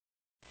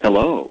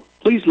Hello.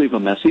 Please leave a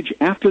message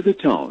after the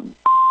tone.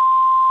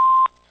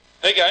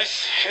 Hey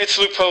guys, it's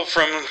Lupo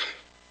from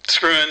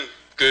Screwing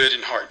Good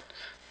and Hard.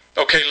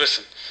 Okay,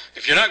 listen,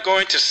 if you're not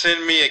going to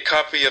send me a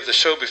copy of the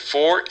show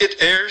before it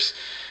airs,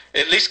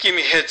 at least give me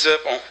a heads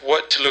up on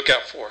what to look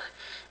out for.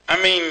 I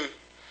mean,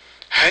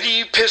 how do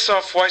you piss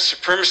off white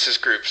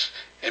supremacist groups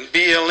and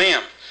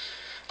BLM?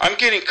 I'm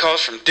getting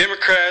calls from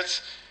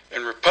Democrats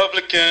and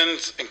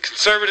Republicans and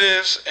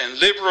conservatives and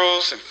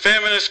liberals and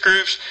feminist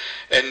groups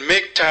and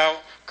MGTOW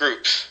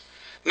groups.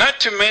 Not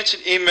to mention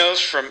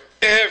emails from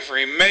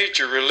every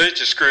major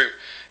religious group.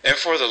 And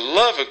for the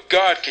love of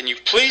God, can you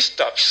please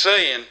stop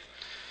saying,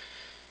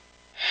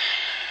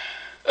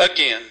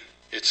 again,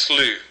 it's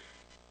Lou.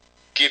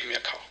 Give me a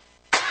call.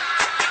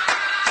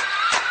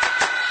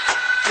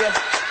 Yeah.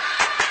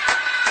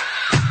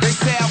 They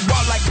say I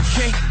walk like a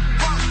king,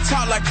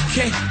 talk like a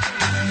king.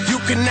 You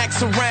can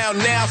act around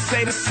now,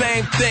 say the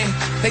same thing.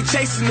 They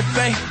chasing the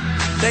fame,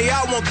 they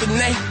all want the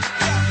name.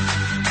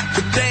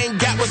 But they ain't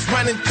got what's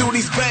running through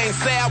these veins.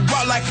 Say I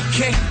walk like a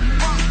king,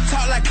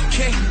 talk like a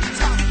king.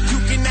 You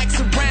can act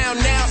around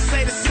now,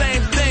 say the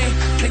same thing.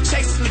 They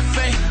chasing the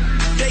fame,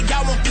 they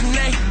all want the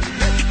name.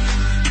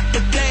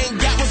 But they ain't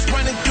got what's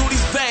running through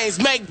these veins.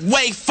 Make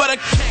way for the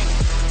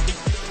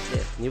king.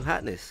 Yeah, new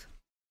hotness.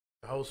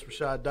 The host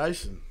Rashad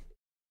Dyson.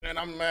 And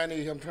I'm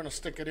Manny. I'm trying to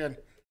stick it in.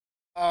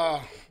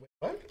 What?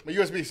 My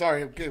USB.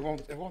 Sorry, it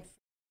won't.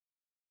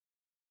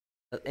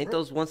 Ain't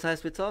those one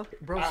size fits all?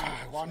 Bro,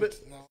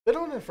 spit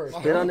on it first.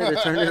 Spit on it and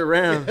turn it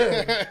around.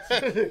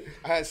 I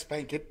had to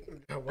spank it.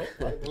 What?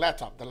 The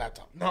laptop.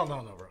 No,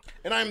 bro.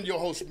 And I'm your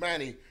host,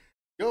 Manny.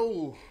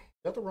 Yo. Is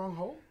that the wrong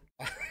hole?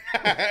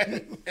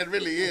 It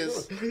really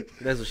is.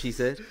 That's what she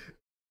said.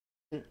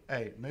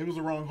 Hey, maybe it was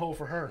the wrong hole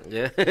for her.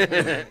 Yeah.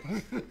 It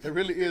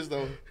really is,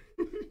 though.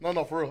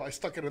 No, for real. I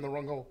stuck it in the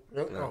wrong hole.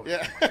 No.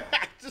 Yeah.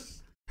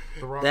 Just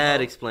the wrong that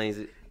hole. explains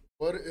it.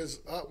 What is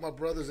up, my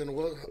brothers and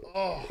what?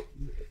 Oh,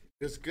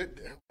 it's good.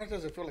 Why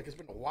does it feel like it's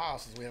been a while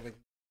since we haven't?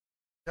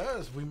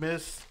 Because we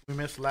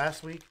missed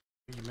last week.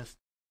 You missed.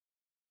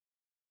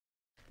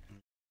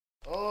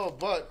 Oh,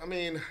 but I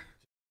mean,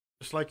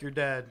 just like your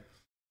dad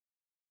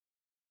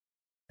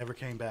never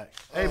came back.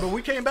 Hey, but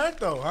we came back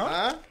though,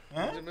 huh?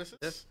 Did you miss us?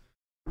 Yes.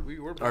 We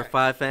were back. Our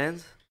 5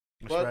 fans.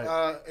 That's But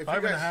right. if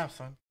Five you and guys, a half,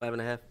 son.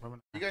 5.5.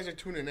 you guys are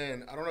tuning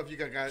in. I don't know if you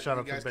guys Shout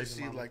out can to Baby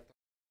see Mama. like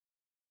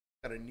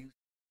got a new,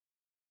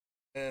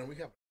 and we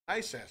have a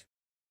nice ass.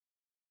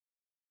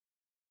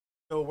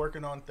 Still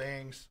working on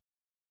things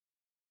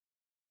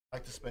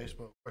like the space,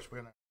 but of course we're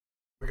gonna.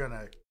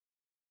 I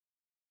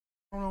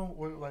don't know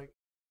what like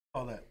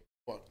all that.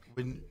 What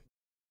we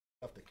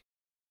have the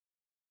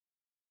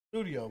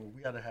studio, but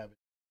we gotta have it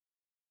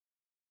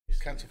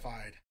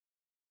calcified.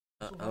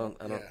 I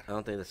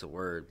don't think that's a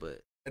word,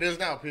 but It is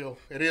now, Peel.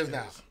 It is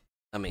now.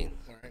 I mean,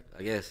 All right.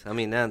 I guess. I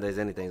mean, nowadays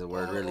anything's a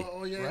word, really.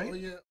 Oh yeah, Right? oh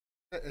yeah.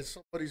 It's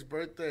somebody's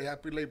birthday.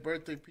 Happy late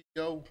birthday,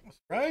 P.O.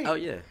 right. Oh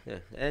yeah, yeah,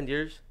 and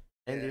yours,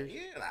 and yours.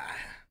 Yeah.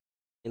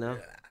 You know,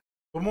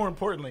 But more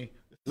importantly,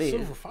 Me.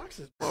 Silver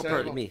Foxes. More Silver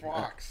important me.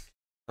 Fox.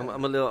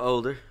 I'm a little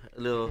older,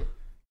 a little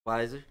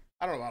wiser,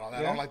 I don't know about all that.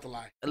 I Yeah? don't like to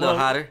lie. a little Well,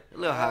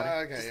 hotter,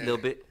 okay, just yeah, a little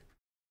yeah. bit.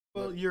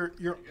 Well, you're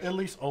at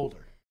least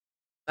older.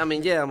 I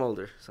mean, yeah, I'm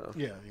older, so.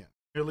 Yeah.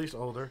 You're at least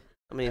older.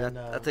 I mean, And,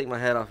 I take my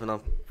hat off and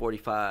I'm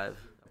 45.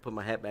 I put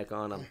my hat back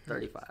on, I'm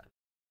 35.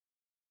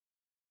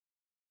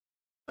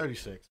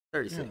 36.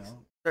 36. You know.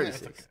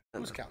 36. Yeah, it's okay. I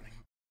Who's know. counting?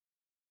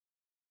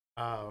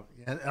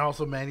 And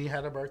also Manny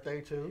had a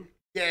birthday too.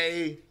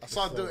 Yay! I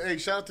saw So- Duke. Hey,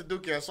 shout out to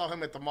Dookie. I saw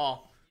him at the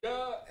mall.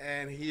 Yeah.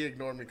 And he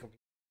ignored me completely.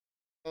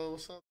 Oh,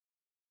 what's up?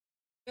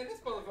 Man, this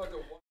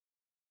motherfucker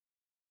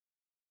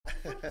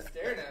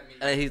staring at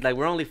me. He's like,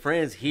 we're only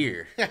friends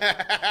here.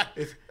 Shout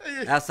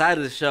Outside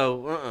of the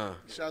show,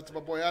 out to my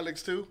boy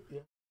Alex too.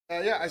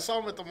 Yeah, I saw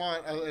him at the mall,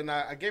 and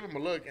I gave him a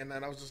look, and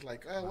then I was just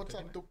like, "What's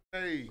up, Duke?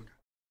 Hey."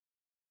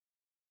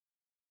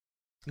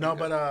 No, You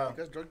but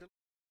guys drug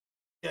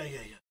dealers?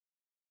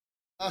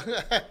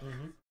 yeah.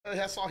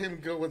 I saw him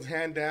go with his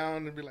hand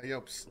down and be like, "Yo,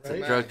 It's a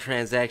drug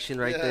transaction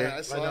right Yeah, there. I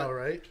I saw know, it.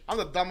 right? I'm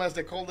the dumbass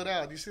that called it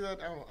out. Do you see that?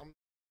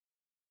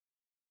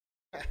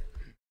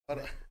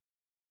 But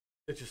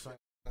Stitches, son.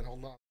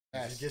 hold on.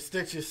 Yes. Get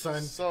stitches,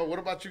 son. So, what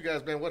about you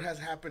guys, man? What has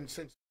happened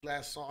since we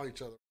last saw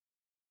each other?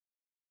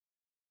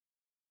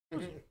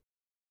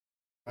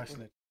 I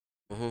snitch.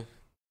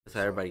 That's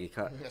how everybody get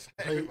caught. Yes,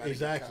 everybody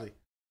Exactly.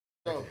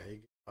 got caught. So, Okay, you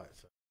get caught,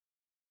 son.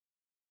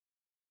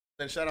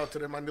 then shout out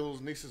to my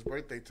little niece's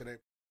birthday today.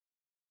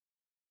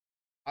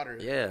 Hotter.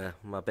 Yeah,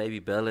 my baby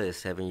Bella is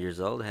 7 years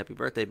old. Happy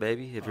birthday,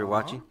 baby! If you're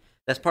watching,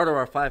 that's part of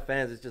our 5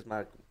 fans. It's just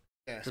my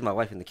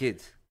wife and the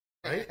kids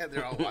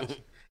They're all watching.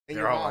 And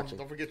They're your all mom. watching.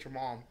 Don't forget your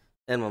mom.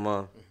 and my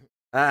mom.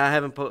 I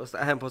haven't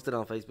posted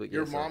on Facebook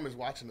Your yet. mom is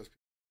watching this.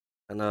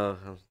 I know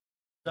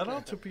Shout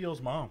out to P.O.'s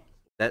mom.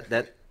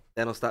 that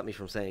don't stop me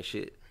from saying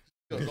shit.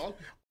 All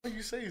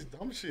you say is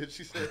dumb shit.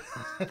 She said.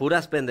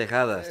 Puras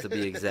pendejadas, to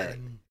be exact.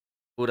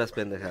 Puras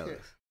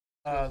pendejadas.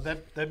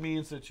 That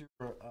means that you're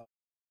a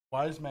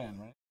wise man,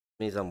 right?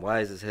 Means I'm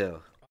wise as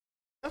hell.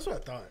 That's what I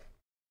thought.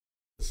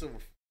 Silver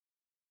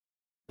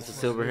It's the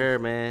silver hair,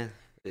 man.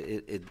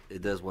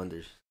 It does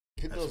wonders.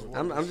 It does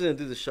I'm just gonna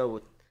do the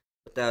show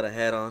without a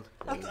hat on.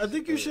 I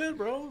think you should,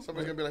 bro.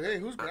 Somebody's gonna be like, "Hey,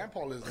 whose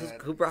grandpa is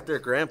that?" Who brought their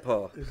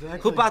grandpa? Exactly.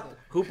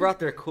 Who brought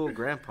their cool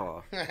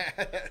grandpa?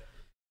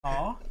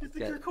 Aw, you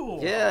think you're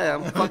cool? Yeah,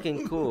 I'm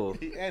fucking cool.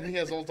 And he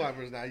has old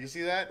timers now. You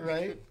see that?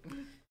 Right?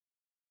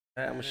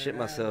 I'm gonna shit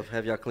myself.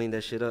 Have y'all clean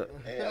that shit up?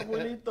 Hey,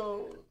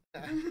 abuelito.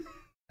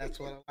 That's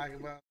what I like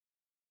about.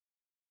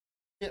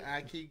 Yeah,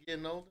 I keep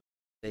getting older.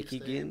 They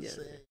keep getting.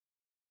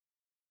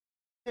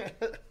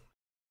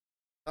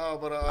 Oh,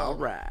 but All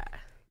right.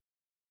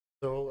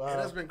 So it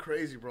has been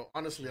crazy, bro.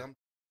 Honestly,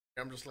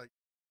 I'm just like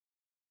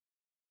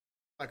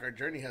our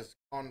journey has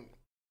gone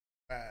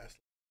fast.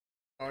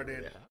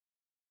 Started.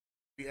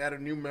 We add a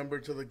new member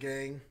to the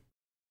gang.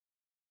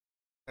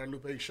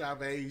 Lupe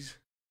Chavez.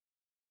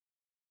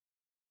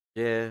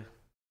 Yeah.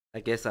 I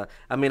guess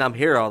I mean, I'm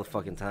here all the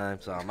fucking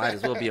time, so I might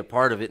as well be a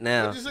part of it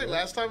now. What did you say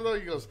last time though?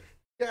 He goes,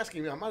 "You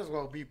asking me? I might as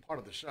well be part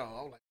of the show."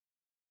 I was like,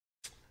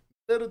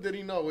 little did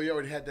he know we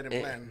already had that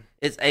in plan.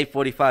 It's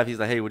 8:45. He's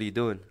like, "Hey, what are you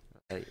doing?"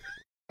 Like,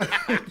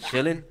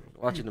 chilling,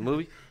 watching the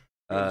movie.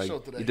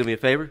 You do me a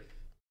favor?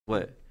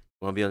 What?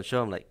 Want to be on the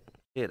show? I'm like,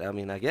 shit. I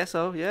mean, I guess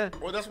so. Yeah.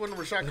 Well, that's when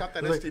Rashad caught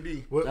that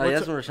STD.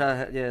 That's when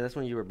Rashad. Yeah, that's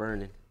when you were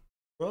burning.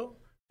 Well,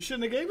 you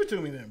shouldn't have gave it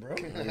to me then, bro.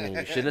 I mean,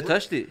 you shouldn't have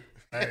touched it.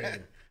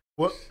 Hey,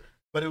 what?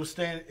 But it was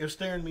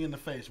staring me in the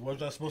face. What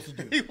was I supposed to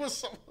do? He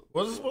was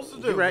what was I supposed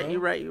to do? You're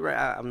right.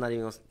 I'm not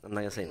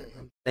gonna say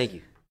anything. Thank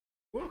you.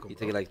 Welcome. You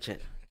take it like a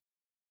champ.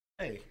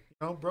 Hey,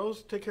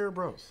 bros, take care of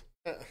bros.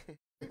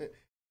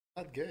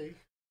 Not gay.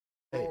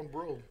 Hey, on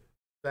bro.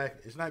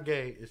 Exactly. It's not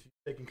gay. It's you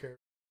taking care of.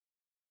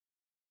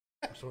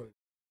 I'm sort of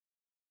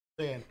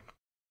saying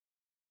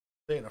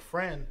a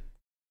friend.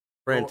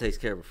 Friend takes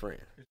care of a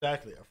friend.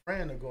 Exactly. A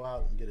friend will go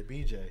out and get a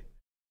BJ.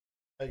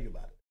 Tell you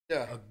about it.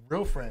 Yeah. A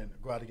real friend will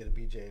go out and get a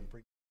BJ and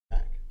bring it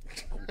back.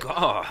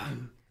 God,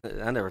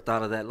 I never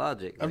thought of that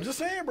logic. I'm just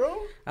saying, bro.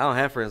 I don't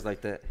have friends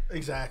like that.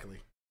 Exactly.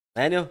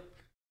 Daniel,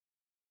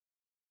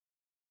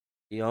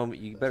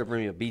 you better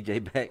bring me a BJ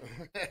back.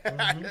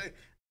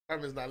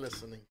 Carmen's not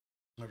listening.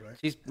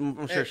 Okay.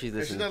 I'm sure she's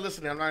listening. If she's not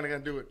listening, I'm not gonna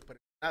do it. But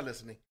if she's not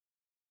listening,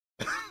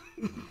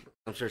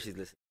 I'm sure she's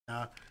listening.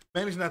 Nah,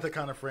 Manny's not that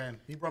kind of friend.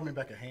 He brought me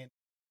back a hand.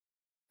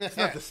 It's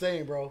not the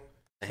same, bro.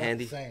 A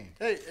handy. Not the same.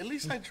 Hey, at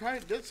least I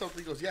tried. Did something.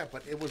 He goes, yeah,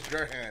 but it was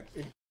your hand.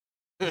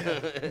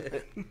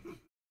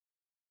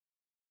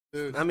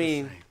 Dude, I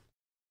mean,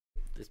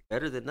 it's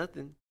better than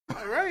nothing.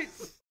 all right.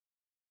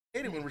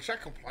 Hate it when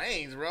Rashad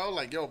complains, bro.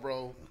 Like, yo,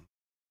 bro,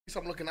 at least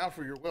I'm looking out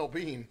for your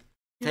well-being.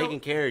 Taking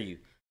care of you.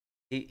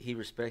 He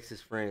respects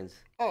his friends.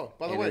 Oh,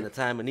 by the and way, in the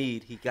time of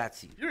need, he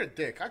got you. you're a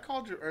dick. I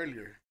called you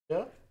earlier.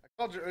 Yeah. I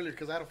called you earlier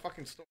because I had a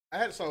fucking story.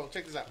 So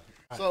check this out.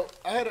 So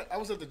I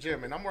was at the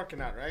gym and I'm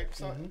working out, right?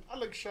 So I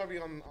look chubby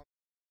on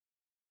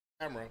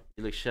camera.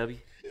 You look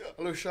chubby.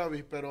 I look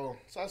chubby, pero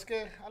 ¿sabes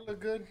qué? I look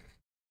good.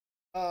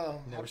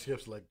 Never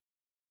skips like.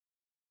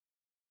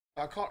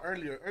 I called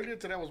earlier. Earlier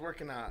today I was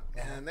working out,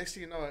 and next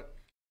thing you know it,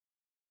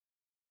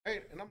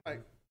 right? And I'm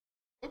like,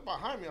 look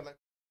behind me. I'm like,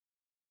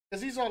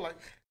 cause he's all like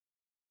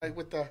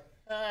with the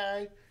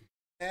hi,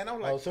 and I'm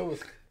like, Oh, so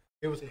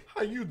it was.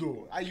 How you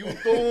doing? how you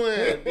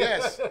doing?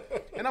 Yes.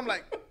 And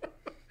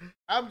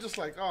I'm just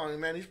like, oh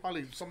man, he's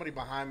probably somebody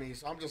behind me,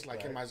 so I'm just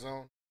like in my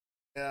zone.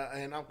 Yeah,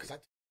 and because I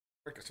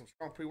work some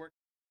strong pre-work,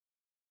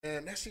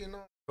 and next thing you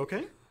know,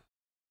 Okay.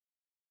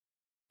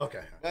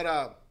 Okay.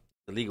 but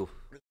Illegal.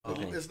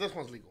 Okay. this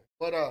one's legal.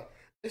 But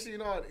next thing you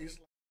know, he's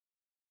like,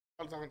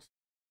 I was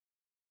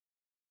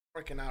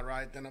working out,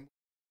 right? Then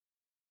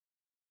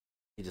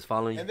He just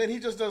following you. and then he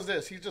just does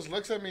this. He just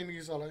looks at me and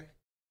he's all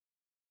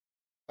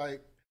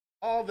like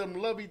all them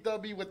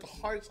lovey-dovey with the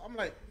hearts. I'm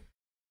like,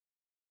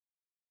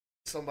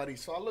 somebody.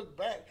 So I look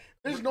back.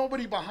 There's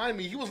nobody behind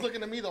me. He was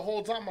looking at me the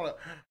whole time. I'm like,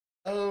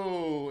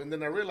 oh. And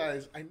then I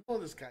realized I know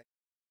this guy.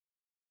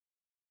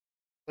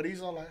 But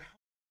he's all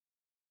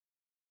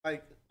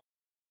like,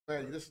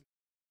 man, this.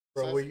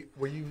 Bro,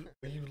 were you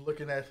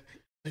looking at?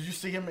 Did you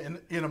see him in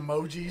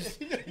emojis?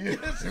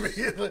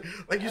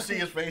 Like you see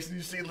his face and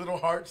you see little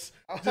hearts.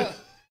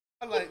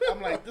 I'm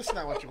like, this is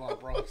not what you want,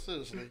 bro.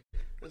 Seriously.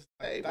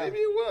 Hey, maybe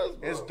it was.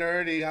 Bro. It's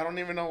dirty. I don't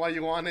even know why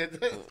you want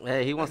it.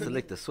 Hey, he wants to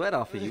lick the sweat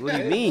off of you. What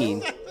do you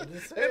mean?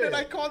 And then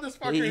I called this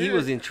fucker. He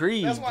was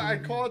intrigued. That's why I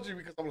called you,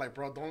 because I'm like,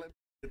 bro, don't let me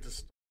get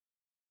this.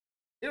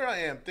 Here I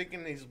am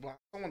thinking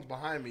someone's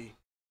behind me.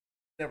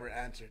 Never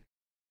answered.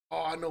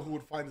 Oh, I know who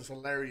would find this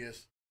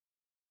hilarious.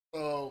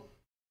 So,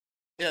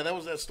 yeah, that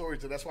was that story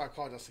too. That's why I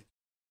called you. I said,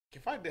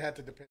 if I had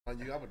to depend on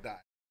you, I would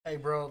die. Hey,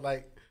 bro,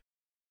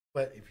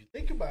 but if you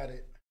think about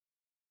it,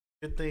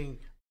 good thing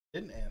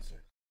didn't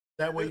answer.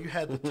 That way you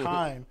had the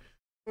time.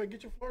 Go ahead,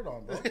 get your flirt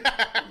on, bro.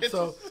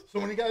 So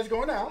when you guys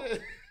going out.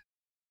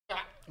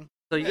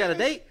 So you got a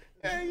date?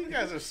 Yeah, you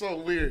guys are so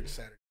weird,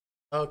 Saturday.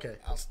 Okay.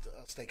 I'll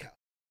steakhouse.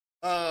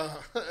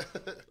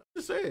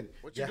 Just saying.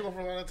 What you doing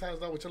for Valentine's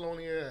Day with your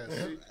lonely ass?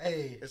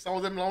 Hey. It's all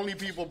them lonely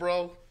people,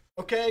 bro.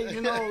 Okay,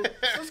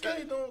 it's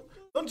okay.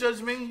 Don't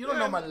judge me. You don't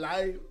know my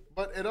life.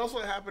 But it also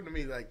happened to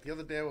me, like, the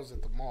other day I was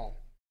at the mall.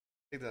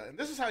 And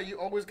this is how you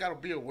always got to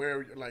be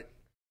aware. You're like,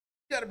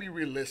 you got to be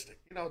realistic.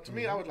 You know, to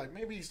me, I was like,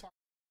 maybe he's talking.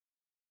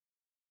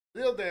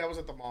 The other day, I was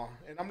at the mall,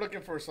 and I'm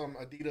looking for some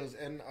Adidas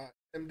and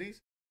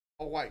MDs,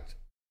 all white.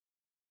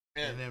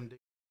 And NMD.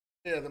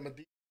 yeah, the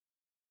Adidas.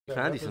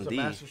 Found you some D.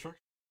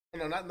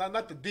 No,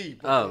 not the D,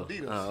 but Oh, the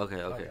Adidas. oh,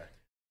 okay.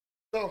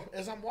 So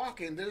as I'm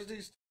walking, there's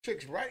these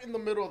chicks right in the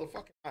middle of the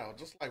fucking aisle,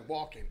 just like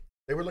walking.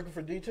 They were looking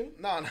for D too?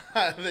 No,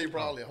 they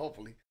probably,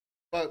 hopefully.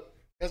 But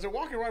as they're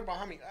walking right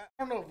behind me,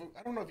 I don't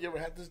know if you ever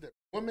had this, that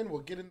women will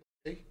get in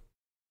the way,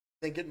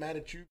 they get mad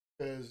at you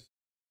because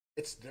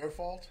it's their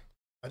fault.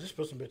 I just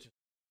put some bitches.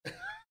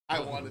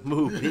 I wanted to.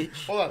 Move,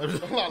 bitch.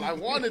 Hold on. I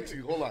wanted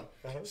to. Hold on.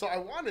 So I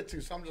wanted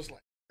to. So I'm just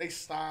like, they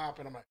stop,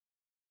 and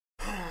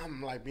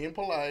I'm like being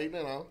polite, you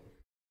know.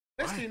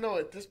 Next thing you know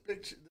it,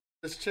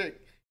 this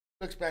chick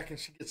looks back and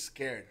she gets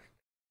scared.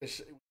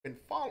 She's been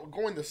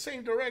going the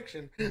same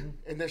direction, and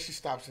then she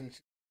stops and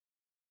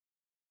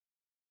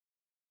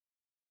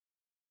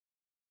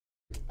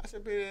I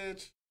said,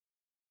 bitch,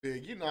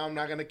 you know I'm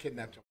not gonna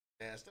kidnap your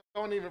ass.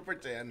 Don't even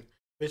pretend.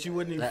 Bitch, you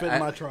wouldn't even fit in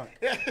my trunk.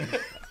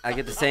 I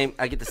get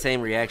the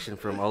same reaction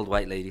from old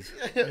white ladies.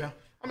 Yeah.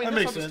 I mean,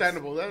 that's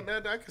understandable.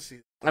 That I can see.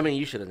 I mean,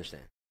 you should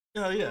understand.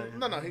 Yeah.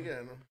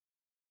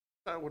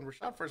 No, when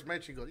Rashad first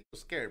met you, he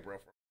was scared, bro.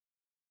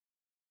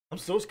 I'm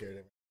so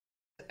scared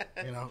of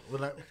him. You know,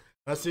 when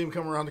I see him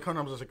come around the corner,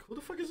 I'm just like, who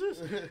the fuck is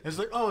this? And it's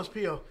like, oh, it's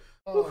P.O.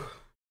 Oh,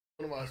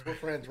 one of us. We're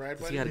friends, right?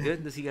 Does he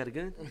got a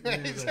gun?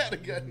 He's had a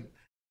gun.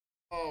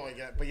 Oh, my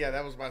God. But yeah,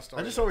 that was my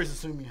story. I just always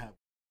assume he had.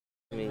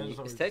 I mean,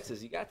 it's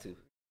Texas. You got to.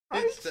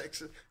 It's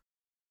Texas.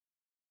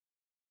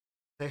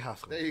 Say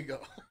hustle. There you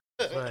go.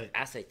 Right.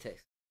 I say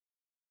Texas.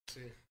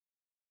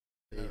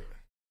 Yeah.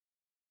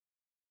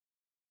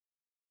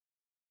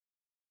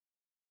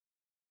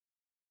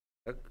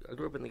 I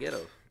grew up in the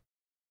ghetto.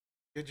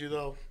 Did you,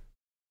 though?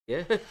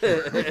 Yeah.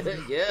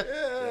 Yeah,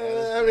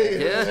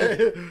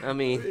 I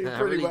mean, I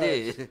really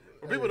did.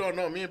 For people don't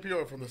know, me and Pio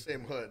are from the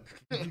same hood.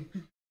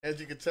 As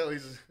you can tell,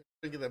 he's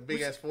drinking that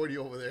big ass 40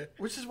 over there.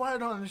 Which is why I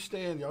don't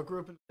understand. Y'all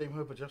grew up in the same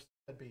hood, but just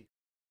had beef.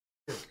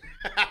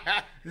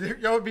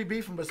 Y'all would be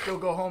beefing, but still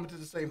go home to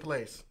the same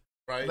place.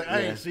 Right? Like,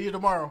 hey, see you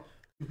tomorrow.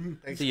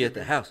 See you at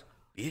the house,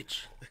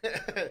 bitch.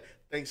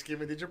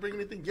 Thanksgiving, did you bring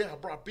anything? Yeah, I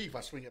brought beef.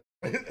 I swing it.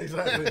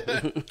 Exactly.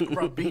 I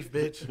brought beef,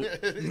 bitch.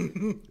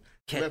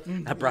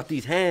 I brought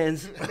these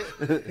hands.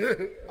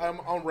 I'm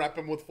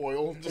unwrapping with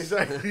foil.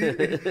 Exactly.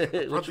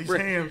 I brought these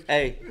hams.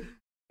 Hey,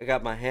 I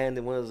got my hand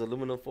in one of those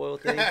aluminum foil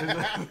things.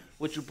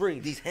 What you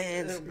bring? These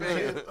hands.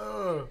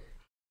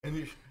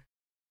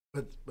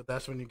 But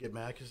that's when you get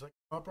mad. Cause like,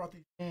 I brought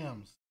these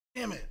hams.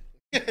 Damn it.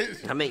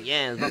 I mean,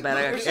 yams. My bad.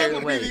 I got carried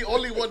would away. be the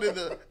only one in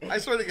the. I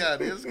swear to God,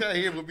 this guy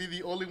here will be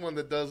the only one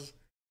that does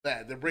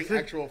that. They bring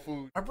actual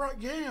food. I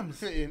brought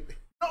yams.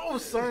 No,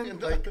 son.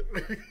 Like,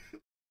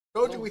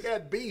 told you we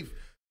had beef.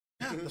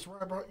 Yeah, that's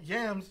where I brought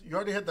yams. You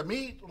already had the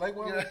meat. Like,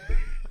 well,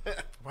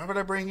 why would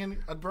I bring in?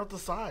 I brought the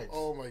sides.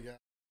 Oh my God,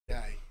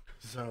 guy.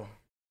 So,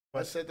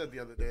 I said that the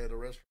other day at a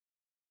restaurant.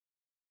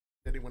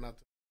 Then he went out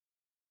to.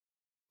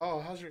 Oh,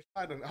 how's your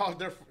side? Oh,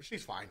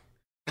 she's fine.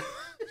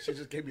 She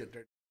just gave me a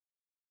dirt.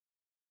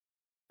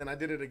 And I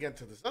did it again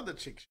to this other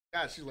chick.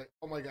 She's like,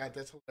 oh my God,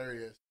 that's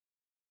hilarious.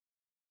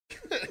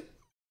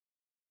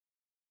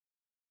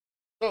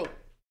 So,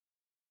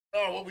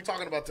 what we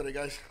talking about today,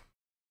 guys?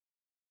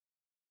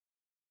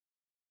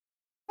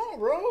 Oh,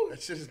 bro.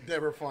 It's just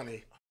never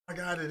funny. Oh my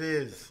God, it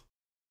is.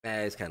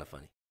 It's kind of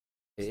funny.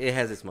 It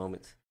has its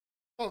moments.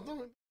 Oh,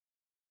 don't.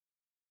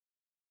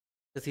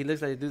 Because he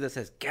looks like a dude that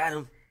says, got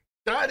him.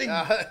 Got him.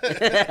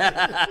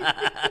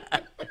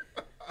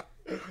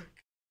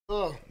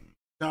 Oh.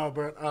 No,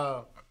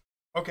 but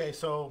okay,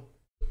 so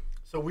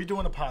we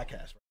doing a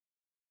podcast. Right?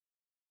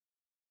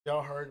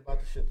 Y'all heard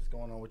about the shit that's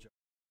going on with y'all?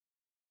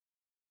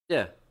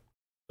 Yeah.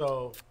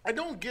 So I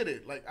don't get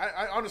it. Like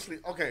I honestly,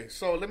 okay.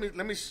 So let me.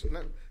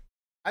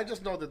 I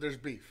just know that there's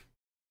beef,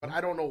 but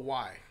I don't know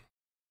why.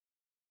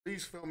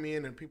 Please fill me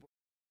in, and people.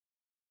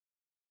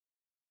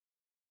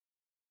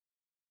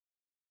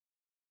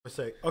 let's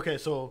say okay.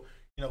 So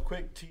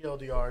quick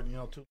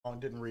TLDR. Too long,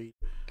 didn't read.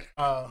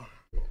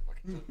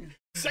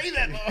 Say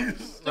that,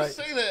 just right.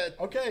 say that.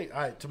 Okay,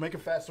 all right. To make a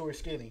fat story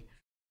skinny,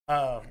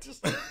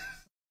 just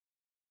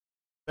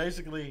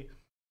basically.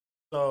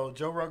 So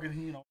Joe Rogan,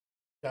 he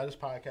got his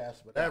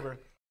podcast, whatever,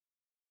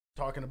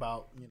 talking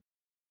about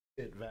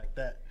it,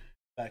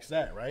 backs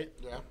that, right?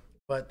 Yeah.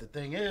 But the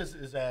thing is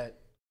that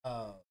a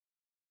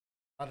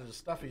lot of the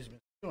stuff he's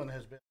been doing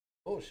has been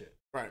bullshit.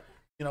 Right.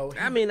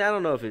 I mean, I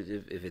don't know if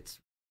it's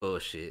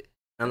bullshit.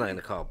 I'm not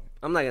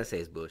gonna say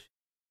it's bullshit.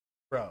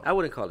 Bro, I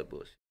wouldn't call it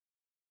bullshit.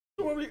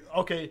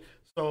 Okay,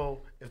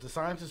 so if the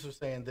scientists are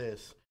saying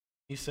this,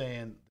 he's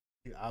saying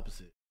the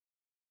opposite.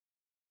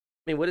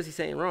 I mean, what is he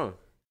saying wrong?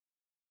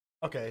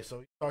 Okay,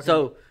 so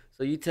so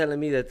you telling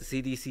me that the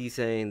CDC is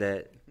saying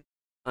that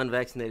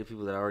unvaccinated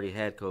people that already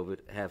had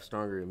COVID have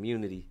stronger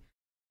immunity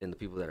than the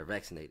people that are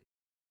vaccinated?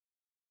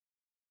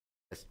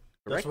 That's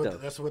correct, though.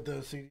 That's what the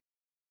CDC.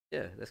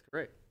 Yeah, that's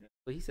correct. That's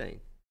what he's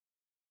saying.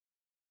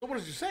 So what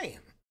is you saying?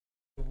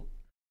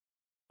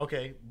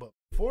 Okay, but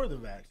before the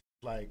vaccine,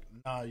 like,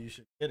 nah, you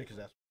should get it because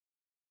that's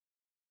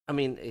I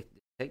mean, it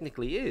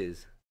technically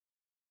is.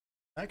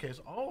 in that case,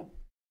 all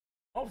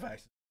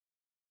vaccines.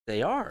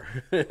 They are.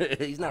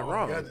 He's not Oh,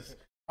 wrong. goodness.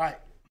 All right,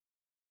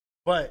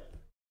 but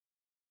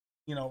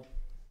you know,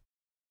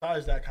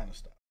 besides that kind of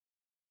stuff,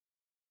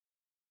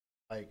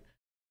 like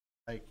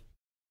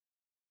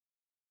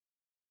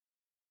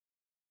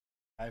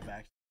I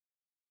vaccine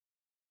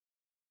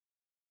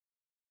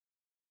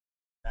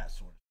that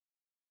sort of,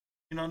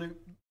 you know,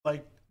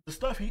 like the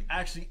stuff he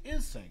actually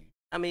is saying.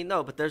 I mean,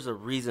 no, but there's a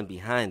reason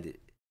behind it.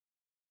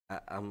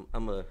 I'm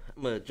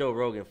a Joe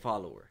Rogan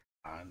follower.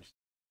 I understand.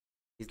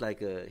 He's like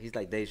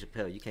Dave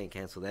Chappelle. You can't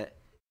cancel that.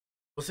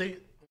 Well, see,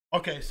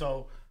 okay,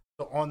 so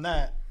on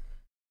that,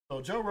 so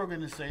Joe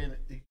Rogan is saying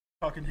he's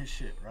talking his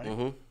shit, right?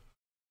 Mm-hmm.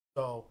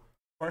 So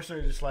first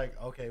they're just like,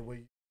 okay, well,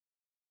 you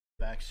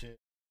back shit,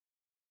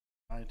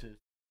 scientists,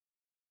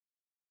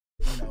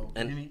 you know,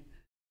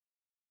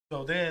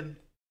 so then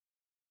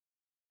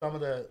some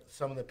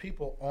of the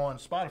people on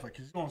Spotify,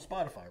 because he's on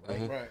Spotify, right?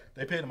 Mm-hmm. Right.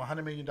 They paid him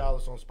 $100 million on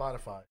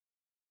Spotify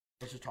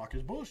just to talk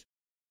his bullshit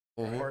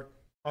or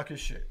talk his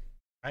shit,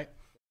 right?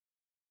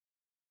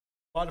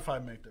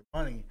 Spotify make their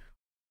money,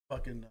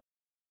 fucking.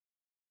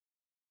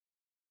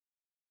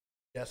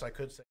 Yes, I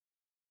could say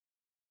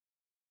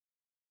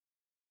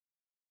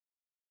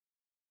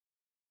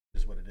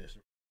is what it is.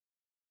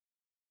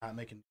 Not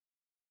making.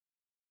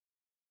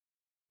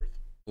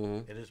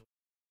 Mm-hmm. It is.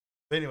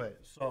 But anyway,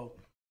 so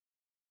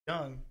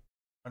Young,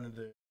 one of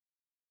the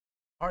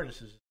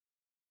artists, is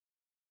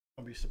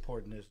gonna be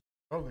supporting this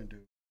Rogan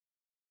dude.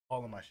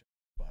 All of my shit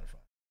on Spotify.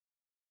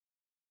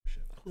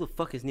 Shit. Who the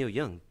fuck is Neil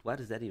Young? Why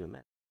does that even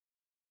matter?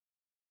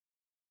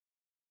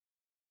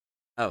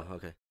 Oh,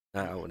 okay.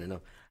 I want to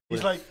know.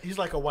 He's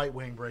like a white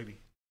Wayne Brady.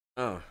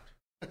 Oh,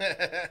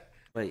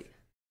 wait.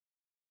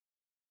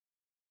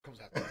 Comes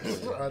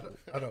out.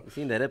 I know. You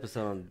seen that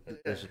episode on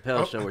the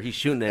Chappelle show where he's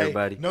shooting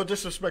everybody? Hey, no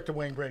disrespect to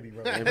Wayne Brady,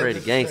 bro. Wayne Brady,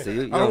 gangster.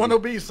 You I don't want no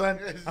beef, son.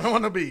 I don't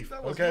want no beef.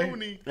 That was Okay.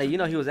 Mooney. Hey, you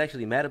know he was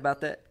actually mad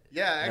about that.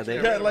 Yeah, actually.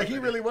 Yeah, Yeah, like he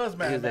really was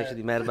mad. He was man.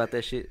 actually mad about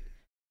that shit.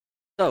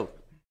 So,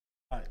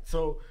 All right,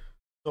 so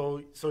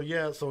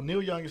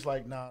Neil Young is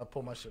like, nah,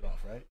 pull my shit off,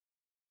 right?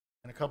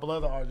 And a couple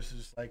other artists is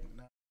just like,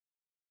 nah,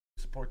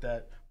 support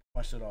that, pull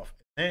my shit off.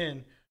 And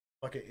then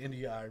fucking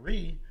India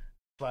Irie is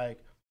like,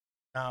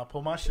 nah,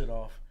 pull my shit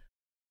off.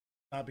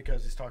 Not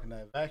because he's talking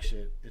that vax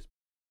shit. It's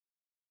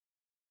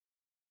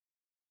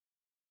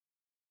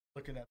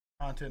looking at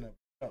the content of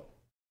the show.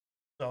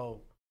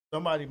 So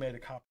somebody made a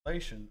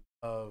compilation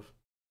of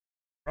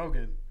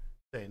Rogan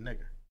saying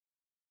nigger.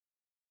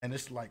 And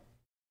it's like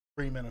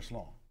 3 minutes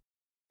long.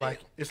 Like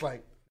it's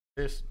like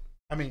this.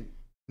 I mean,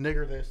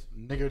 nigger this,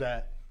 nigger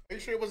that. Are you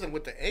sure it wasn't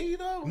with the A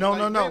though? No,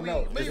 Like,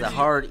 no. is the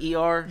hard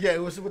ER? Yeah,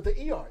 it was with the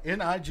ER.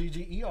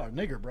 Nigger,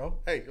 nigger, bro.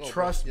 Hey,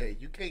 trust bro. me. Yeah,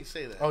 you can't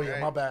say that. Oh yeah,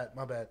 right?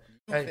 my bad.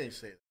 You Hey, can't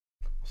say that.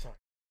 I'm sorry.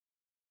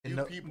 And You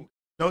no, people.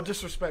 no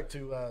disrespect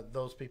to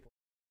those people.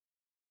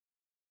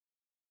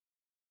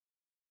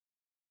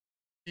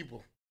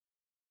 People.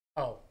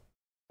 Oh,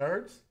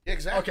 nerds. Yeah,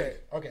 exactly.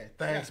 Okay.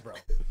 Thanks, bro.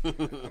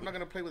 I'm not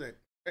gonna play with it.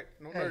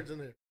 No nerds in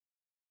there.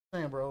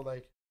 Saying, bro,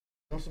 like,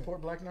 don't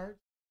support black nerds.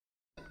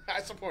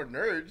 I support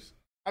nerds.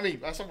 I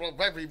mean, I support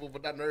black people,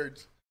 but not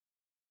nerds.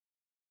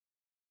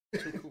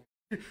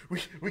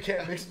 We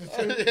can't mix the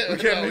two. Yeah, We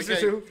can't no, mix the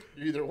two.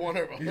 You're either one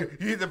or You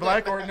either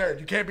black or a nerd.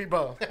 You can't be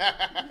both.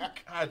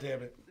 God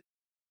damn it.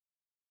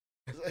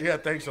 Yeah,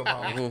 thanks,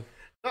 Obama. Mhm.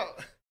 No,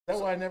 That's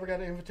why I never got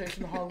an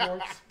invitation to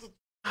Hogwarts.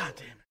 God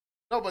damn it.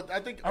 no, but I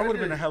think I would have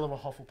been earlier- a hell of a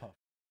Hufflepuff.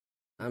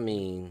 I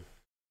mean,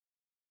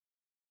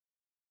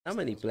 how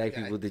many black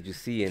people did you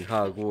see in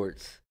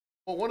Hogwarts?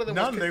 Well, one of them.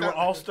 None. Was They kicked were out.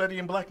 all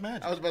studying black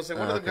magic. I was about to say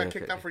one of them got Okay,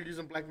 kicked okay. out for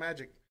using black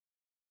magic.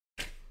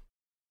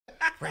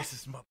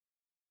 Racist mother.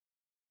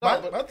 No,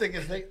 but My thing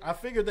is, I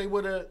figured they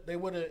would have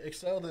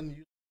excelled in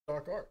using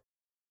dark art.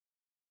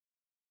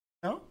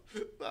 No,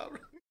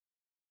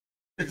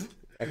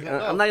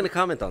 I'm not gonna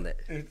comment on that.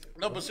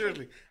 no, but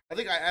seriously, I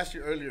think I asked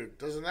you earlier.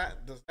 Does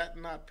that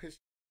not piss?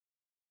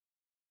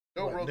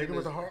 Joe What, Rogan nigga with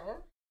is, a hard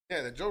art.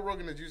 yeah, that Joe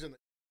Rogan is using.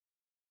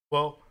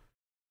 Well,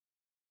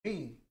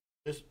 me,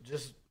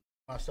 just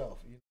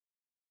myself.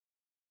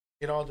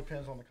 It all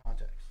depends on the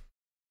context.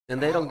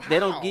 And they don't How?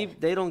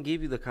 don't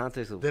give you the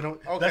context of They don't.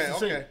 Okay, That's the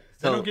thing. okay.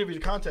 They So- don't give you the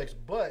context,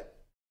 but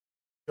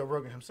Joe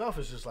Rogan himself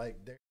is just like,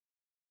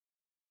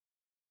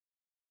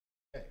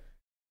 okay.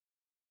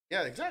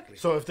 Yeah, exactly.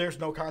 So if there's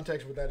no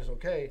context where that is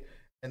okay,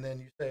 and then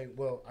you say,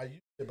 well, I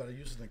used it, but I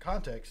used it in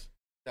context.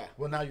 Yeah.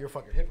 Well, now you're a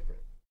fucking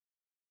hypocrite.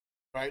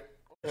 Right.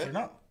 Yes Okay. or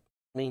no?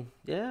 I mean,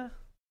 yeah.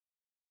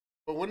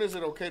 But when is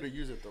it okay to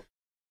use it though?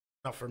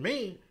 Now for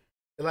me,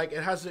 like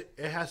it has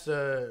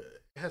to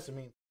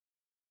mean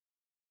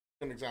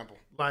An example.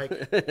 like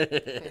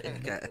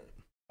God.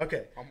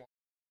 okay. I'm on.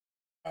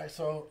 All right,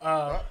 so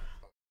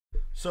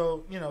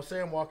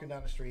say I'm walking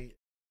down the street.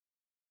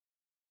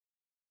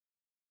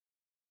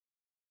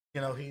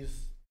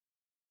 He's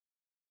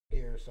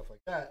here, stuff like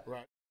that.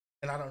 Right.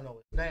 and I don't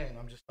know his name.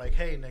 I'm just like,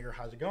 hey, nigger,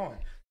 how's it going?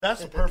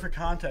 That's the perfect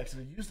context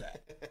to use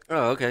that.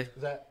 Oh, okay.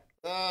 Is that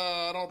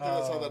I don't think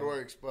that's how that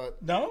works,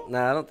 but no?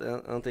 Nah, I don't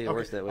think it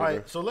works that way. All right,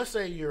 Bro. so let's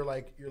say you're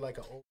like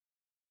an old,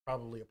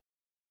 probably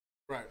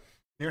right.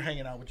 you're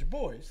hanging out with your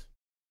boys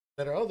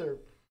that are other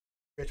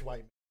rich white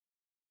men.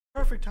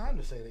 Perfect time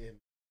to say the N.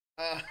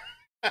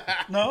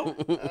 No?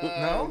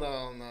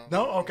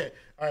 No? Okay.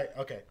 All right,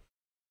 okay.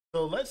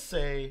 So let's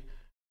say,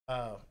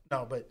 no,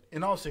 but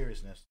in all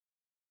seriousness,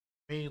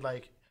 me,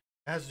 like,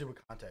 it has to do with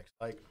context.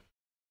 Like,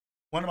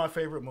 one of my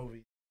favorite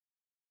movies,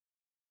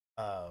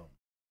 Pulp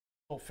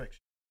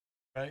Fiction,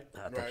 right?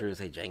 I thought you were going to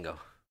say Django.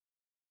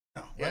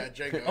 No, Yeah, right?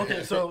 Django.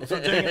 Okay, so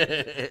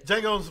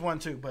Django's one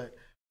too, but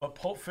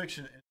Pulp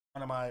Fiction is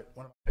one of my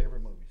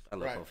favorite movies. I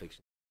love Pulp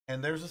Fiction.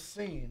 And there's a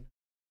scene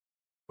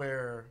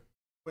where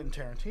Quentin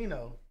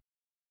Tarantino,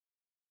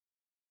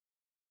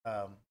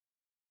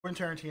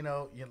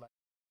 you know, like,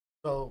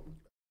 so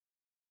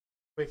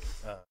quick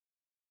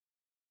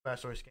fast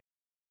story scheme.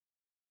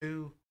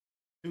 Two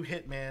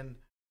hitmen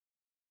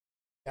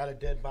got a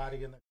dead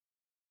body in the,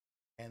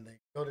 and they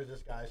go to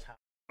this guy's house.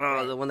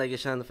 Oh, the one that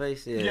gets shot in the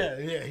face? Yeah.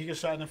 Yeah, he gets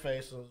shot in the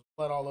face. So there's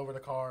blood all over the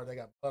car. They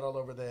got blood all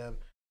over them,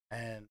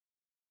 and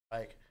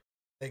like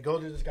they go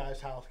to this guy's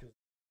house because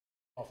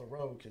off the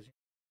road because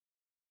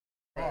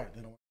they don't want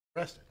to get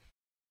arrested.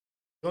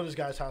 Go to this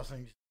guy's house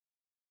and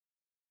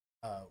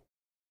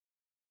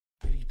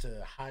you need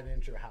to hide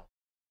into your house.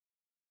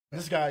 And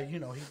this guy, you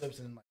know, he lives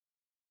in like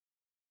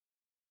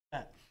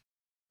that,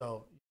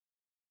 so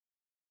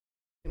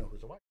you know who's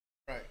the white,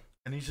 right?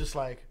 And he's just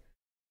like,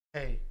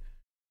 hey,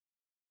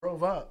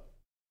 drove up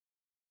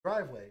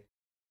driveway,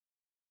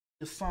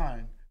 the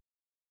sign.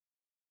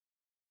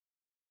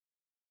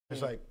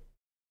 It's like,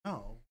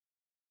 no,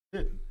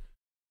 didn't.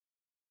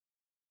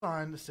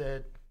 Sign that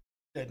said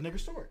dead nigger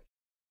storage.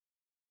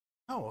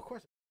 No, of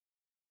course,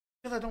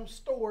 because I don't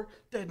store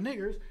dead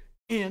niggers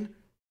in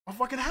my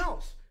fucking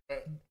house.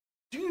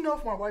 Do you know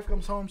if my wife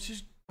comes home,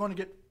 I'm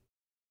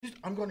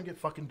going to get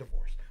fucking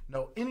divorced.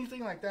 No,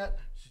 anything like that,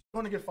 she's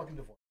going to get fucking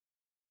divorced.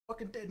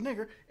 Fucking dead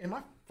nigger in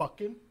my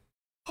fucking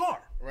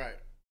car. Right.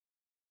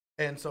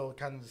 And so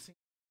kind of the scene.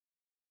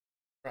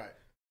 Right.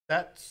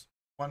 That's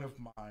one of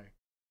my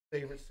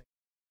favorite scenes.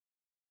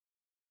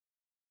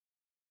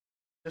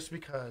 Just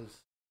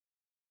because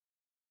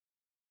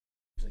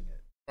using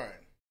it.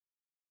 Right.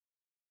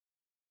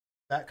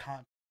 That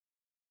content.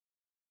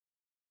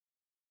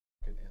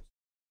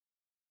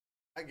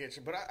 I get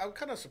you, but I'm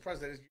kind of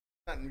surprised that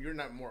you're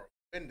not more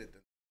offended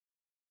than.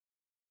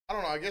 I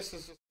don't know. I guess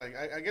it's just like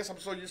I guess I'm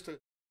so used to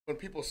when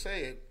people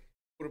say it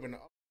would have been.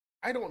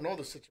 I don't know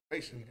the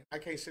situation. Mm-hmm. I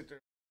can't sit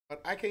there,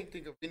 but I can't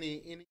think of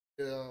any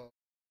time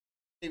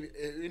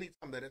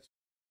that it's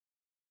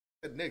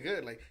said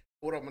nigga like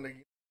what I'm gonna.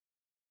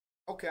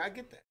 Okay, I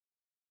get that.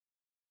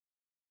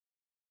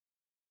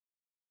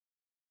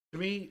 To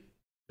me,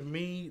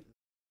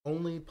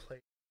 only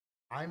place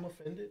I'm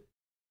offended.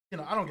 You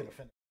know, I don't get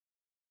offended,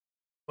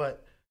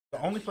 but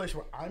the only place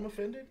where I'm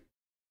offended.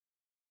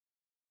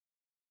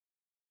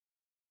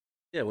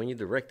 Yeah, when you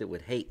direct it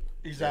with hate.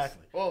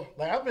 Exactly. Well,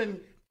 like I've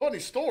been. Funny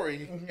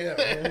story.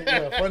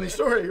 Yeah, funny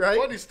story, right?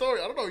 Funny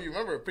story. I don't know if you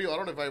remember, people. I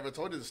don't know if I ever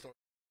told you the story.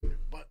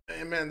 But,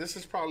 man, this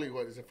is probably,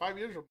 what, is it 5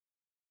 years?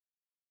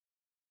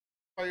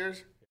 5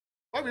 years?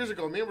 5 years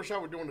ago, me and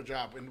Rashad were doing a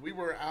job, and we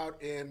were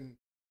out in,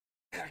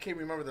 I can't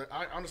remember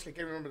I honestly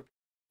can't remember,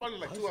 probably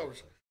like 2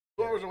 hours.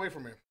 2 hours away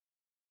from here.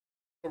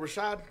 So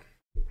Rashad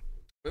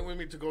went with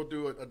me to go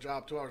do a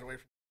job 2 hours away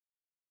from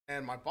me.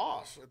 And my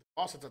boss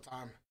at the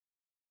time,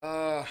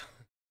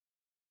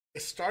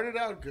 it started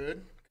out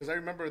good. Because I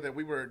remember that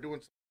we were doing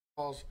some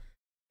calls,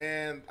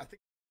 and I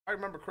think if I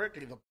remember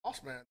correctly, the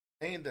boss man,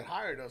 Dane, that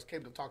hired us,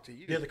 came to talk to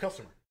you. Yeah, the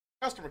customer.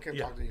 Customer came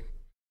to talk to you.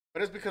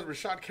 But it's because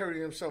Rashad carried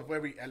himself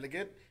very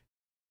elegant,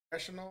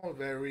 professional,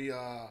 very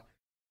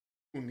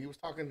he was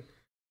talking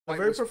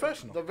very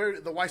professional.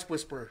 The wise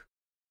whisperer,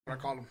 what I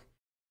call him.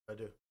 I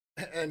do.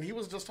 And he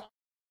was just talking.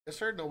 Yes,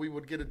 sir. No, we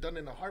would get it done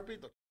in a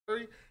heartbeat.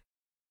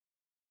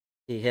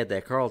 He had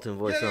that Carlton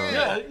voice on.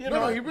 Yeah, you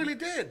know, no, he really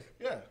did.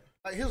 Yeah.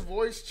 Like his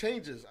voice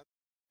changes.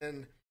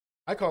 And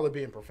I call it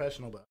being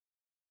professional, but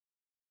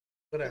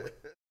whatever.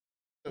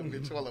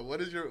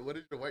 What is your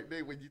white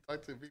name when you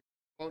talk to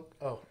people?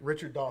 Oh,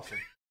 Richard Dawson.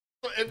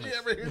 So if you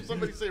ever hear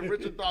somebody say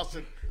Richard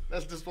Dawson,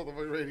 that's this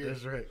motherfucker radio.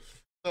 That's right.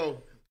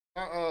 So,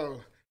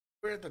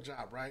 we're at the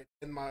job, right?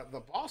 And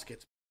the boss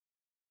gets.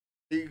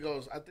 He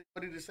goes, I think.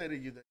 What did he say to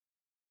you?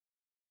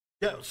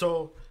 Yeah.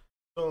 So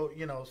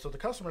you know, so the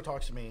customer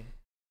talks to me.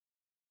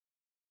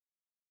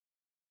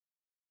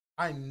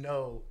 I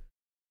know.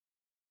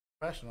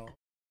 Professional.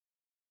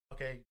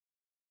 Okay.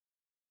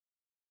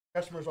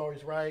 Customer's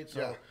always right.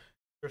 So,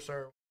 your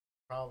sir,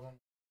 problem.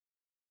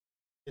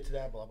 Get to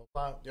that. Blah blah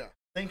blah. Yeah.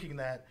 Thinking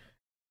that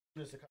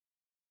as the customer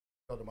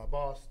go to my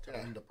boss, tell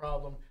him the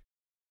problem.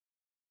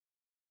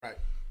 Right.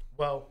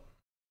 Well,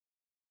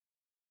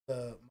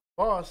 my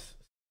boss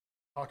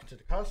talking to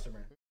the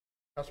customer.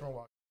 Customer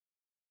walks.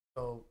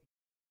 So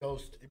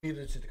goes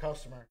immediately to the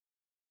customer.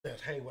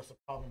 Says, "Hey, what's the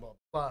problem?" Blah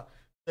blah blah.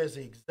 says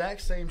the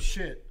exact same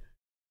shit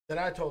that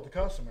I told the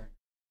customer.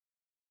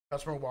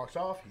 Customer walks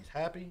off. He's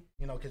happy,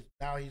 because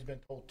now he's been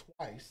told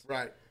twice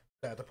Right.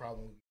 that the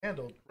problem will be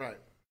handled. Right.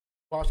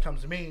 Boss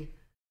comes to me,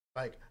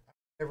 like, I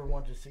never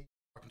wanted to see you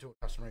talking to a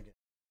customer again.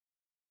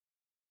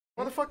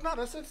 Motherfucker, no,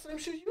 that's the same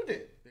shit you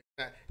did.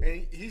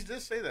 And he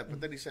did say that,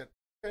 but then he said,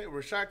 okay,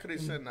 Rashad could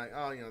have said, like,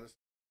 oh, this,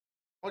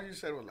 all you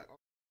said was like, oh,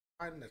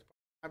 fine, that's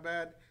my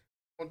bad.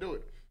 Don't do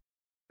it.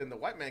 Then the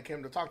white man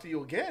came to talk to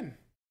you again.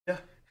 Yeah.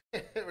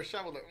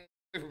 Rashad was like,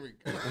 wait for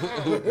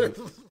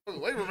me.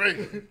 Wait for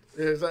me.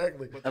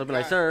 Exactly. I'd be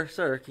like,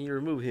 sir, can you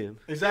remove him?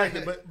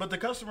 Exactly. But the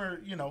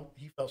customer,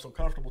 he felt so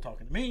comfortable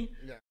talking to me,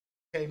 Yeah.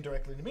 came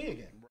directly to me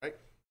again. Right.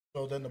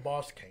 So then the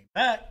boss came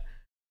back,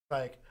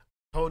 like,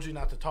 told you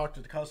not to talk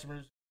to the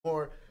customers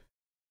or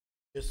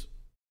just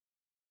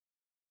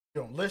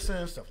you don't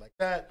listen, stuff like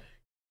that.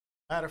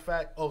 Matter of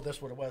fact,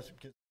 that's what it was.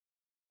 Because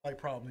slight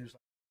problem. He was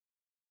like,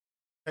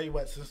 tell you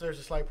what, since there's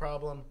a slight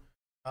problem,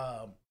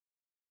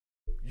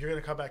 you're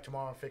gonna come back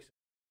tomorrow and fix it.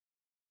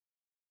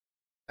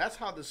 That's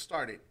how this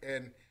started,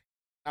 and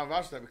I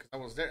vouched that because I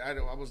was there.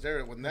 I was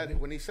there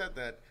when he said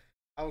that.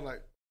 I was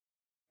like,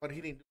 but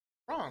he didn't do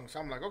it wrong. So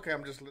I'm like, okay,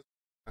 I'm just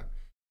listening.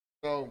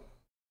 So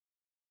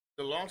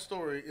the long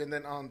story, and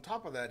then on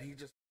top of that, he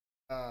just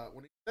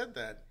when he said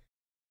that,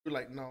 you're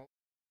like, no,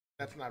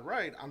 that's not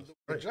right. I'm doing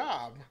the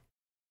job.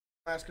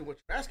 I'm asking what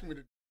you're asking me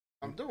to do.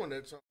 I'm doing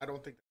it, so I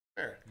don't think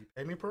that's fair. You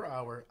pay me per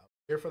hour. I'm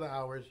here for the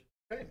hours.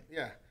 You pay me.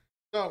 Yeah.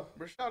 So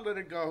Rashad let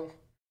it go,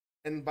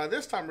 and by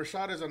this time,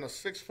 Rashad is on a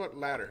 6-foot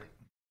ladder.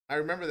 I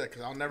remember that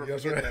because I'll never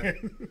forget that.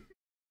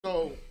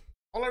 So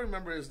all I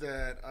remember is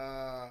that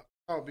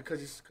because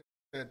he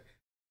said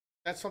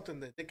that's something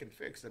that they can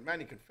fix, that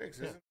Manny can fix,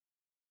 isn't it?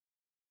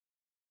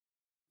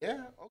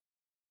 Yeah. Okay.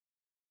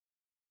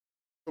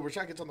 So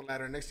Rashad gets on the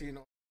ladder, and next thing you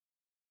know,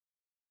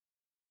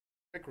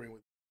 bickering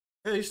with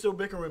Yeah, he's still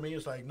bickering with me.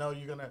 He's like, no,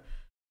 you're gonna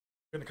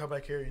come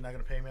back here. You're not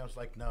gonna pay me. I was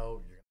like,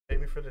 no, you're gonna pay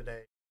me for the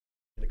day.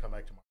 You're gonna come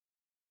back tomorrow.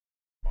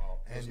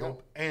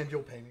 And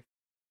you'll pay me.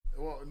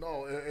 Well,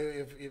 no,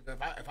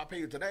 if I pay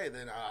you today,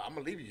 then I'm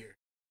gonna leave you here.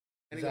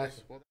 And he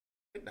goes, well,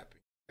 that's kidnapping.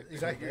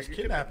 Exactly, it's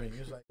kidnapping.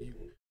 It's like,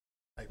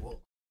 well,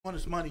 I want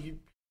this money. You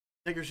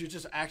niggas, you're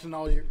just acting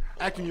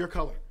your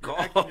color.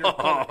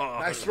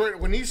 I swear,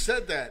 when he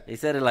said that, He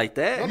said it like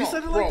that. He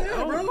said it like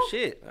that, bro. Oh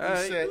shit! All right.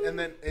 said, and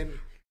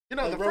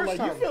the Bro, first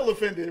time, you feel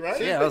offended, right?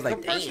 see, Yeah, I was like,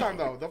 the first damn.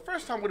 time the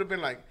first time would have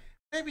been like,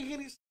 maybe he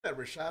didn't say that,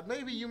 Rashad.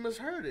 Maybe you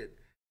misheard it.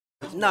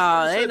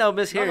 Nah, He ain't said- no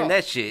mishearing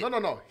that shit.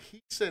 No.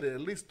 He said it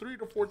at least 3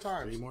 to 4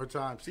 times. 3 more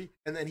times. See,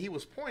 and then he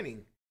was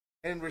pointing,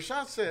 and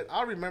Rashad said,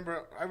 I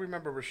remember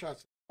Rashad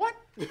said, what?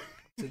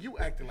 So you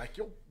acting like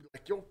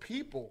your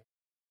people.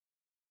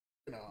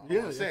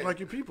 Yeah, it's like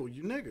your people,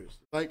 you niggers.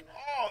 Like,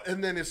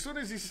 and then as soon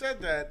as he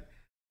said that,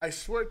 I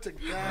swear to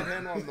God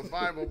and on the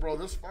Bible, bro,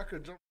 this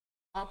fucker jumped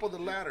top of the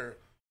ladder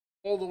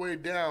all the way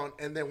down,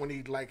 and then when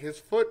he his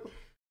foot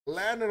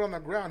landed on the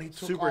ground, he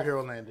took superhero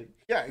off. landing.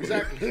 Yeah,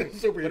 exactly.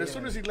 Superhero But as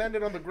soon as he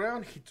landed on the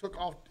ground, he took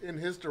off in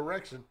his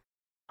direction.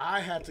 I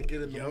had to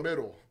get in the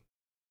middle.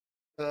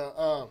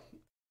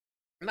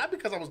 Not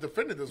because I was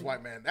defending this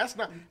white man. That's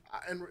not.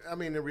 I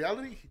mean, in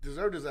reality, he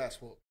deserved his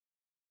ass whooped.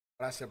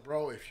 But I said,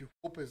 bro, if you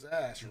whoop his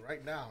ass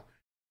right now,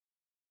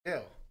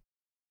 hell,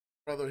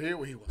 brother,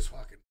 here he was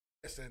fucking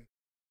pissed, and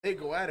they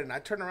go at it. And I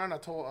turned around, I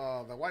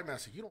told the white man, I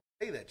said, you don't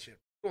say that shit.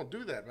 You don't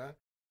do that, man.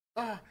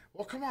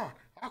 Well, come on,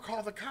 I'll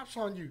call the cops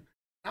on you.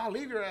 I'll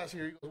leave your ass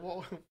here. He goes,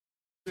 well,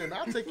 then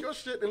I'll take your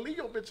shit and leave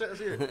your bitch ass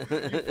here.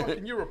 You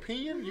fucking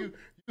European, you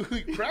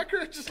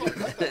cracker, just like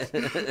that.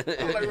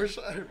 I'm like,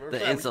 Rashad,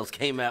 The insults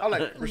came out. I'm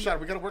like, Rashad,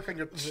 we gotta work on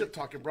your shit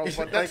talking, bro.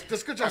 But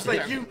that's good job. It's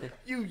like man.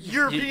 you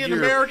European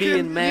American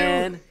European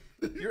man.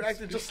 You're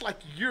acting just like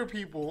your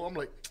people. I'm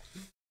like,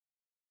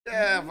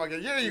 yeah,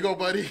 fucking, there you go,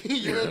 buddy.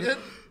 You know good?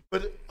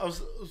 But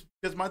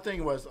because my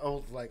thing was, I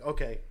was like,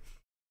 okay,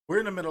 we're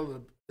in the middle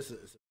of it's a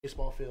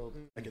baseball field,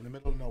 like in the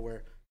middle of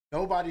nowhere.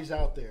 Nobody's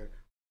out there.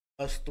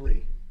 Us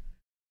 3.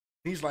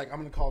 He's like, I'm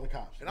gonna call the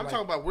cops. And I'm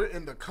talking about we're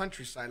in the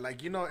countryside. Like,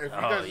 if you Oh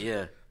guys,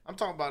 yeah. I'm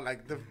talking about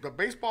like the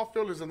baseball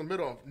field is in the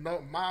middle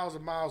of miles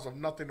and miles of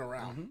nothing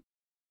around. Mm-hmm.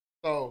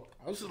 So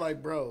I was just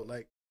like, bro,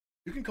 like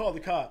you can call the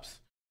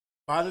cops.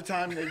 By the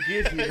time they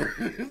get here,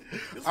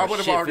 I would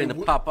have Shit already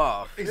finna pop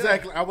off.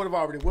 Exactly, I would have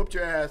already whooped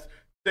your ass,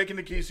 taken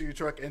the keys to your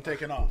truck, and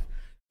taken off.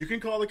 You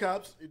can call the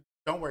cops.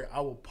 Don't worry, I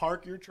will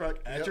park your truck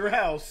at your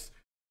house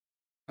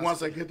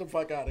once I get the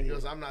fuck out of here.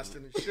 because I'm not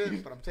stealing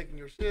shit, but I'm taking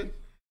your shit.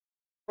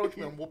 Approach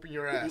me, I'm whooping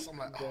your ass. I'm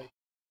like, oh,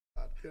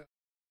 God. Yeah.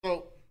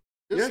 So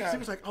this Yeah, he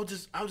was like,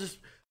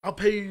 I'll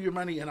pay you your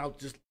money and I'll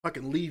just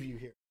fucking leave you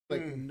here.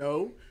 Like,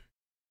 no,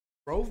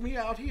 drove me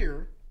out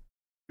here.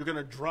 You're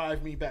gonna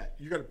drive me back.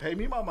 You're gonna pay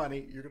me my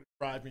money. You're gonna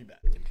drive me back.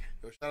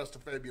 Yo, shout out to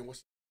Fabian.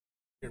 What's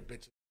here,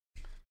 bitch?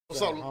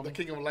 What's up, homie? the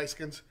king of light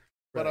skins?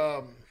 Right.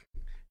 But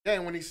yeah,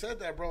 and when he said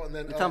that, bro, and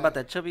then You talking about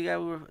that chubby guy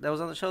that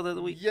was on the show the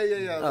other week? Yeah.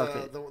 Oh,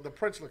 okay. The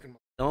Prince looking.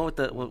 The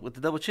one with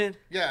the double chin?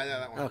 Yeah,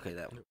 that one. Okay,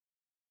 that one.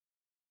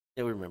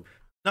 Yeah, we remember.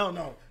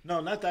 No,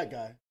 not that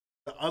guy.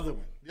 The other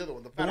one. The other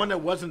one, The one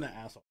that wasn't an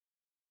asshole.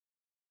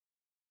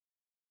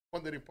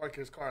 one that he parked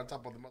his car on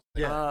top of the Mustang.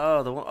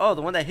 Yeah.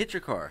 The one that hit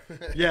your car.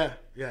 Yeah.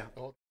 Yeah.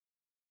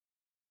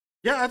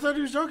 Yeah, I thought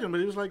he was joking, but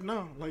he was like,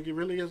 no, like he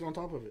really is on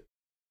top of it.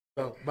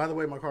 So, by the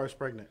way, my car is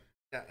pregnant.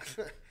 Yeah.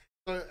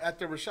 So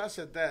after Rashad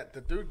said that,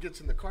 the dude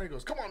gets in the car. He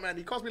goes, "Come on, man!"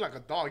 He calls me like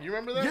a dog. You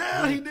remember that?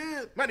 Yeah, he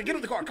did. Man, get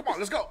in the car. Come on,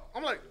 let's go.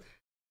 I'm like,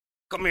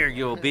 Come here,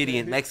 you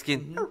obedient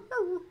Mexican.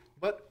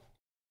 but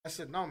I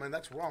said, "No, man,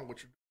 that's wrong.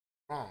 What you're doing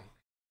is wrong."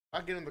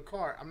 I get in the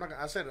car. I'm not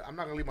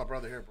gonna leave my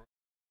brother here, bro.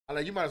 I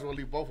like, you might as well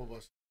leave both of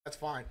us. That's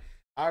fine.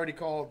 I already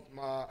called.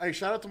 Hey,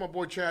 shout out to my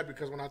boy Chad,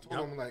 because when I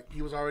told him, like,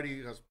 he was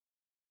already.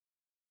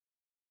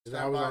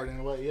 I was already in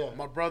the way. Yeah.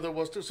 My brother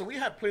was too. So we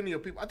had plenty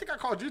of people. I think I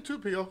called you too,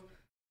 Pio.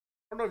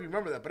 I don't know if you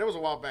remember that, but it was a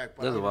while back.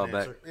 That was a while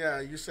back.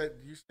 Yeah, you said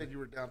you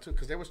were down too,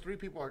 because there was 3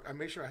 people. I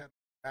made sure I had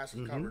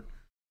asses covered.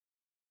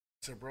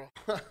 I said, bro,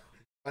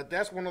 but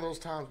that's one of those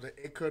times that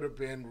it could have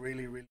been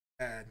really, really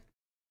bad.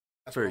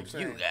 That's For what I'm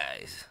saying. you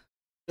guys.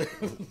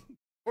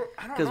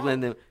 I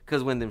don't know.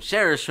 Because when them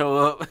sheriffs show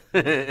up.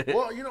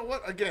 Well, you know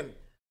what? Again,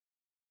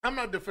 I'm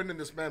not defending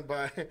this man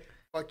by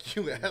fuck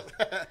you, ass,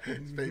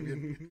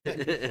 Fabian.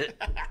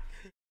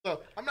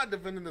 So I'm not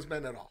defending this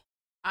man at all.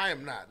 I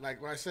am not.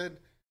 Like when I said,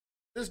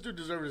 this dude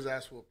deserves his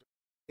ass whooped.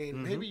 I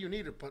mean, maybe you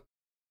need it, but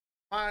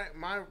my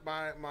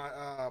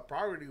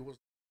priority was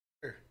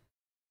here.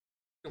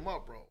 Pick him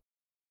up, bro.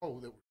 Oh,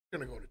 that we're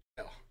gonna go to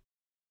jail.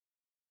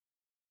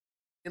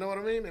 You know what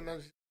I mean? And I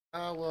was,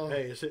 well,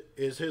 Hey,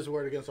 it's his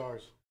word against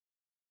ours.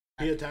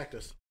 He attacked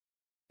us.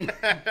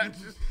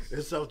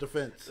 It's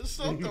self-defense. it's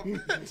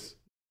self-defense.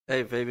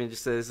 Hey, Fabian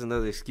just said it's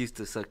another excuse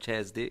to suck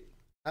Chad's dick.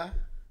 Huh?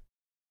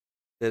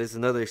 That is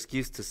another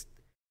excuse to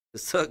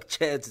suck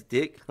Chad's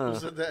dick, huh? Who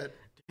said that?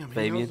 Damn, he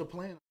Fabian. knows the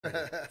plan.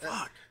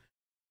 Fuck.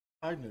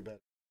 I knew better.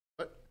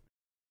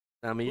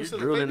 I mean, Who you're said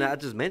that, drooling. Fabian? I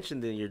just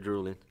mentioned that you're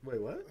drooling.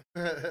 Wait, what?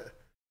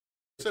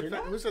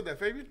 Who said that,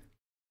 Fabian?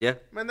 Yeah.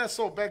 Man, that's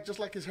so back just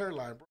like his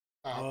hairline, bro.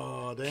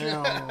 Oh,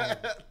 damn.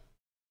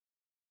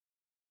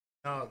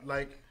 No,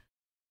 like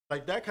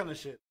that kind of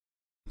shit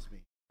me.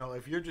 No,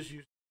 if you're just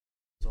using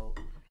so,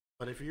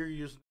 but if you're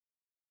using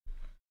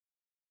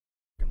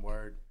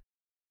word,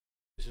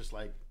 it's just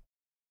like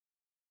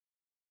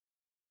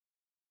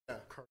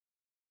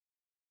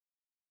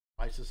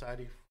white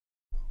society.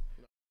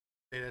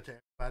 Say that to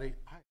everybody.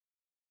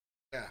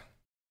 Yeah.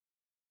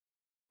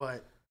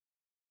 But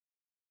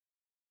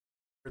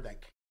for that,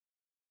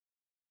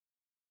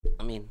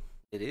 I mean,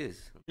 it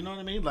is. you know what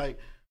I mean? Like,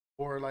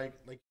 or like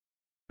you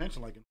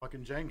mentioned, like in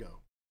fucking Django.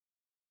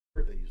 I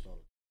heard they used all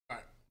the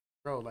Right.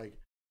 bro, like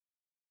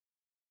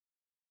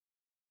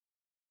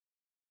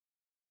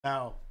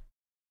now,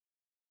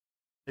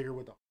 nigger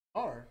with the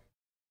R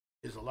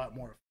is a lot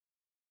more.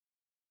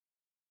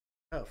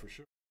 Yeah, for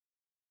sure.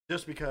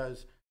 Just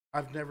because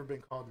I've never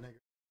been called nigger.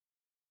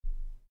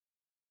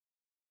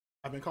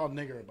 I've been called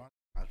nigger a bunch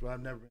of times, but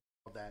I've never been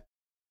called that.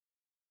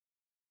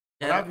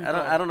 Yeah, I've been called-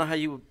 I don't know how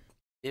you would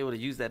be able to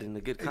use that in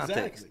a good context.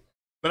 Exactly.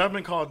 But I've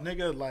been called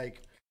nigga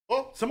like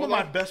some of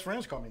my best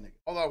friends call me nigga.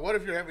 Hold on. What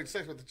if you're having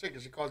sex with the chick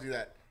and she calls you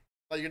that?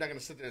 Like, you're not going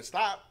to sit there and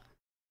stop.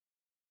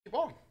 Keep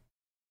on.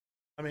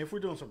 I mean, if we're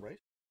doing some race,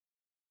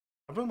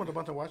 I've been with a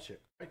bunch of white chicks,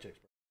 bro.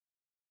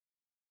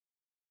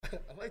 I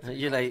like to be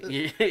You're called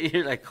like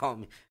you're like call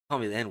me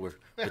the N-word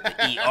with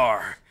the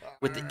ER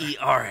with the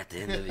ER at the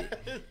end of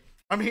it.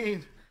 I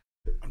mean,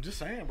 I'm just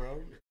saying,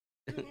 bro.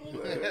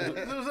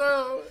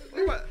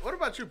 What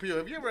about you, Pio?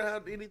 Have you ever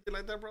had anything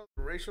like that, bro?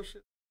 Racial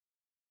shit?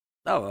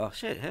 Oh well,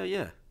 shit, hell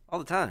yeah, all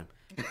the time.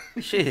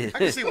 Shit. I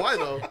can see why,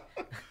 though.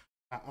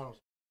 I don't.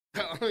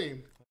 I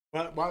mean,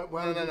 Why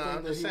no.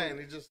 I'm just saying.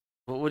 He just.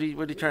 What are you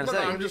trying to No,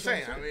 say? I'm just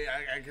saying. I mean,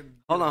 I can.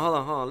 Hold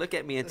on. Look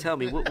at me and tell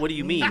me what do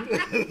you mean?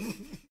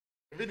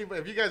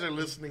 If you guys are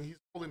listening, he's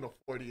holding a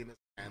 40 in his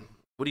hand,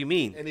 What do you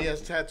mean? and he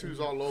has tattoos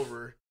all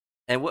over.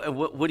 And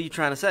what are you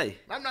trying to say?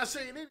 I'm not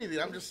saying anything.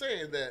 I'm just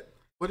saying that.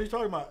 What are you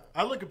talking about?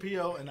 I look at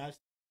P.O. and I,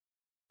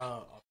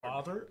 a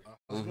father,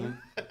 a husband,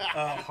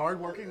 a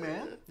hardworking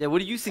man. Yeah, what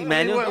do you see,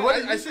 Manuel? What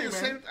did I you see see, the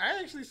man? same. I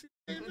actually see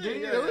the same Do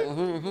thing. you Yeah,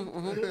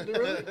 really? yeah.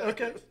 Really?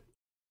 Okay.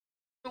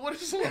 So what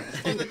is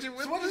that you?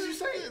 So what did you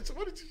say? So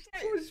what did you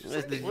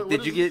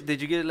say?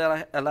 Did you get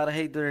a lot of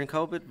hate during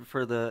COVID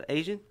for the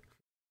Asian?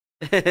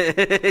 He's No, like,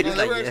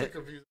 they were yeah. actually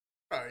confused.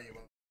 Sorry, you know.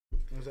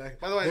 Exactly.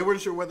 By the way, they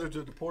weren't sure whether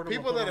to deport him.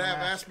 People or put that on a have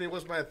mask. asked me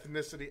what's my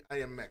ethnicity,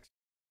 I am Mexican.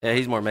 Yeah,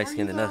 he's more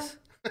Mexican than us.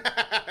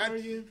 Are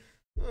you?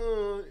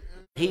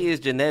 He is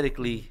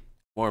genetically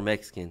more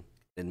Mexican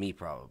than me,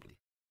 probably.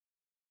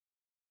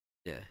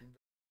 Yeah,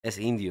 that's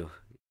Indio.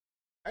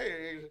 Yeah,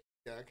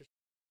 I can.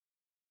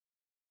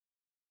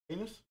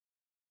 Penis?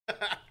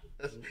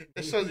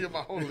 That shows you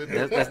my whole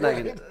That's not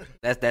gonna,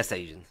 that's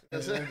Asian.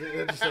 That's Yeah,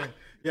 it. just saying.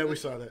 Yeah, we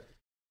saw that.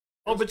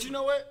 Oh, but you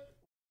know what?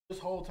 This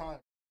whole time,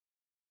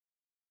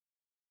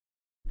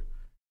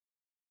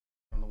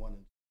 I'm the one.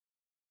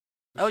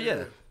 Oh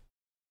yeah,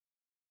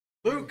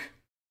 Luke.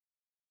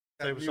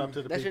 Say what's up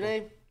to the that's your people.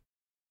 name.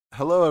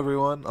 Hello,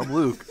 everyone. I'm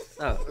Luke.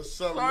 Oh, What's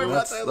up, Sorry Luke?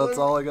 about That's that, that's Luke.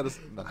 all I gotta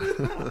say. No.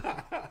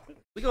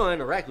 we're gonna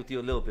interact with you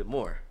a little bit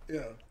more.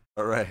 Yeah.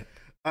 All right.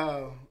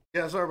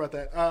 Yeah, sorry about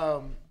that.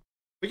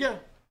 But yeah,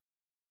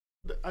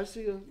 I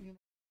see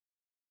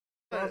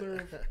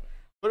father.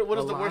 What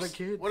is A the lot of worst?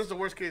 kids. What is the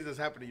worst case that's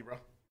happened to you, bro?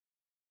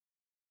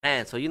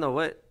 Man, so you know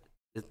what?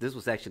 This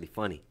was actually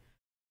funny.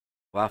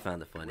 Well, I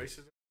found it funny.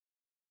 Racism.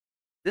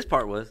 This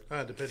part was.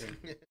 Depending.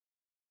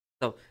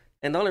 So,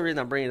 and the only reason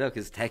I'm bringing it up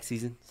is tax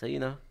season. So,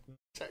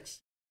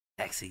 Text.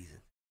 tax season.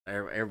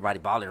 Everybody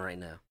balling right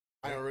now.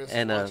 IRS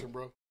And, is watching,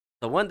 bro.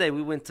 So one day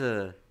we went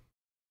to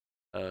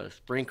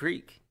Spring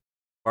Creek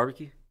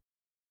barbecue.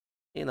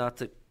 I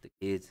took the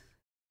kids,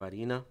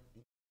 everybody,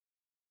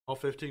 All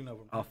 15 of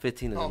them. all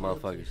 15 of them Oh,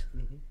 motherfuckers.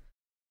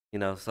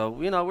 Mm-hmm. So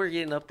we're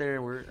getting up there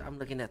and I'm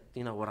looking at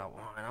what I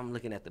want. And I'm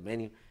looking at the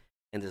menu,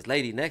 and this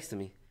lady next to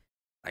me,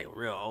 like a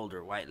real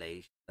older white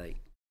lady, she's like,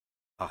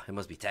 "Oh, it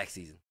must be tax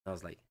season." I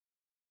was like,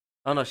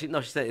 "Oh no, she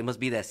said it must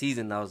be that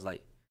season." And I was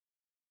like,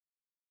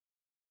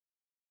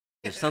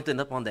 "There's something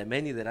up on that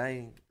menu that I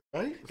ain't."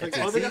 Right? It's like,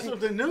 That's oh, they got season?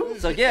 something new?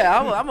 So yeah,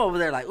 I'm over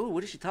there like, "Ooh,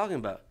 what is she talking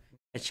about?"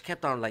 And she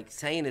kept on like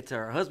saying it to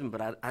her husband,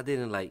 but I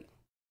didn't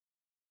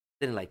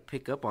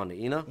pick up on it,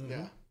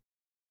 Yeah.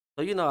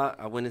 So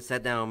I went and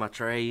sat down on my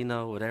tray,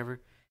 whatever,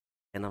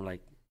 and I'm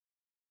like,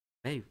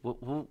 "Hey,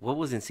 what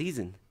was in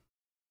season?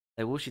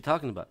 Like, what was she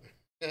talking about?"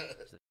 She's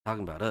like,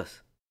 "Talking about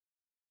us."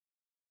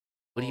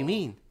 "What do you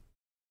mean?"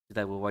 She's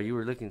like, "Well, while you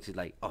were looking," she's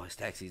like, "Oh, it's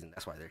tax season.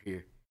 That's why they're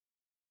here."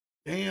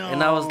 Damn.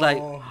 And I was like,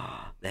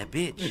 "That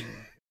bitch."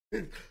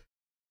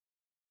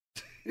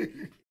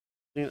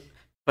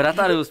 But I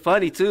thought it was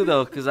funny too,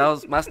 though,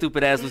 because my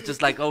stupid ass was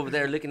just like over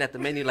there looking at the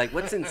menu, like,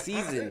 "What's in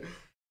season?"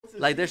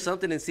 Like, there's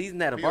something in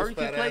season at a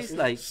barbecue place,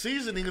 like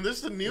seasoning, and this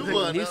is the new Is it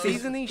one. new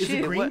seasoning Is it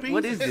shit. green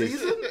What beans is in this?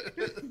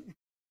 season?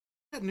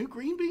 Got new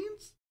green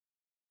beans?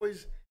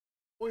 Always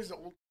the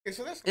old. Okay,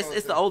 so that's It's another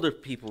the thing. older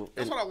people.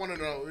 That's what I want to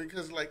know,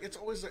 because like it's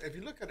always if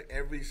you look at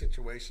every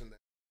situation, it's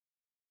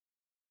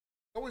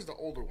always the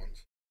older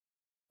ones.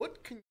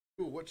 What can you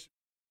do?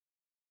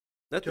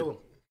 Nothing. Kill them.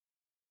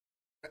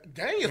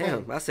 Damn.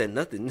 Damn, I said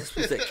nothing. This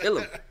was that kill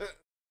him.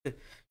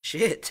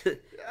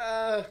 Shit.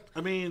 Uh, I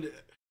mean,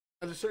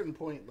 at a certain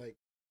point, like,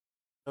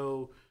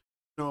 no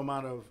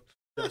amount of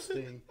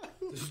dusting.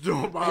 There's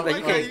no amount I of, like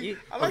how, can't- he, you-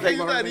 I like like how he's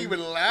not Marvin. even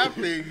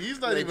laughing. He's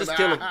not Like, even. just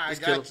kill him. I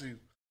Just kill got him. you.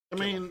 I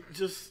mean,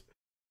 just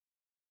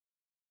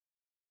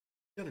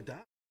you gotta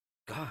die.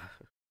 God.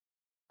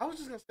 I was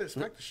just gonna say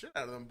smack the shit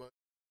out of them,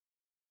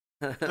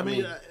 but I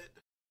mean,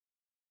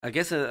 I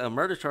guess a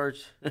murder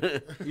charge.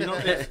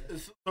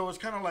 so it's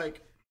kind of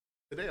like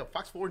today on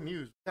Fox 4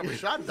 News, we have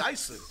Rashad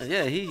Dyson.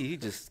 Yeah, he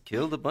just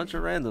killed a bunch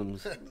of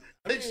randoms.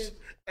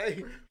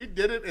 Hey, he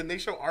did it, and they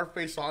show our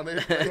face on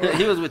it.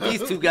 He was with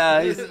these two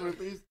guys. with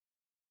these-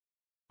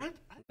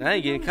 I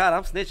ain't getting caught.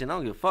 I'm snitching. I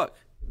don't give a fuck.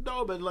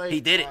 No, but like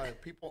He did it. Why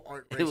people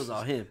aren't racist. It was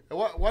all him. And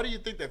why do you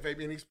think that,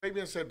 Fabian?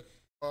 Fabian said,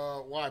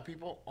 why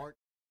people aren't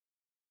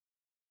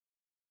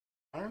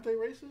Aren't they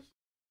racist?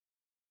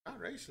 not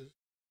racist.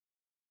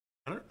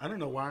 I don't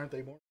know why aren't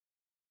they more.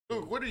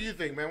 Luke, what do you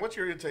think, man? What's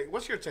your take?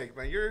 What's your take,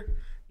 man?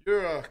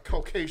 You're a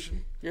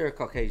Caucasian. You're a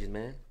Caucasian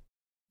man.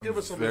 Give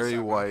us some Very insight,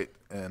 man. white,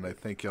 and I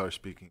think y'all are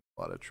speaking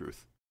a lot of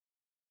truth.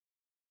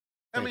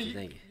 I Thank mean, you,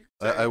 thank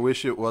you. I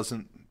wish it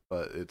wasn't,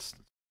 but it's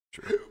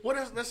true. what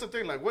is that's the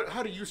thing? Like,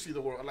 how do you see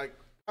the world? Like,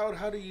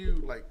 how do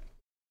you like?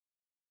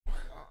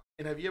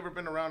 And have you ever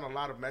been around a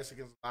lot of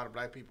Mexicans, a lot of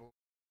black people?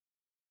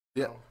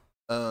 Yeah.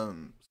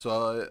 No?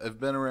 So I've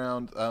been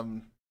around.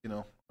 I'm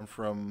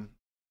from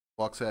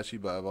Waxahachie,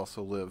 but I've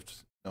also lived,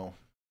 all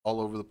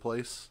over the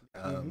place.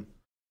 I'm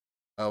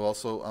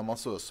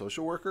also a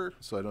social worker,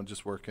 so I don't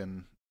just work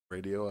in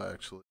radio. I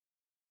actually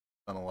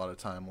spend a lot of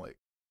time like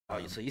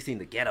Oh, so you seen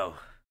the ghetto?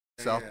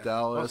 South Yeah.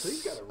 Dallas, Oh, so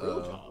you got a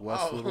real job.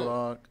 West Oh. Little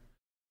Rock,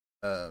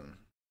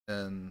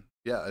 and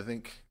yeah, I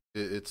think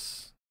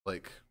it's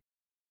like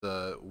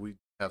we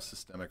have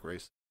systemic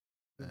racism,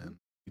 and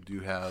we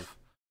do have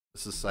a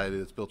society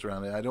that's built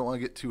around it. I don't want to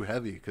get too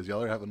heavy because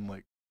y'all are having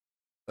like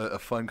a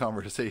fun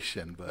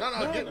conversation, but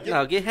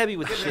No, Get heavy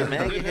with the shit,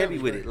 man. Get heavy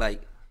with it.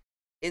 Like,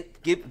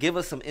 give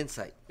us some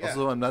insight. Yeah.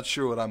 also I'm not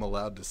sure what I'm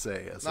allowed to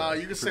say. No,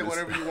 you can say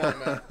whatever you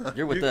want, man.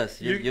 You're with us.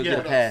 You'll yeah, get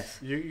a pass.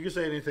 You can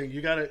say anything.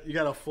 You got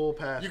a full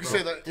pass. You can bro.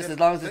 say that Just as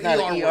long as it's not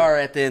an word. ER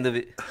at the end of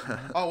it.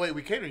 Oh wait,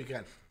 we can or you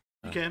can?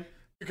 You can.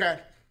 You can.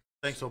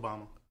 Thanks,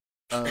 Obama.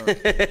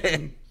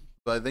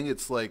 But I think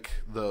it's like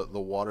the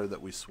water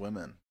that we swim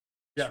in.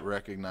 Yeah. Just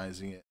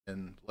recognizing it,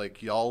 and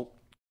like y'all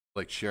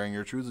like sharing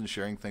your truths and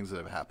sharing things that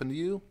have happened to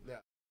you. Yeah.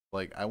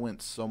 Like I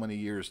went so many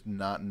years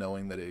not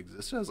knowing that it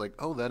existed. I was like,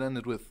 oh, that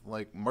ended with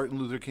like Martin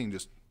Luther King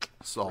just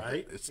solved Right?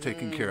 it. It's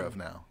taken care of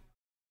now.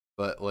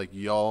 But like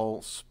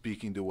y'all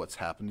speaking to what's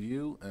happened to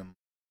you and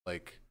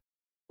like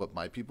what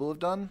my people have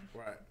done,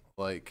 Right.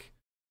 like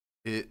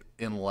it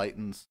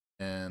enlightens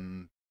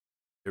and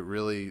it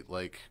really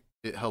like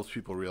it helps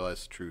people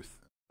realize the truth.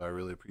 I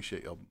really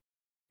appreciate y'all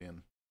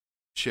being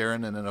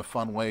sharing and in a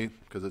fun way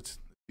because it's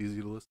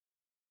easy to listen.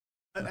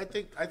 I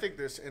think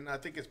this, and I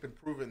think it's been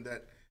proven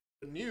that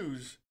the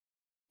news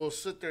will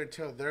sit there and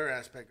tell their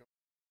aspect of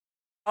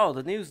Oh,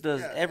 the news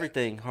does Yeah,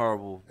 everything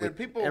horrible with and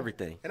people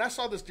everything. And I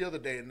saw this the other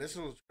day, and this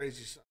was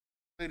crazy. Some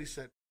lady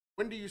said,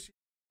 "When do you see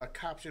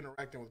cops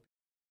interacting with people?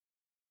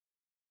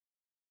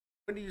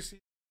 When do you see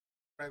them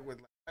interact with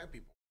like, black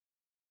people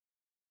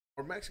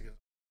or Mexicans?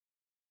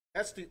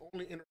 That's the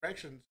only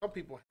interaction some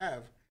people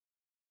have.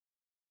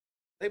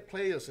 They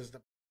play us as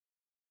the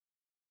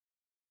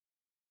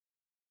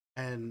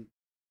And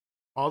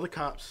all the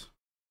cops,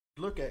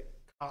 look at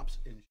cops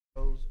in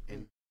shows,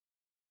 and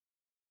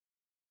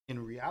in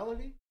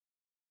reality,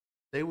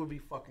 they would be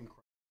fucking crazy.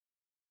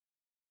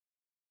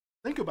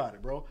 Think about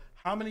it, bro.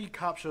 How many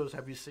cop shows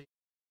have you seen?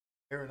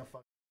 They're in a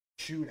fucking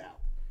shootout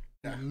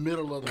in the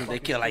middle of the. They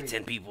kill like street.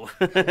 10 people.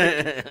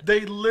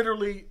 They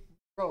literally,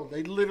 bro.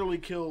 They literally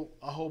kill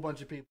a whole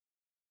bunch of people,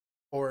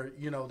 or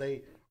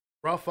they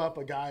rough up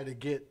a guy to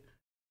get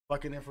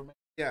fucking information.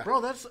 Yeah,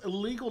 Bro, that's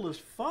illegal as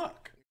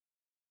fuck.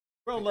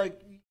 Bro, like,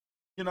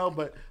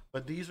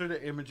 but these are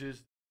the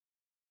images.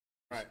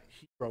 right.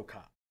 Hero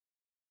cop.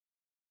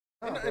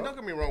 And don't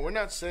get me wrong. We're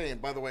not saying,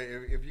 by the way,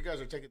 if you guys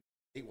are taking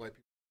 8 white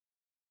people,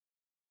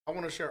 I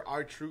want to share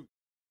our truth,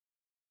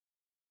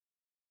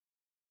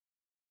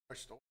 our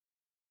story.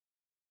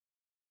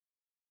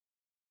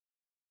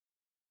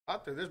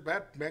 Out there's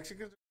bad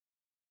Mexicans.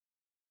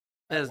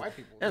 There's White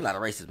people. a lot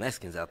of racist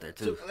Mexicans out there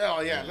too.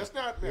 Oh yeah, let's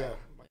not. Yeah.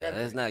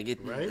 Let's not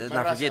get. Right? Let's My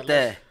not raza, forget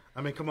let's- that.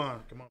 I mean, come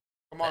on.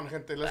 Come on,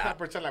 gente. Let's not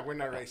pretend like we're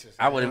not racist.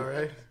 I wouldn't. All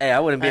right. Hey, I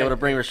wouldn't be Hey. able to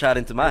bring Rashad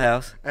into my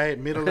house. Hey,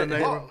 middle of the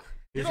neighbor. Well,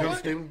 you He's know gonna what?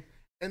 steal him.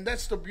 And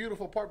that's the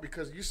beautiful part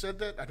because you said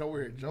that. I know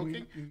we're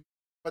joking,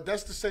 but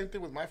that's the same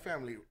thing with my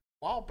family. A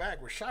while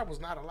back, Rashad was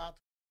not allowed to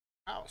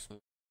the house.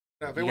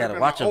 Now, if it You would have gotta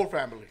been watch my him. old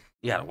family.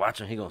 You gotta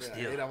watch him. He gonna Yeah,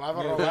 steal. mira, va a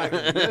robar.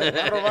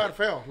 Va a robar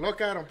feo.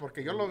 Look at him, porque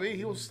yo lo vi.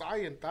 He was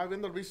dying. Estaba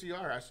viendo el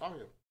VCR. I saw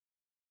him.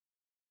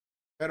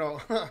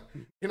 Pero,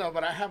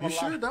 but I have You a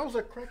sure lot. that was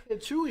a crackhead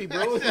Chewy,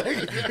 bro?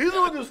 He's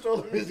the one who stole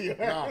the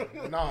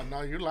VCR.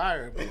 No, you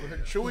liar.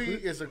 Chewy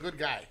is a good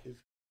guy.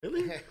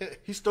 Really?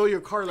 He stole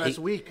your car last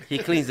week. He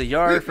cleans the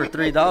yard for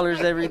 $3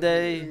 every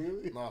day.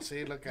 No,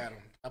 see, look at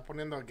him. Está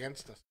poniendo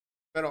against us.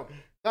 Pero,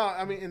 no,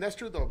 I mean, and that's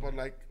true though. But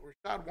like,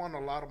 Rashad won a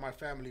lot of my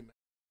family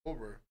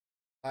over.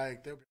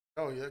 Like, they'll be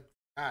like, oh, yeah,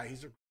 guy,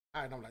 he's a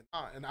guy. And I'm like,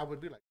 nah. And I would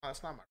be like, no,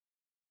 that's not my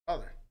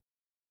brother.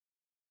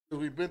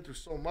 Because we've been through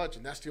so much,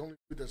 and that's the only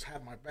dude that's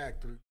had my back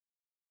through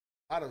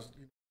a lot of,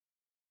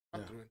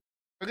 through it.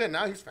 Again,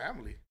 now he's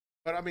family.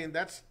 But I mean,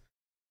 that's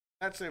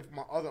if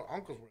my other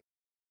uncles were.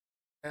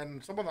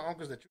 And some of the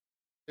uncles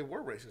they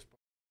were racist.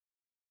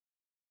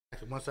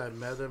 So once I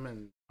met them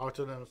and talked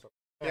to them,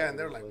 Yeah, and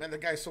they're like, man, the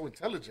guy's so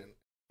intelligent.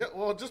 Yeah,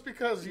 well, just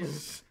because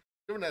he's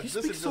doing that, he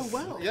this speaks is so just,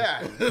 well.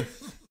 Yeah.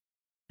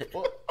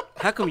 Well,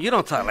 How come you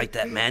don't talk like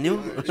that,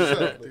 Manuel?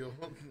 shut up, dude.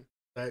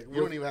 like,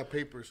 You don't even have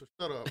papers, so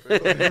shut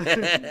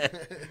up.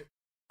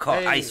 Call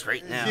Hey. ICE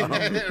right now.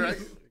 Yeah, right?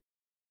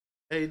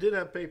 hey, he did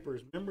have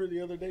papers. Remember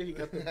the other day he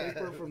got the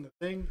paper from the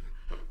thing?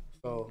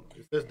 So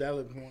it says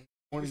Dallas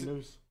Morning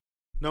News.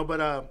 No, but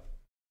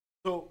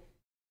so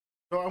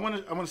I want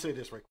to say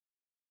this right quick.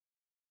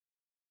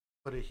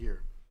 Put it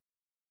here.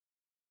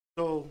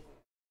 So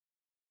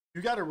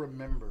you got to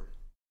remember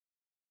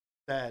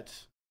that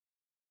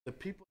the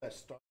people that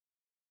start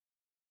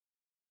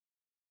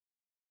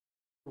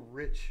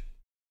rich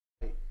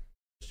white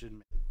Christian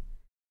men,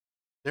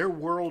 their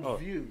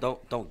worldview.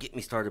 Don't get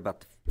me started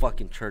about the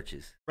fucking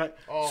churches. Right.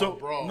 Oh, so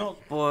bro. no,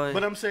 Boy.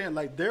 but I'm saying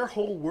like their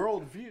whole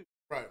worldview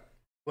Right.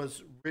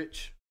 was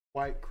rich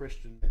white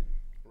Christian men.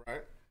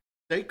 Right.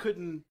 They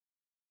couldn't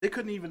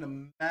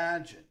even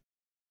imagine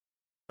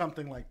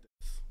something like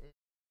this.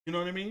 You know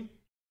what I mean?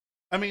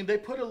 I mean, they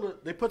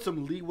put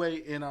some leeway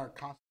in our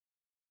constitution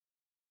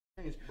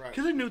Right.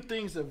 because they knew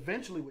things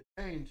eventually would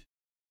change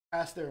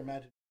past their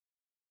imagination.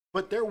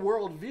 But their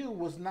worldview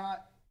was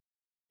not,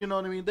 you know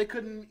what I mean? They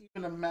couldn't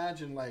even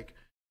imagine like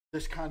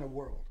this kind of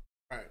world.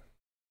 Right.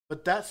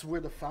 But that's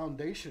where the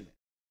foundation is.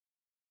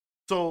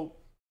 So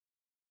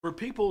for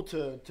people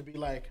to be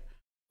like,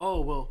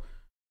 oh well,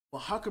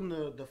 how come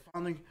the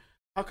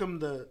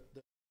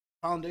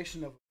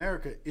foundation of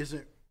America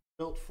isn't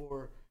built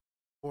for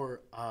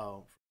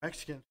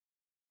Mexican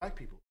black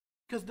people?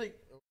 Because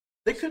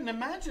they couldn't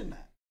imagine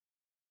that.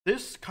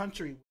 This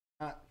country was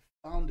not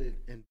founded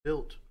and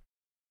built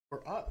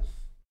for us.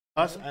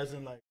 Us as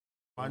in like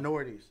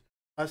minorities.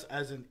 Us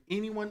as in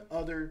anyone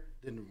other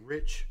than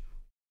rich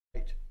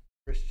white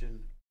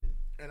Christian.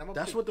 And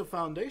That's what the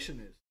foundation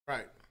is.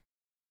 Right.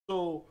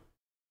 So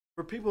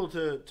for people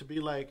to be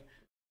like,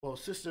 well,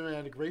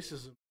 systematic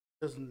racism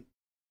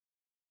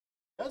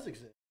does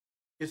exist.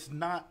 It's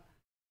not.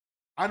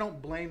 I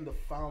don't blame the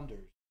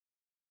founders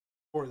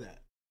for that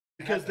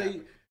because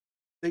they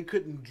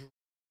couldn't.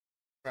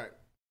 Right.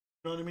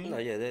 You know what I mean? No,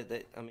 yeah,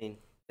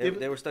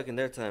 they were stuck in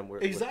their time where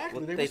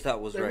Exactly. what they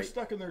thought was they were right.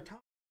 stuck in their time.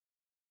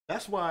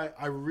 That's why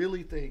I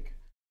really think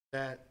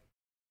that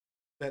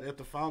if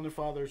the founding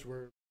fathers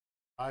were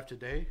alive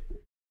today,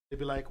 they'd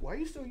be like, "Why are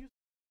you still using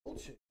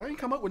old shit? Why ain't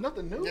come up with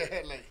nothing new?"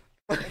 Yeah,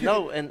 like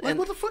No, and Like,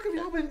 what the fuck have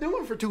y'all been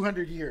doing for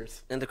 200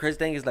 years? and the crazy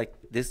thing is like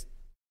this,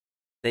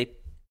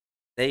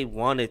 they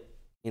wanted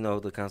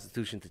the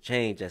Constitution to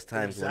change as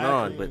times went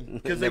on, but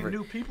because they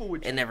knew people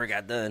would. it never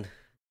got done.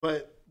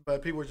 But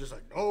but people were just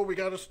like, "Oh, we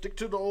got to stick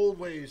to the old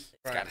ways."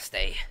 It's gotta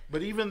stay.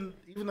 But even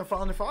the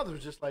founding fathers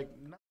was just like,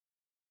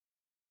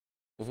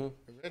 no,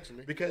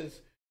 Eventually.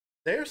 because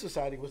their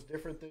society was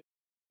different than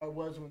it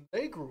was when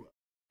they grew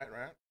up.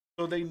 Right.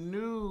 So they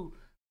knew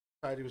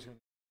society was going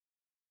to.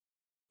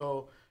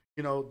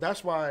 So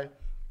that's why I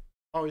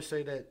always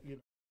say that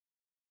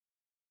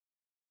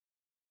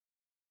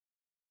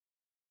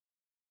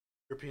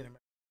European American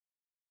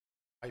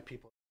white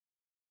people,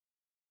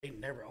 they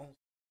never owned.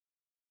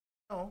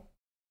 No,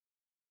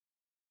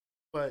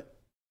 but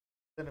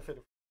benefit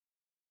of.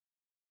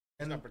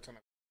 And Not pretend.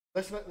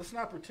 let's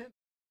not pretend.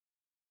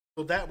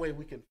 So that way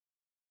we can.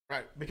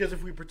 Right. Because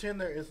if we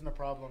pretend there isn't a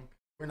problem,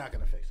 we're not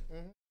going to fix it.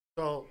 Mm-hmm.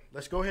 So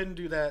let's go ahead and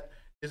do that.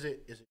 Is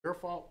it your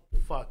fault?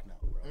 Fuck no,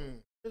 bro.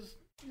 Because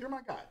you're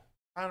my guy.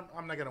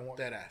 I'm not going to want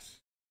Dead ass.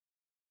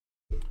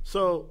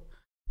 So,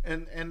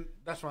 and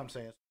that's what I'm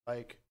saying.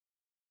 Like,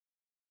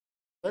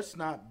 let's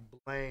not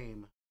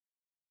blame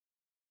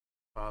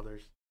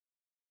fathers.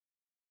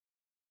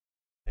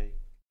 Okay.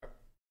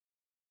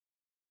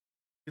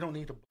 You don't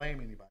need to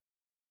blame anybody.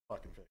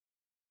 Fucking fix.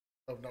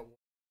 Oh, no.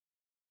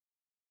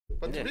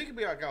 But we can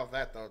be like out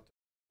that though.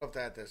 Of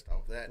that, this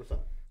though. That What's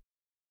up?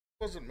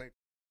 wasn't made.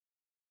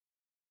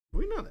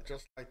 We know that.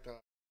 Just like the.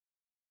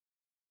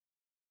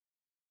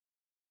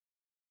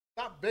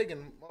 Stop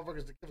begging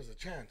motherfuckers to give us a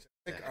chance.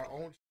 Make our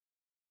own.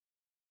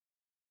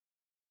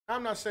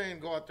 I'm not saying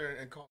go out there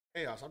and cause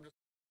chaos. I'm just.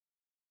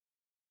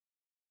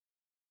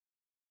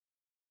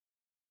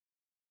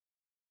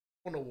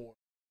 On the war.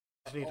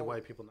 Just need the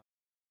white people now.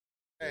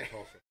 Hey.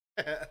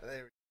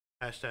 There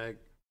Hashtag.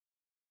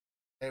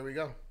 There we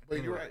go. But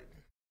Anyway. you're right.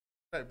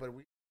 Right, but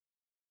we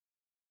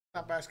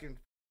stop asking.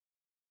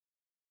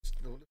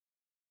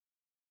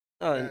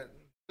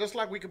 Just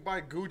like we could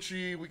buy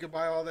Gucci, we could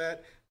buy all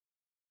that.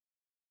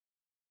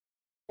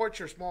 Support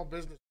your small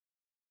business.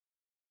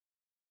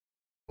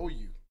 Oh,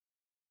 you.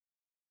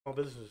 Small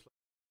business.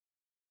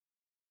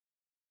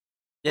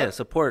 Yeah,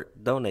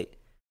 support, donate.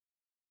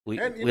 We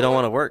don't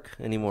want to work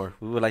anymore.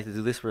 We would like to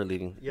do this for a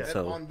living. Yeah. And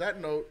So on that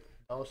note,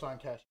 $sign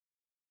cash.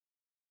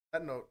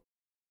 that note,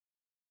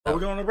 Are we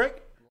going on a break?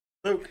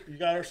 Luke, you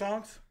got our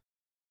songs?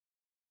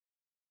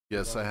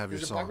 Yes, I have your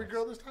is it songs. Bobby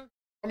Girl this time?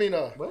 I mean,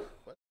 What?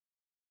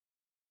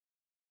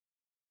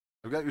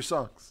 I've got your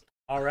songs.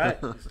 All right.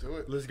 Let's do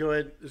it. Let's go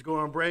ahead. Let's go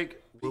on break.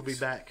 We'll be Peace.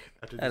 back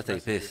after I had to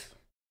these take a messages. piss.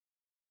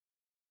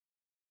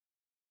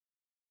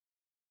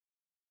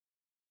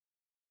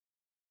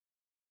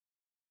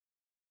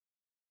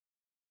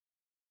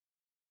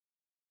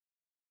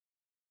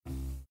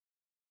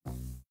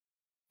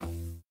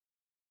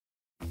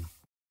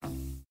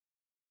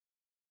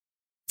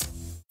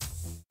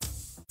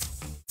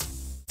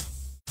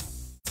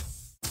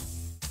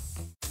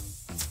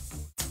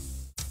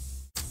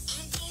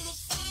 I'm gonna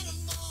fight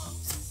 'em all.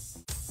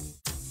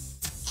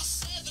 A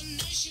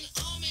seven-nation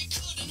army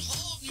couldn't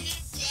hold me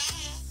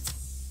back.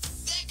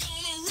 They're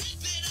gonna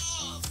rip it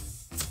off,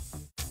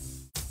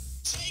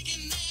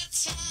 taking their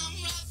time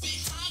right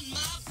behind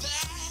my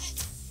back.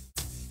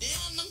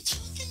 And I'm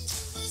talking to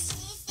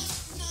myself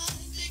at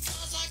night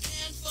because I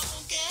can't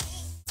forget.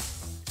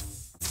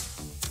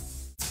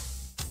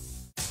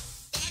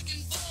 Back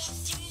and forth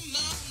through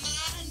my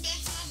mind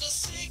behind a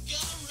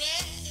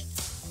cigarette.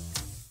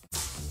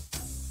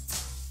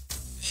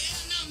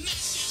 And a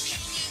message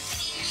coming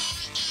from my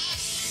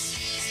eyes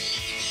says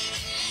leave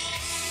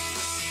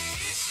it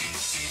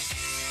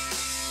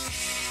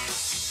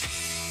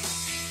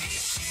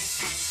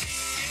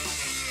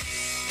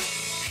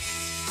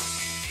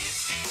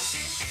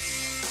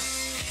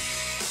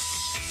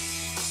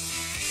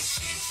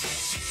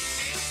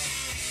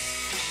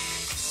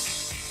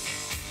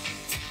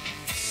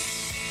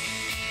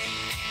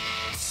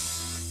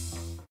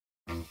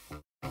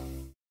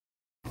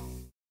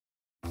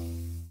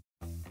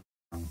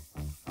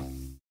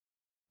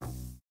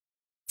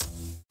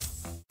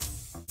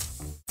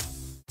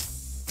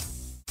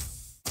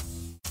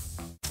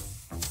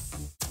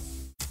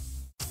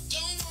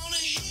Don't wanna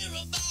hear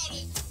about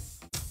it.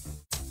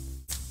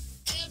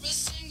 Every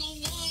single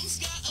one's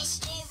got a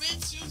story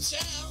to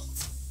tell.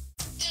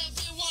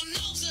 Everyone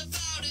knows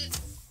about it.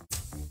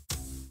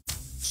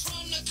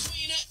 From the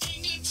Queen of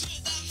England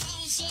to the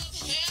hounds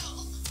of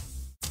hell.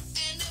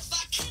 And if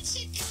I catch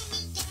it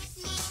coming back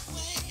my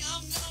way,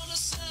 I'm gonna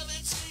serve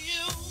it to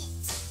you.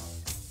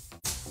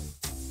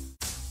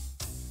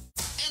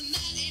 And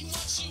that ain't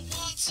what you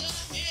want to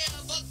hear,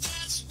 but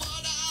that's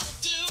what I'll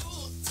do.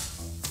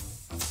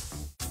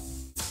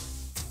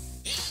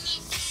 And the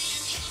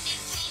feeling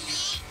coming from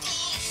my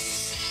bones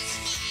says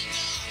find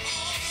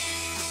a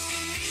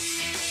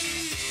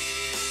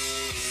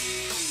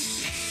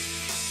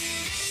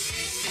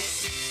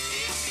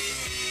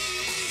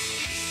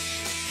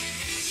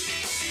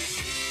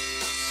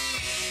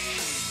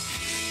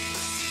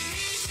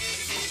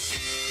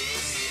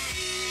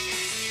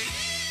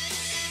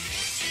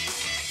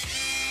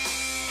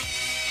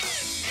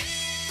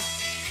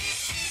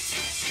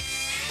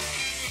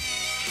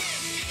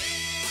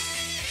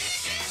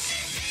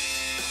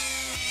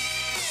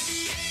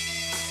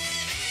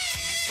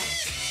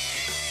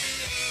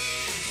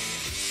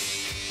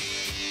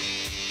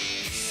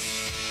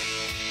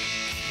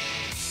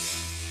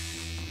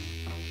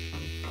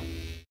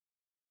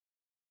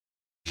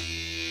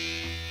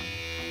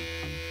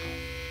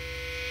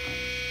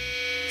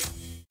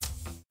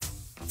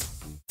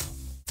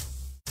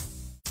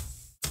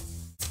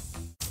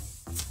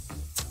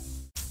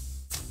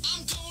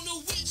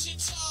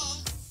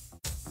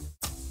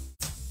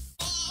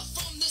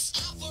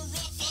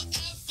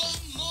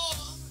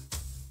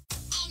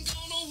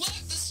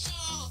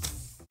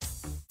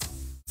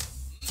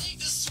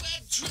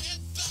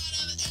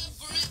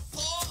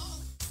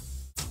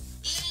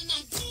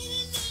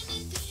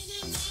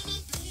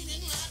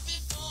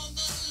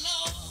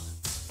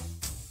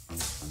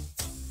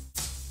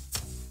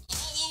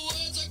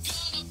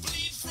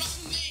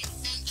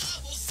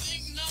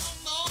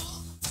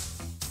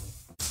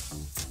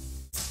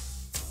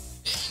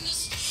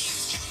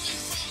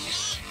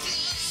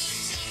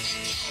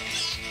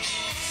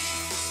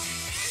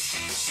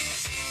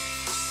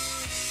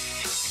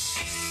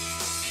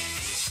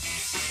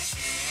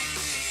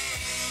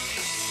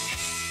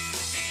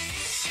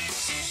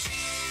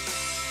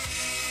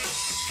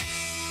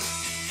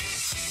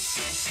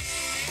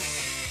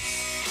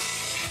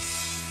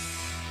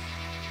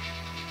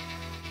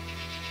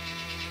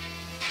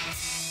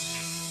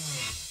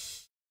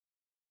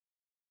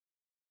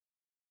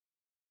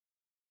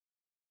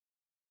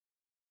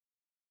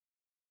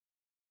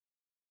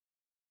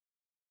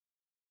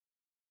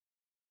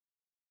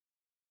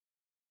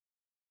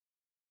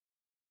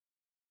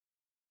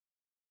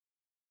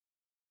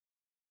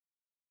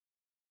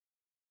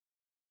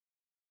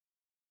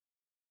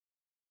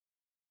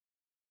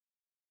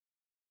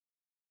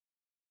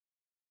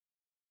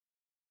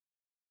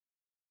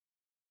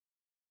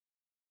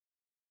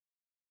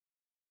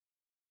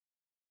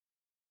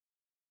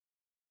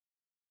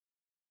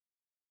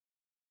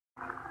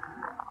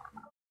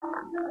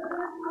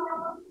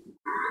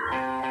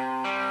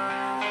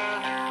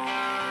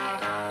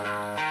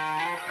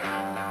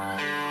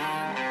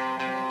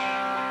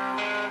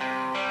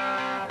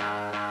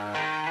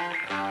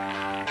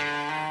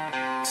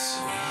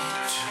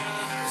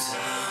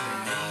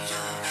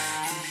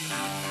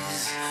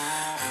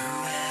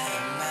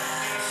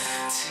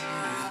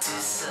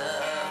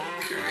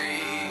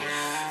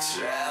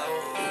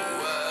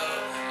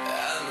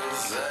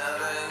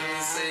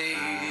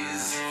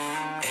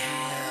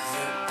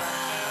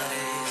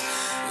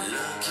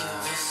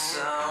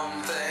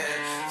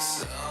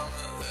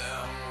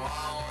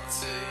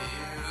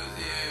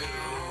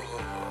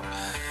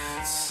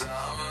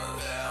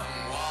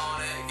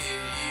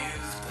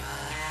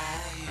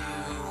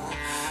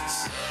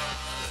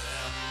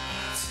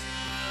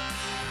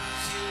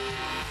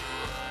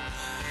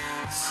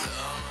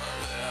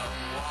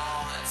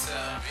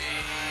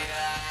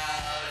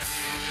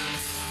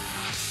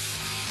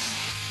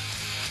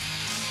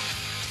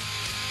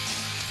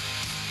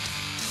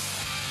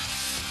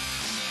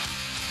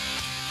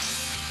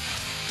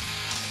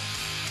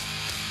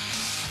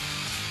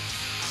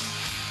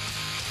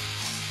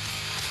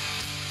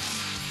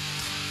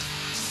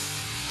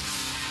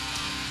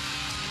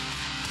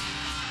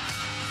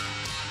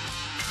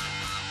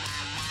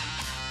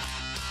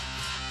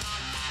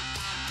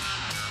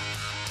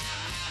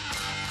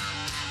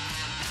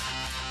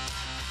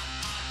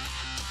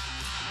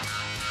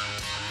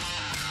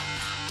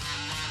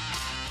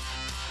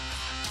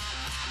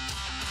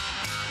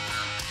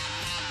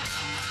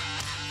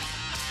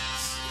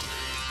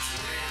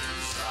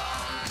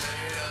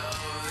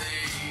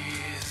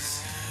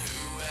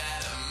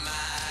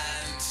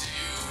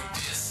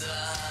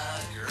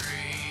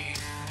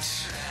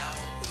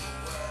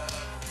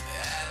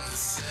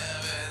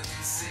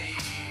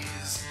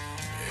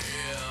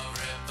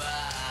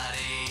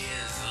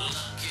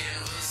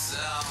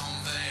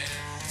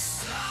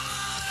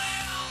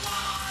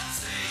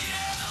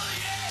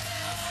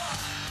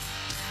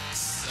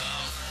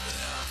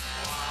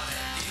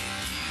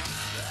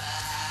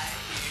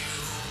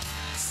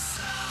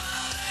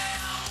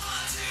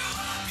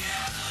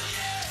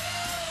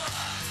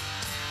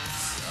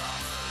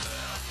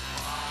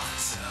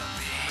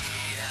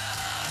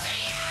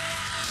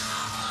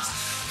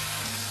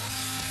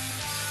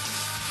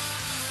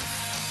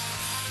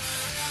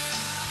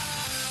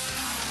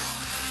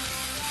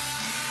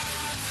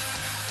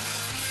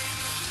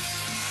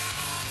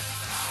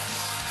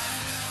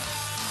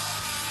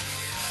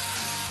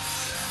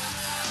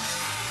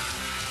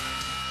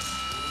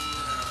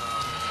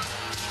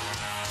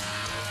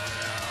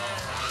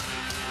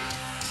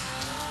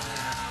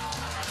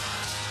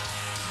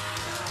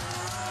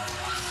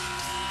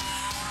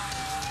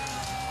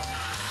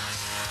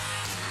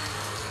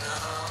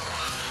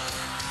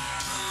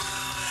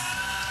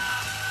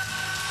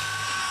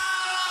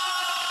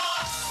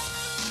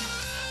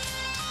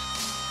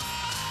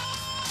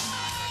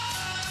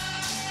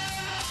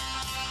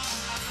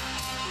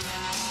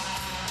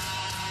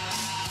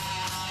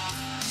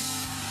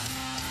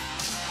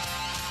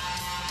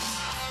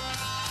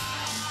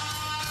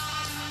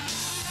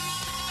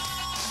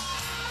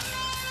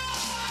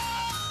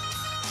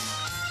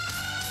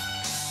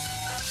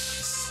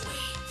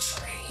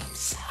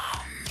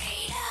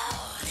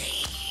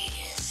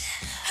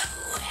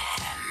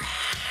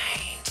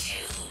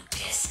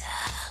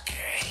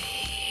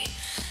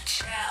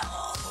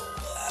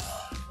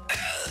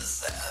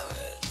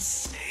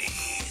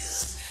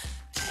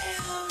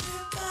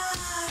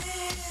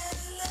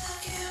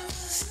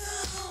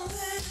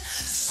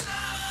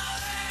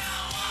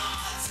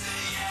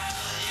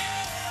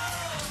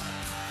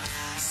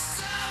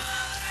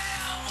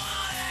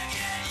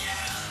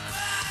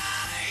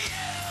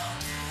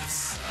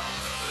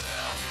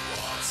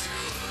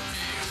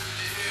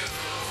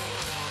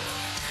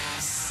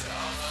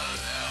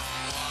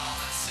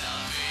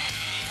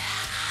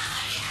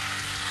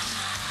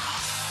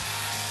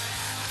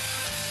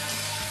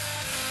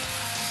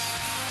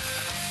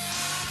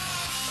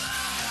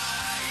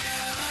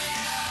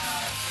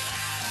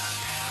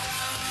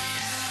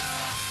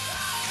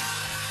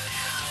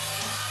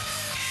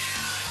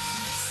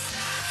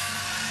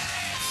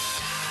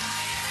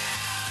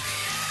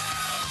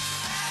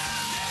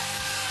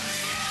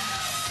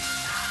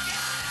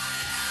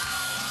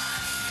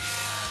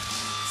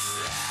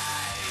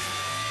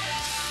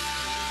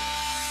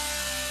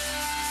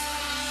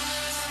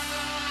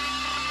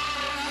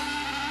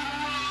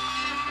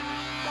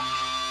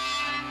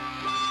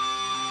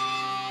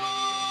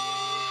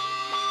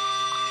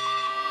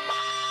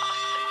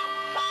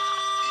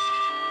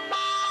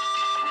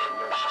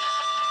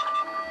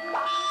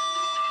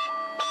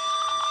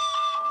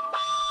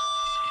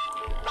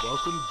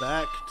Welcome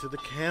back to the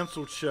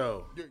Canceled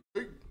Show.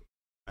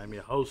 I'm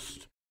your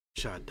host,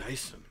 Shad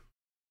Dyson.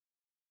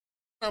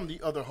 I'm the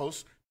other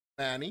host,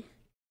 Manny.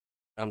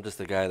 I'm just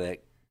the guy that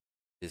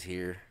is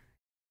here.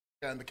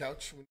 Guy on the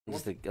couch.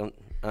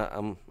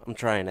 I'm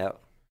trying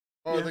out.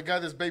 Oh, the guy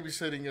that's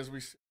babysitting as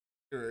we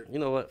hear it. You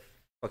know what?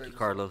 Fuck you,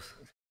 Carlos.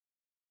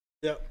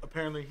 Yeah,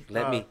 apparently.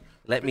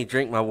 Let me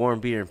drink my warm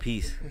beer in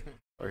peace.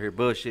 Or hear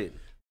bullshit.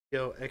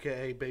 Yo,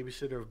 aka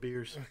babysitter of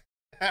beers.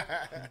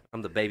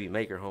 I'm the baby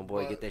maker,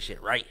 homeboy. Get that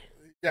shit right.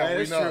 Yeah, we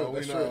that's know. true, We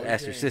that's know. true.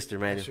 Ask your sister,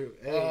 man. That's true.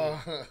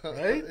 Hey,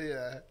 right?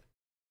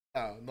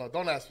 Yeah. No,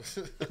 don't ask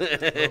me.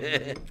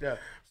 Yeah.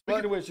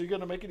 Speaking of which, you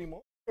gonna make any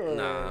more? Or?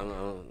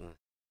 No.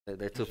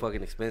 They're too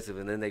fucking expensive,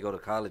 and then they go to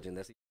college, and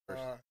that's even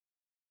worse.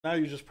 Now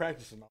you're just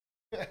practicing.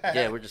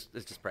 Yeah,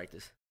 it's just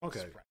practice.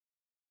 Okay.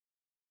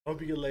 Hope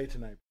you get laid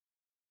tonight.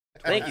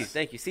 Thank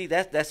you. See,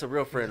 that's a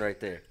real friend right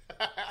there.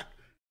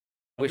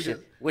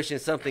 Wishing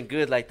something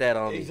good like that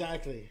on me.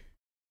 Exactly.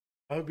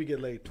 I hope you get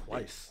laid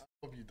twice. I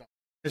hope you don't.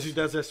 And she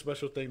does that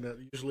special thing that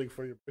usually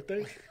for your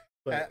birthday.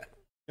 But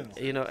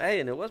Hey,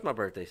 and it was my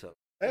birthday, so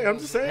hey, I'm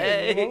just saying.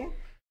 Hey. You know?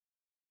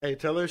 Hey,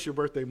 tell her it's your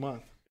birthday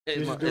month.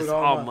 You should do it's it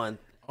all month.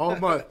 All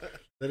month.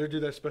 Let her do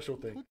that special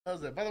thing. Who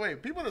does that? By the way,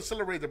 people that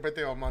celebrate their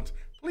birthday all months,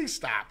 please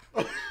stop.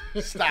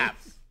 Stop.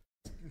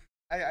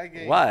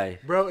 Why?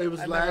 Bro, it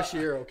was last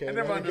year, okay? I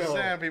never Let it go.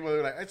 understand people who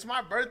are like, it's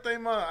my birthday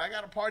month. I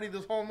got a party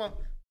this whole month.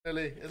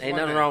 Really? It's Ain't Monday.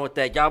 nothing wrong with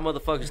that. Y'all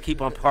motherfuckers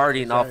keep on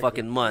partying all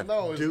fucking month.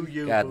 No, Do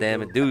you? God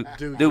damn it. Do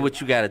you. what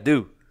you gotta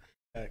do.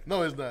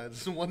 no, it's not.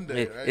 It's one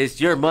day, right?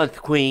 It's your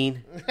month,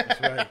 queen.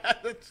 That's right.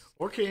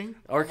 Or king.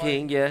 Or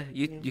king, yeah.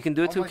 You can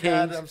do it Oh too, my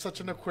kings. God, I'm such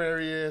an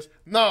Aquarius.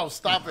 No,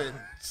 stop it.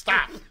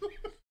 Stop.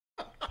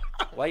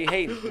 Why you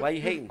hating?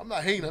 I'm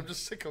not hating. I'm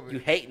just sick of it. You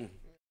hating.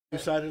 You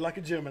sounded like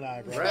a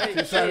Gemini, bro. Right.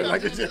 You sounded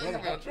like a I'm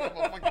Gemini. trying to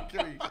fucking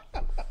kill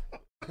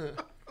you.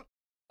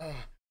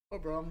 Oh,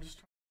 bro, I'm just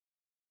trying.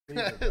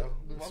 Bro.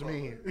 It's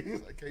me.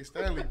 I can't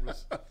stand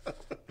Libras.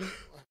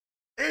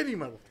 Any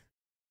mother.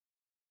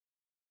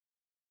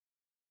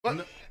 What?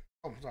 No.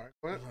 Oh, I'm sorry.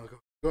 Go ahead.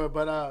 Go ahead,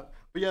 but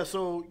yeah.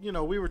 So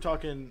we were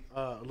talking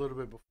a little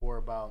bit before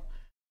about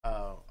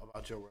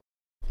Joe Rogan,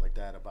 stuff like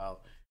that,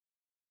 about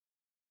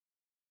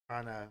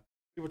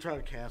people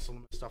trying to cancel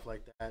him and stuff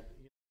like that.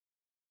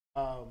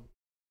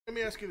 Let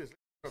me ask you this.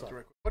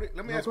 Sorry.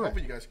 Let me No, ask go both ahead.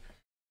 of you guys.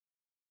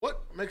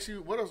 What makes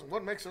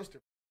us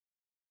different?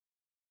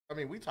 I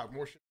mean, we talk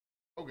more shit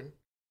than Rogan.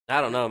 I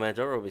don't know, man.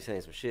 Joe Rogan be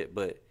saying some shit,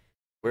 but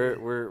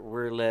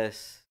we're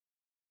less.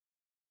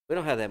 We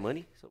don't have that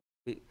money, so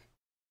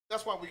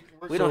That's why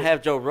we don't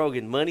have Joe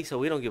Rogan money, so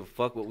we don't give a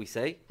fuck what we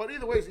say. But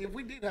either way, if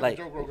we did have Like,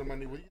 Joe Rogan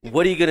money,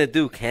 What are you gonna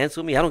do?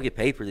 Cancel me? I don't get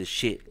paid for this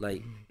shit.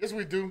 Like yes,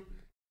 we do.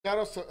 Shout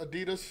outs to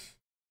Adidas.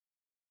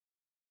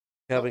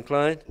 Calvin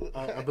Klein,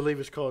 I believe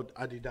it's called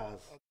Adidas.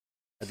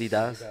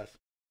 Adidas.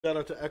 Shout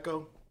out to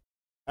Echo.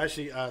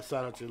 Actually, shout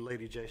out to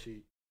Lady J.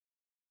 She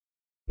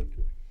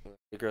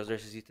The girls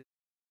dresses you too.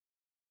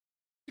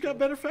 got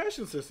better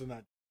fashion sense than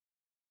I.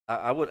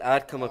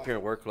 I'd come up here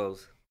in work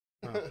clothes.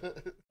 do.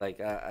 Like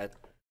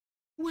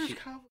Where's She-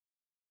 Calvin?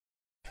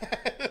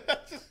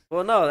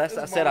 well, no, I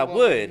said I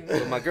would,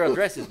 but my girl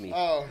dresses me.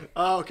 Oh,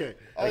 Oh, okay.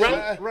 Oh,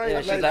 Right.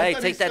 Yeah, she's like,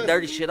 hey, take that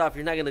dirty shit off.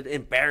 You're not gonna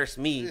embarrass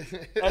me.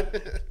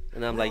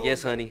 And I'm like,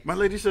 yes, honey. My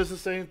lady says the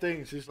same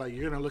thing. She's like,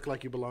 you're gonna look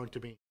like you belong to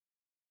me.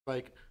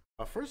 Like,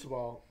 first of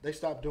all, they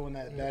stopped doing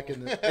that back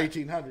in the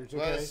 1800s.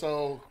 well, Okay.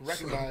 so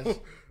recognize.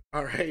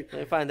 All right,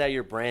 I find out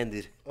you're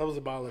branded. that was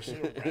abolished.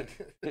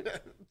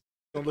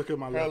 Don't look at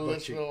my Her left butt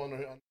lips cheek. on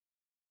her.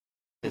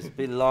 This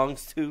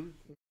belongs to.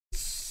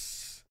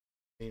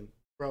 I mean,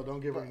 bro, don't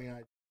give her any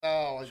idea.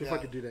 Oh my She God.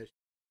 fucking do that.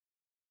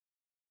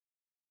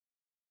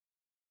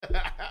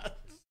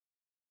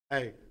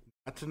 Hey,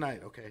 not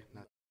tonight, okay?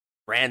 Not.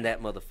 Brand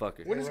that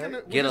motherfucker. When is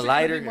gonna Get when a is it gonna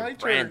lighter be my and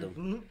brand turn?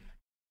 them.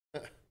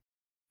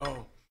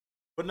 Oh,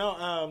 but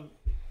no.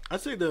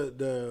 I'd say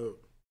the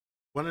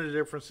one of the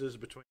differences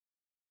between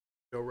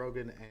Joe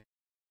Rogan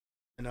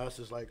and us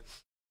is like,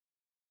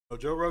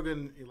 Joe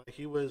Rogan, like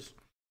he was,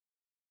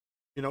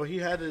 he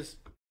had his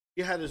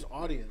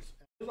audience.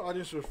 His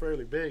audience was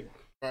fairly big,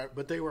 Right.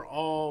 but they were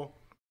all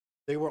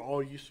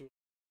used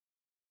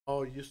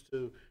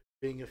to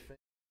being a fan,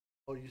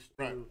 all used to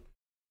Right.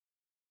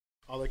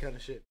 all that kind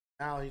of shit.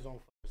 Now he's on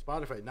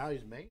Spotify. Now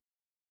he's main.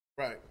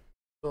 Right.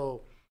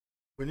 So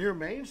when you're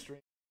mainstream,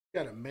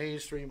 you got a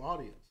mainstream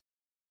audience,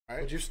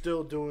 Right. but you're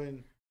still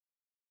doing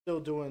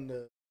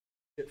the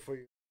shit for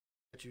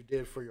that you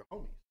did for your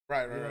homies.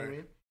 Right. You know Right. what I Right.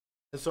 mean?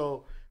 And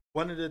so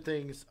one of the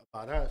things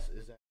about us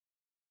is that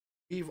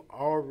we've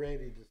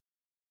already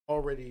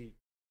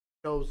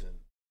chosen.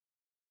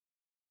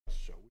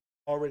 We've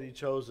already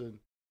chosen.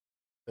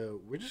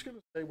 We're just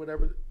gonna say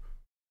whatever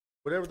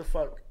the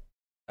fuck.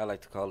 I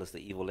like to call this the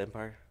evil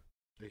empire.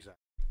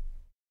 Exactly.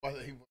 Why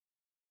he-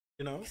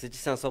 You know? 'Cause it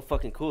just sounds so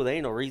fucking cool. There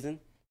ain't no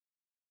reason.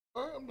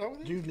 I'm done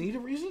with Do you need a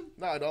reason?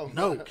 No, I don't.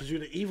 No, because you're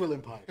the evil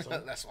empire.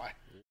 Son. That's why.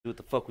 Do what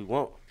the fuck we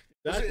want.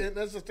 Exactly.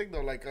 That's the thing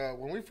though. Like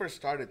when we first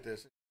started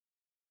this,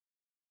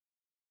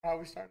 how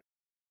we started.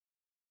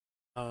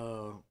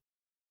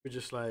 We're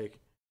just like,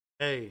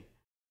 hey,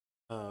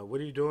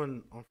 what are you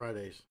doing on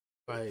Fridays?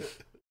 Like,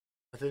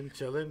 nothing,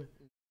 chilling.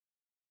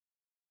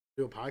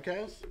 Do a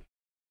podcast?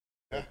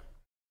 Yeah.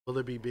 Will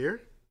there be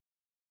beer?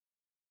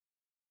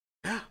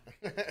 Yeah.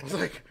 I was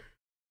like,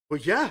 well,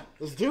 yeah,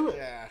 let's do it.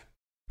 Yeah.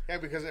 Yeah,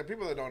 because there are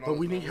people that don't know. But this,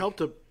 we need man. help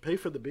to pay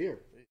for the beer.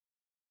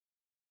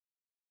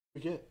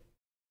 We get.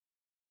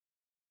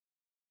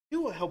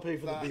 You will help pay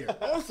for the beer.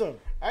 Awesome.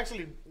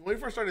 Actually, when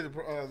we first started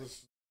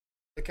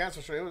the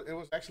cancer show, it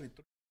was actually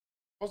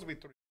supposed to be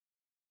 3.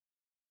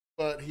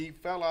 But he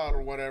fell out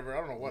or whatever. I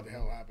don't know what the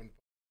hell happened.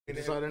 He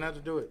decided not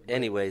to do it.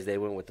 Anyways, they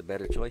went with the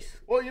better choice.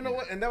 Well, you know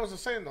what? And that was the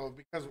same, though,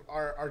 because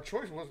our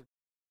choice was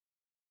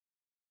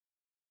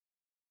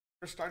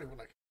first started with,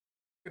 like,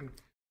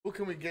 who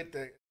can we get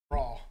the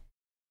Raw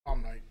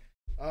prom night?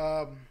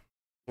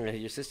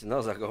 Your sister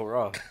knows I go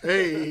raw.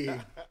 Hey.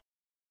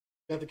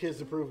 Got the kids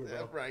to prove it, bro.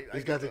 Yeah, right.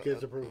 He's got the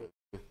kids to prove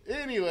it.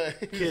 Anyway.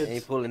 Kids.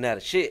 Ain't pulling out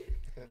of shit.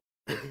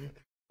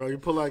 Bro, you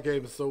pull out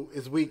games, so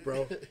it's weak,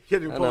 bro. You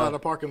can't even pull out a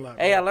parking lot.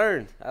 Bro. Hey, I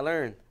learned.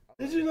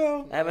 Did you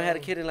know? I haven't had a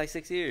kid in like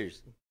 6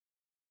 years.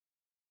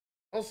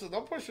 Also,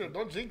 don't push it.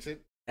 Don't jinx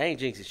it. I ain't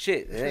jinxing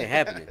shit. It ain't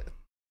happening.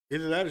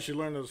 Either that or she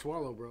learned how to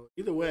swallow, bro.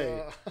 Either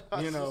way,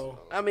 you know.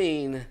 I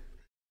mean,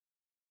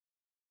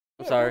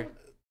 I'm sorry.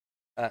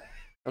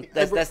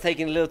 That's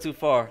taking a little too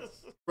far.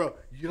 Bro,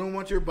 you don't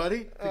want your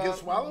buddy to get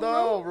swallowed?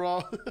 No,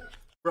 bro.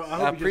 Bro,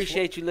 I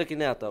appreciate you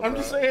looking out, though. I'm bro.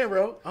 just saying,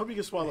 bro. I hope you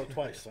get swallowed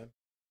twice, son.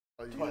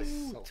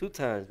 Twice. 2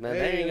 times, man. Hey,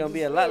 There ain't gonna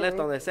be a lot left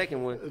on that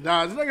second one.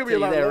 Nah, there's not gonna be a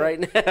Tell lot you that left. right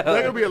now. There's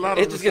not gonna be a lot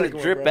It's on just the gonna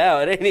second drip one, bro.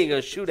 out. It ain't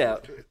gonna shoot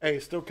out. Hey,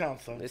 it still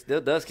counts, son. It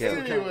still does count.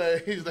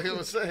 Anyways, like I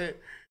was saying.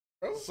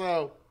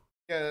 So,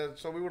 yeah,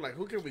 so we were like,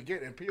 who can we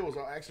get? And Pio was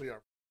actually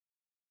our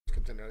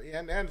contender.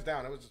 Yeah, hands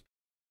down. It was just,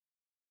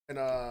 and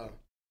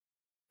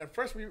at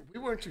first we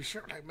weren't too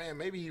sure. Like, man,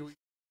 maybe he.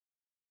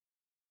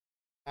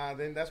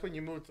 Then that's when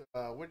you moved to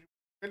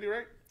Philly,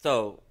 right?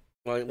 So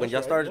when That's y'all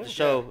right, started yeah. the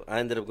show, I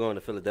ended up going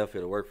to Philadelphia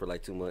to work for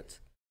like 2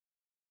 months.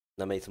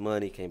 And I made some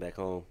money, came back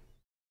home.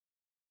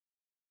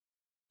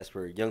 That's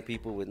for young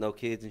people with no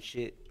kids and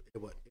shit.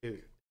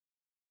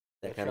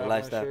 That kind of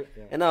lifestyle. Shit,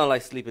 yeah. And I don't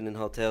like sleeping in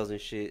hotels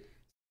and shit.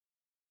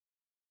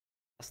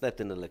 I slept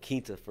in the La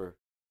Quinta for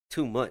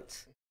 2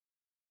 months.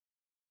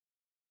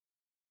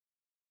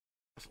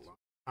 That's a long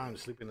time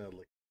sleeping in a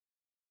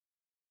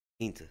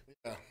Quinta.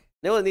 Yeah.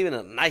 It wasn't even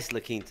a nice La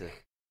Quinta.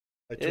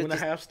 like It's 2.5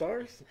 just-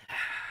 stars.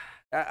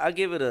 I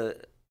give it a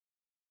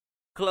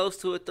close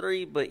to a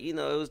 3, but you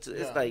know, it's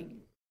like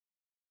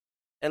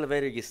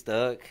elevator gets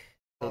stuck.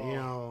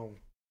 Damn.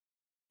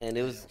 And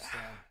it was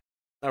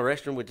our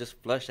restroom would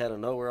just flush out of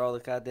nowhere all the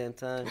goddamn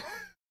time.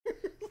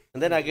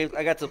 And then I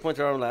got to the point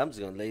where I'm like, I'm just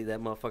gonna lay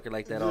that motherfucker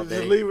like that all day.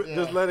 Just leave it.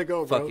 Just let it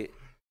go, bro. Fuck it.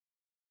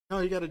 No,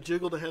 you gotta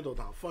jiggle the handle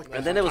down. Fuck that.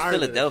 And then it was I'm tired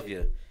of that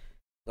Philadelphia. shit.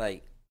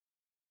 Like,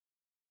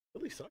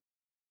 Philly sucks.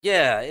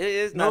 yeah,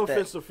 it's No not that.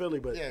 offense to Philly,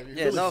 but Yeah, Yeah,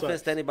 Philly no sucks.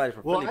 offense to anybody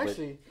from Well, Philly,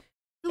 actually,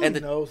 Philly and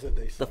the- knows that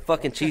they but suck. the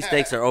fucking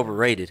cheesesteaks are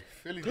overrated.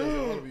 Philly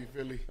doesn't want to be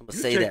Philly. I'm gonna You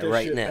say take that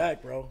right shit now.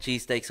 back, bro.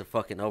 Cheesesteaks are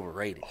fucking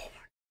overrated.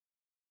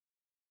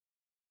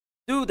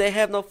 Dude, they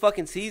have no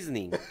fucking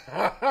seasoning.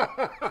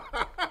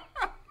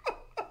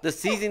 The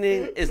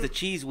seasoning is the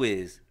cheese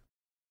whiz.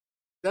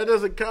 That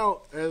doesn't count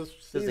as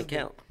seasoning. Doesn't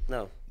count.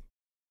 No.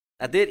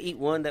 I did eat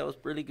one that was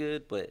really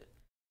good, but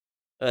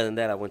other than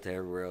that, I went to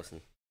everywhere else,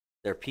 and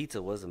their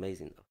pizza was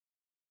amazing though.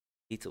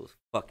 Pizza was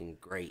fucking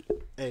great.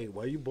 Hey,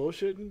 why you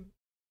bullshitting?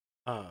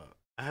 I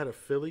had a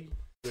Philly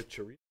with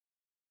chorizo.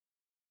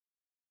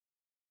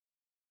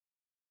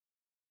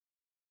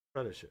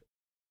 Try that shit.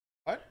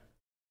 What?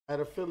 I had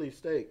a Philly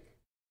steak.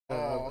 Oh,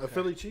 A okay.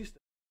 Philly cheesesteak.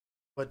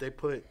 But they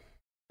put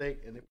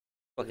steak and they put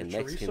Fucking chorizo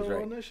Mexicans, on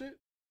right? that shit.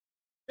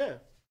 Yeah.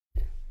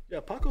 Yeah,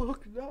 Paco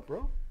hooked it up,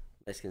 bro.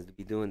 Mexicans to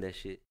be doing that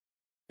shit.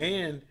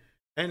 And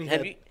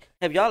he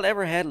Have y'all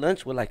ever had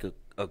lunch with like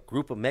a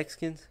group of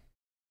Mexicans?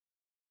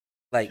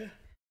 Like,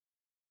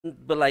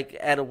 but like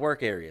at a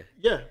work area.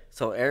 Yeah.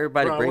 So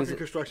everybody Bro, I brings work in it.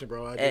 construction,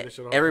 bro. I do this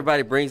shit all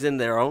Everybody brings in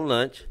their own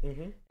lunch,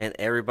 Mm-hmm. and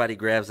everybody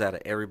grabs out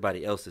of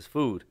everybody else's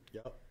food.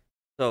 Yep.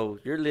 So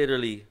you're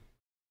literally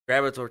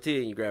grab a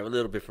tortilla and you grab a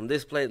little bit from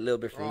this plate, a little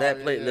bit from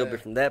that plate, a little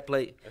bit from that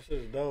plate, That shit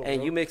is dope. and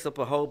bro. you mix up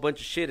a whole bunch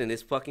of shit, and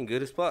it's fucking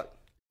good as fuck.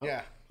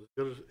 Yeah. It's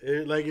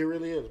good like it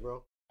really is,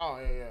 bro. Oh,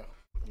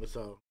 yeah.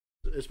 So,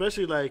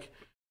 especially like,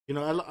 you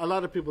know, a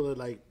lot of people that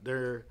like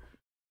they're,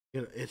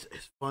 you know, it's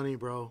funny,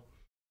 bro.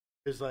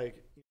 It's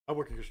like I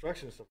work in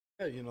construction and stuff.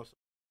 Yeah, you know, so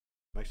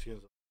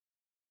Mexicans,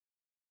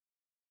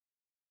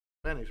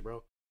 Hispanics,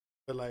 bro.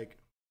 But like,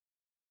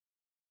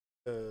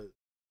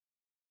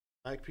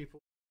 black people,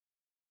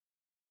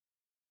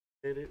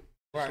 did it. It's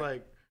Right.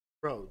 like,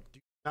 bro, do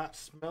you not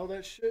smell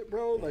that shit,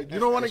 bro? Like, you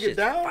don't want to That get shit's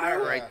down, fire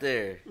bro? right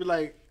there. Be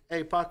like,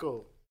 hey,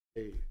 Paco,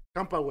 hey,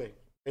 campa way,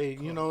 hey,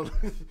 you know,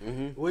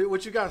 Mhm.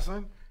 what you got,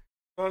 son?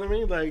 You know what I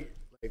mean? Like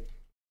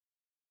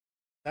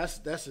that's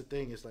the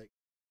thing. It's like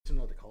to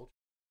know the culture,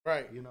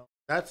 Right. you know.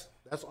 That's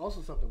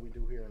also something we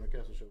do here on the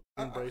Castle Show.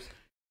 We embrace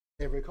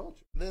every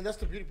culture. Then that's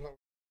the beauty part. I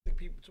think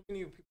people, too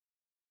many people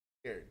are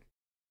scared.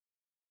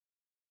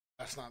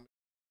 That's not me.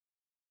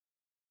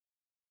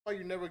 Why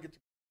you never get to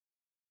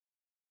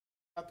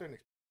out there and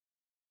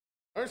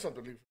learn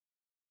something. What's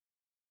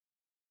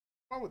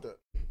wrong with that?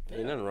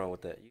 Ain't nothing wrong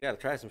with that. You gotta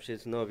try some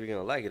shit to know if you're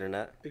gonna like it or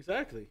not.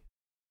 Exactly.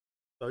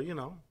 So you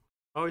know,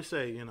 I always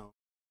say, you know,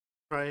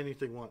 try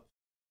anything once,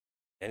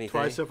 Anything,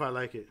 twice if I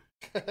like it.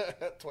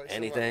 Twice a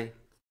anything.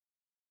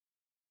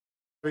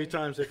 3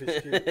 times if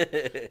it's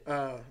cute.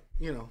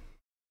 You know,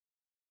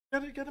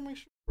 gotta make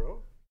sure,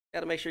 bro.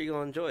 Gotta make sure you're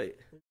gonna enjoy it.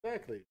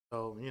 Exactly.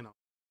 So you know,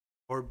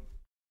 or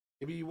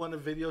maybe you want to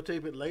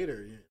videotape it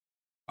later.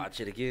 Watch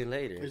it again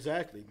later.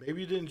 Exactly.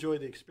 Maybe you didn't enjoy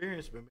the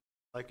experience, but maybe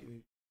like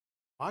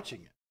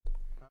watching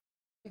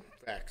it.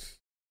 Facts.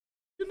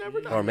 You never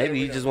know. Or maybe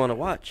you just want to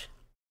watch.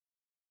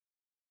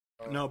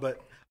 No,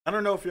 but I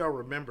don't know if y'all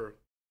remember,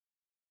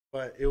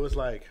 but it was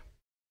like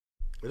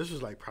this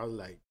was like probably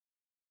like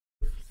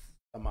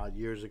some odd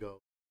years ago.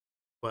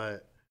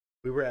 But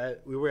we were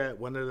at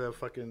one of the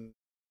fucking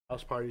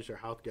house parties or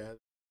house gatherings.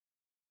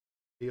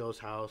 Theo's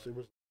house. It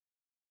was.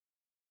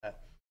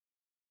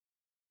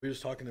 We was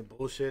talking and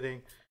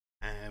bullshitting,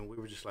 and we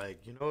were just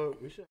like, you know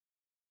what, we should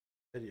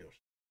have videos.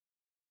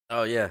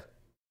 Oh yeah,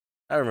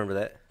 I remember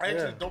that. I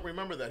actually don't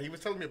remember that. He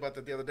was telling me about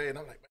that the other day, and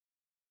I'm like,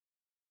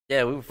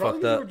 Yeah, we were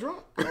fucked We up. were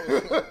drunk.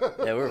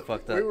 Yeah, we were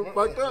fucked up. We were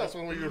fucked up. that's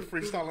when we were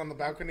freestyle on the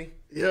balcony.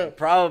 Yeah.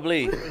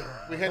 Probably.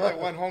 We had that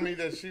one homie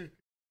that she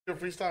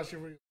freestyle. She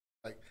was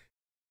like,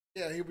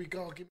 yeah, here we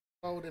go, give me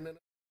the code, and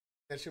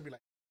then she'll be like,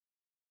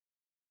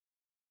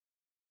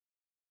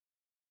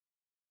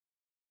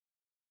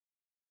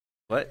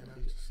 What?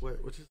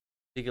 What's his?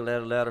 Speak a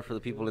little louder for the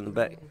people in the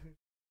back.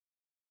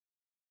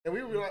 and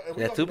we were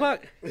Yeah,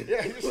 Tupac?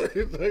 Yeah, he was like,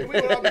 we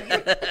would all be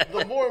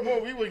the more and more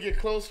we would get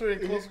closer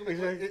and closer.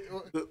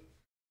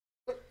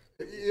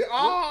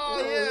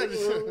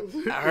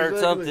 I heard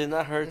something.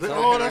 I heard something.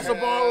 Oh, that's a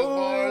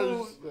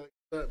Bars.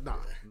 bar. Nah.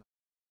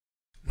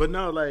 But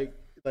no, like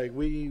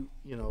we,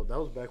 you know, that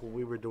was back when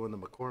we were doing the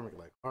McCormick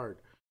like hard.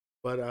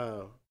 But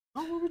oh,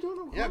 we were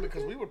doing the Yeah, McCormick?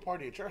 because we would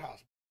party at your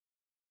house.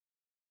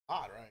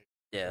 Odd, right?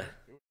 Yeah.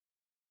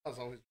 That was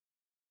always.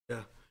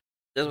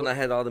 That's when I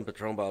had all them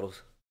Patron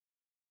bottles.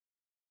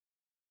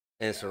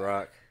 And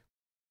Ciroc.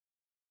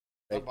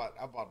 I bought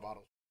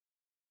bottles.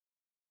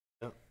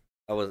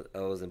 I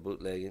was in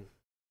bootlegging.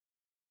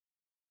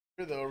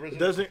 You're the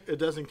original. It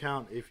doesn't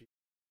count if you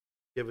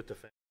give it to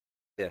fans.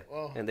 Yeah.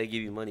 Well, And they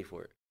give you money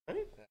for it.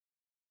 it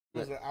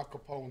was an Al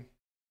Capone.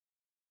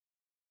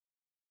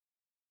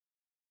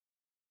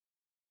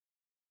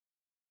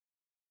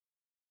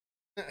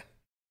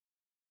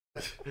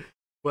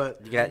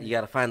 But You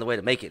got to find a way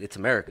to make it. It's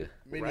America.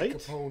 Mini Right?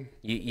 Capone.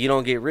 You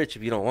don't get rich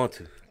if you don't want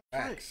to.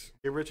 Facts.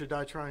 get rich or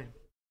die trying.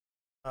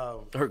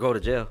 Or go to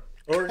jail.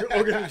 Or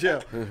go to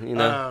jail. You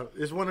know.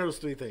 It's one of those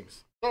 3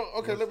 things. So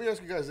okay, let me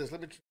ask you guys this. Let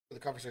me try the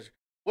conversation.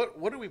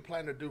 What do we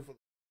plan to do for?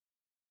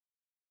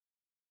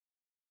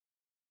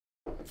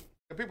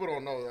 If people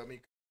don't know, I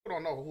mean, people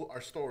don't know our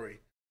story.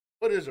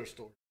 What is our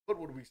story? What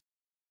would we?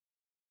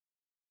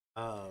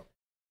 Uh,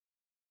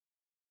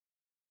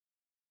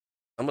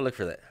 I'm gonna look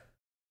for that.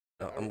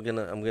 I'm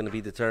gonna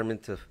be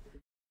determined to.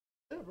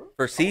 yeah, bro.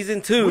 For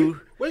season 2,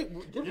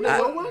 Wait, did we I-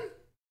 know one?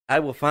 I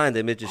will find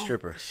a midget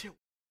stripper. Shit.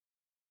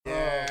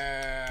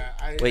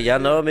 Yeah. Wait, y'all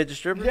know a midget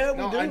stripper? Yeah, we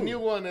No, do. I knew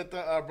one at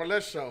the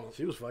burlesque show.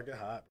 She was fucking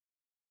hot.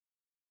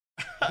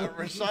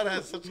 Rashad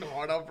had such a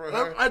hard on for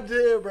her. I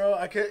did, bro.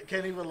 I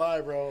can't even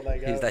lie, bro.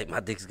 Like He's like, my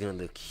dick's gonna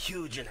look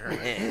huge in her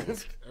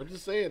hands. I'm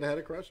just saying, I had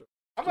a crush on her.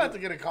 I'm gonna have to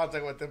get in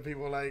contact with them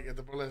people like at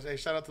the burlesque. Hey,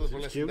 shout out to the She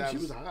was burlesque. cute. in She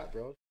was Dallas. hot,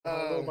 bro. She had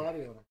a little body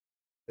on her.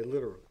 Like,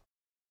 literally.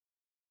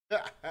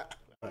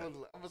 I'm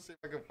gonna see if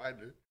I can find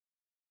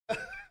her.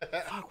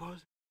 Fuck, what was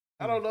it?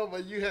 I don't know,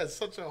 but you had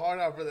such a hard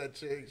on for that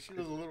chick. She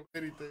was a little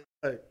bitty thing.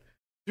 Like,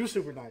 she was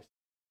super nice.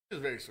 She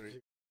was very sweet.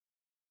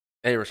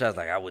 Hey, Rashad's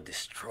like, I would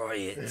destroy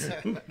it.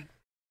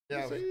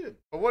 Yeah, Say it.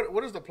 but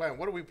what is the plan?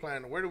 What do we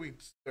plan? Where do we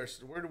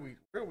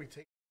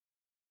take?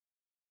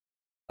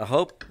 I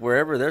hope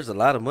wherever there's a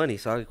lot of money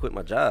so I can quit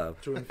my job.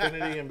 To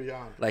infinity and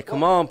beyond. Like,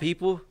 come on,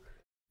 people.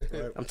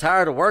 Right. I'm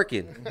tired of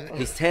working.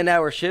 These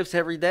 10-hour shifts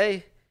every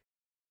day.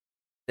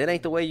 That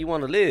ain't the way you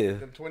want to live.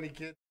 Them 20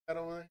 kids got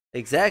over there.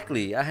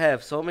 Exactly. I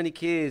have so many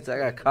kids. I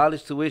got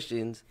college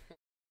tuitions.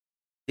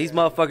 These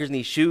motherfuckers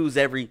need shoes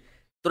every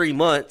 3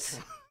 months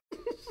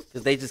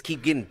because they just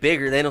keep getting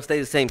bigger. They don't stay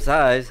the same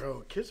size.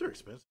 Bro, kids are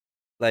expensive.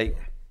 Like,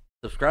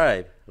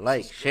 subscribe,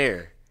 like,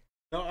 share.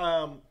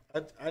 No,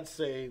 I'd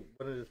say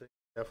one of the things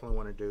I definitely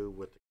want to do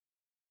with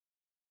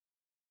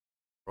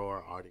grow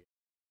our audience.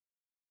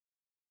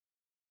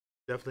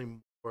 Definitely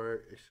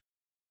more.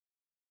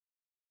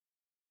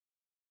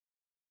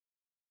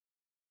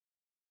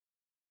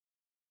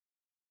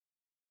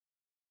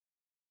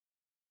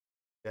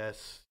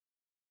 Yes.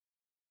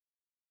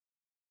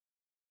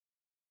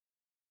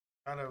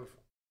 Kind of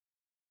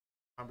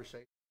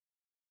conversation.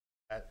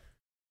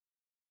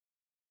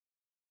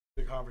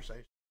 The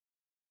conversation.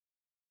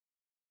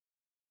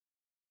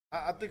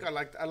 I think I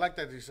like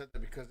that you said that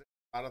because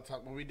a lot of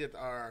time when we did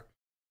our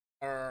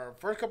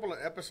first couple of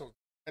episodes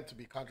meant to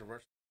be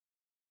controversial.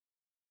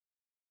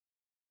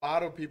 A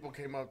lot of people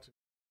came up to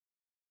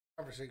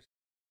conversation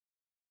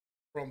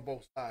from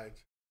both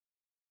sides.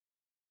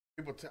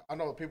 I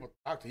know people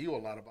talk to you a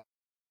lot about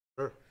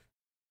it. Sure.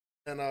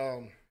 And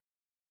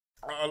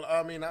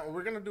I mean,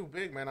 we're gonna do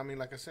big, man. I mean,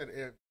 like I said, if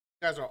you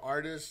guys are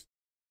artists,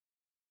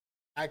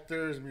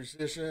 actors,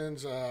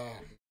 musicians,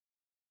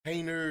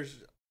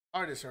 painters,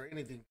 artists, or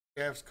anything,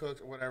 chefs,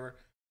 cooks, or whatever.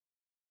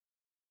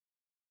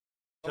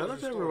 Shout out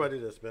to everybody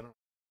that's been on.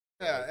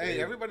 Yeah,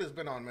 hey, everybody that's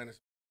been on, man.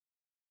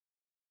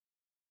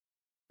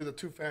 To the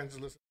 2 fans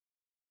that listen.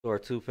 To our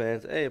 2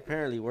 fans. Hey,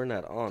 apparently we're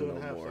not on no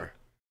more.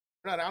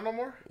 We're not out no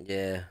more?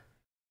 Yeah.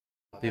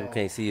 People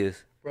can't see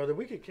us. Bro, did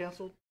we get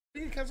canceled?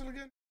 We get canceled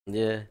again?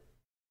 Yeah.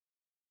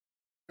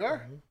 You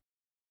are?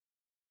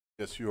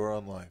 Yes, you are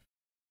on live.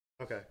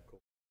 Okay, cool.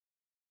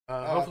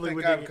 Hopefully thank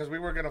we God, because we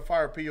were gonna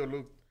fire Pio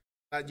Luke,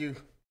 not you.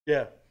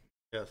 Yeah.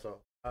 So,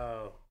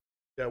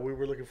 yeah, we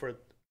were looking for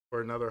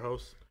another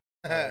host.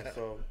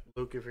 So,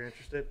 Luke, if you're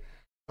interested.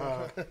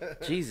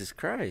 Jesus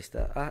Christ.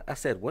 I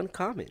said one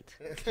comment.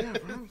 Yeah,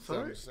 bro. I'm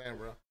sorry. I'm saying,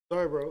 bro.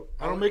 Sorry, bro.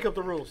 I don't make up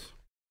the rules.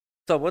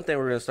 So one thing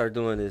we're going to start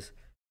doing is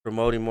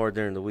promoting more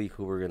during the week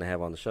who we're going to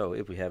have on the show,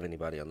 if we have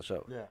anybody on the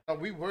show. Yeah. Oh,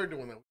 we were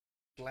doing that.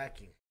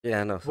 Slacking.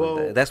 Yeah, I know.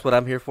 So that's what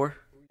I'm here for.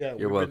 Yeah,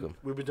 You're welcome.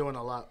 We've been doing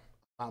a lot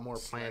more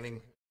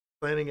planning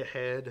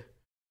ahead.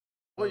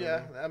 Oh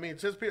yeah, I mean,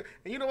 since Pio,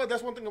 and you know what?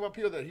 That's one thing about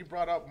Pio that he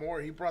brought up more.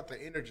 He brought the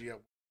energy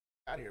up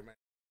out here, man.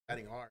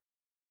 Fighting hard.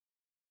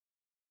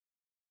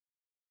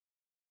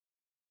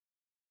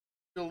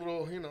 Feel a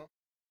little, you know.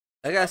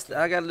 I got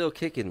a little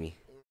kick in me.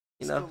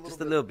 You know,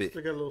 just a little bit.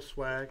 Still got a little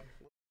swag.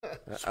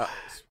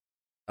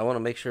 I want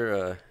to make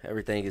sure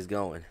everything is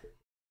going.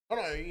 Oh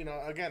no, you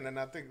know, again, and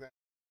I think that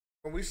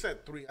when we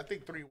said 3, I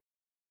think 3. I mean,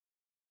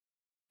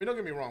 don't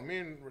get me wrong. Me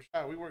and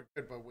Rashad, we work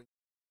good, but we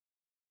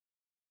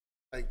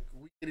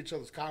get each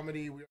other's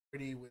comedy. We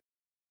already with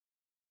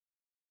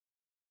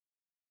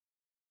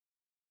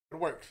it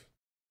works.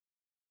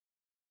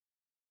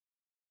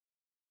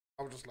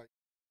 I was just like,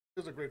 it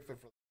was a great fit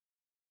for them.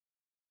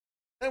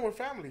 And we're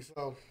family,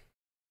 so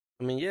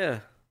I mean, yeah.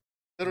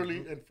 literally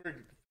and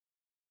figuratively.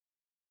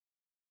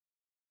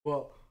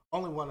 Well,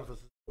 only one of us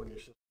is doing your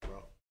shit,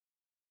 bro.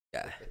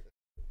 Yeah.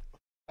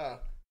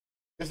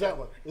 It's that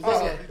one. It's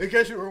that one. In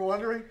case you were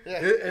wondering, Yeah.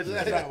 it's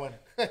that one.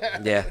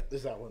 Yeah.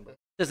 It's that one, bro.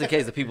 Just in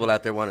case the people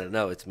out there want to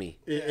know, it's me.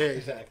 Yeah,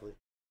 exactly.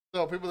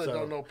 So people that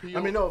don't know Pio.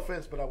 I mean, no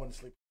offense, but I wouldn't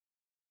sleep.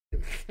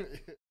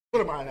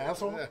 What am I, an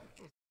asshole?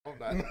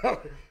 I'm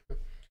not.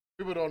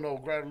 People don't know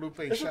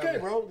Guadalupe. It's okay,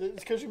 bro.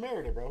 It's because you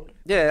married her, bro.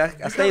 Yeah,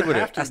 I stayed with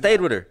her. I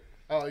stayed with her.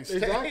 Oh,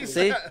 Exactly.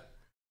 See?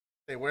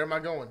 Hey, where am I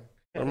going?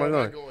 Where am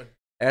I going?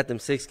 I had them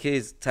 6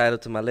 kids tied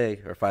up to my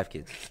leg, or 5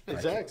 kids.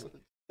 Exactly.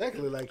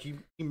 Exactly. Like he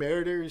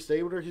married her, he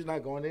stayed with her, he's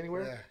not going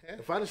anywhere. Yeah.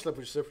 If I'd have slept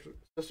with your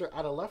sister,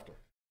 I'd have left her.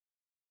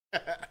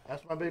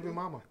 That's my baby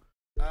mama.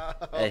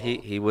 Hey,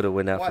 he would have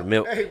went out for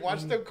milk. Hey,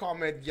 watch them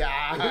comment.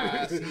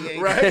 Yeah,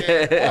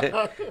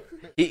 Right.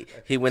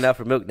 he went out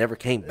for milk, never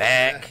came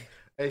back.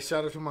 Hey,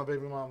 shout out to my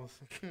baby mamas.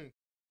 Say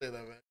that,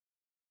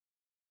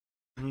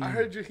 man. I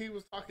heard he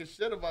was talking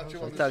shit about you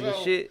on the Talking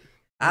show. shit.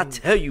 I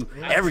tell you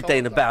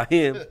everything about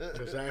him.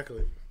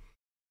 Exactly.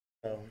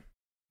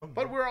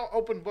 But we're all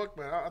open book,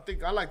 man. I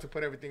think I like to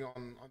put everything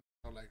on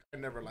like, I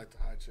never like to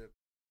hide shit.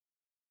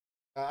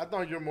 I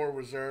thought you're more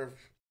reserved.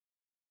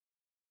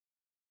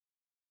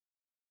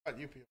 How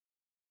about you, Pio?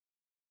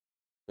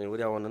 I mean, what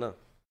do y'all want to know?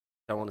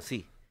 I want to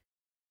see.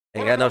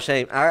 Ain't got no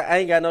shame. I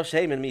ain't got no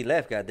shame in me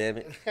left. God damn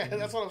it.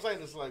 That's what I'm saying.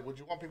 It's like, would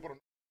you want people to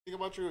think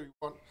about you, or you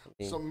want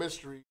some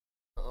mystery?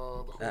 The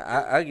whole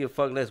I give a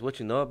fuck less what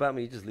you know about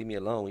me. You just leave me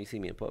alone when you see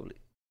me in public.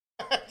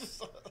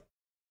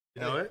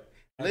 You know what?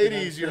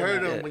 Ladies, you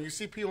heard him. Yeah. When you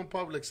see Pio in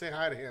public, say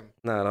hi to him.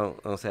 No,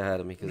 don't say hi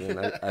to me because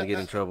then I get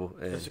in trouble.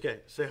 And... It's okay.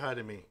 Say hi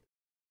to me.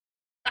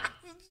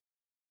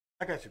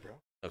 I got you, bro.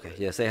 Okay,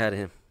 yeah, say hi to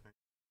him.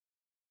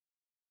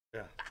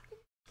 Yeah.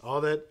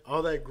 All that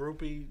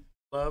groupie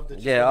love that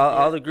you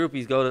all the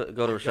groupies go to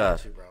got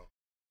Rashad. you, bro.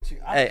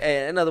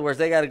 Hey, in other words,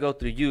 they got to go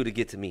through you to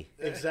get to me.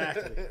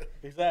 Exactly.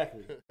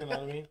 Exactly. You know what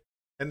I mean?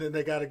 And then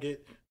they got to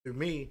get through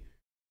me.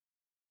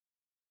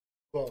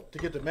 Well, to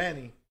get to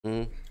Manny,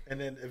 and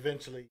then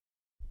eventually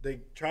they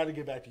try to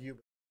get back to you.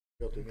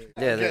 But go through me.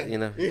 Yeah, you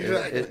know,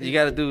 you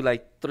got to do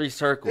like 3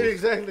 circles.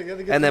 Exactly.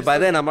 And then by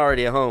then I'm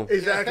already at home.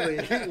 Exactly.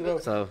 You know,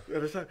 So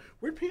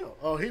where'd Pio?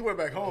 Oh, he went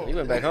back home. he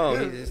went back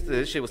home.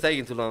 This shit was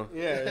taking too long.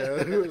 Yeah,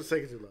 it was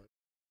taking too long.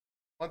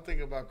 One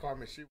thing about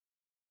Carmen, she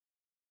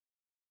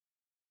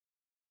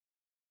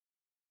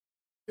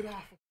get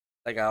off.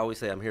 Like I always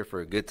say, I'm here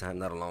for a good time,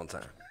 not a long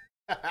time.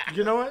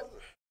 You know what?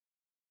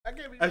 I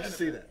can't be I mad can at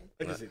see her. that.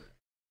 I can see that.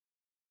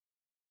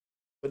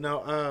 But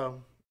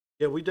no,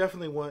 yeah, we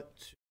definitely want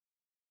to.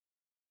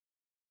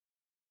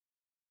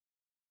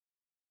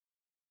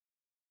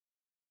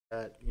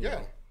 Yeah.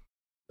 Know,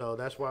 so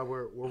that's why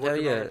we're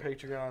working yeah. on our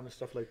Patreon and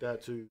stuff like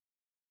that to,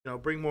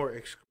 bring more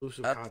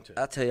exclusive content.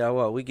 I tell y'all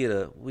what, we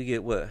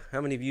get what?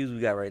 How many views we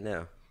got right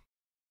now?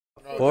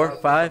 No, 4, no,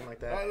 5? Something like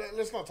that.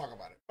 Let's not talk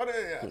about it. But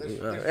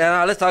Yeah,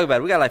 no, let's talk about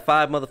it. We got like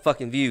 5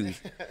 motherfucking views.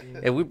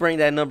 If we bring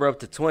that number up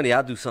to 20,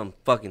 I'll do some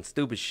fucking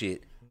stupid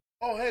shit.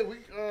 oh, hey, we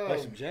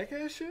Like some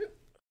jackass shit.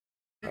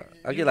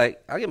 I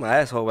get my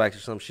asshole waxed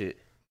or some shit.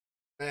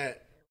 man.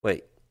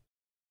 Wait,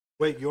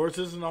 Wait, yours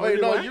isn't already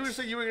Wait, no, waxed? you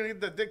said you were gonna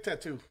get the dick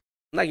tattoo.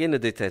 I'm not getting the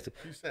dick tattoo.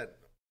 You said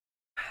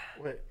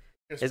Wait,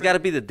 It's got to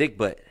be the dick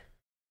butt.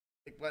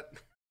 What?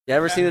 You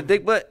ever seen a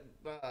dick butt?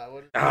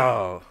 What,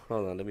 Oh,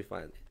 hold on, let me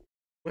find it.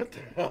 What the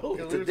hell?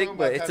 Yeah, It's we a were dick talking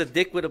butt. about It's a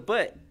dick with a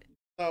butt.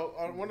 So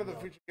one of the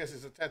featured guests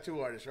is a tattoo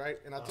artist, right?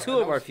 And Two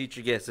of our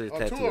future guests are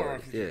tattoo two of our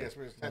artists. future Yeah. guests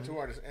were tattoo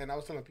artists, and I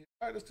was telling people,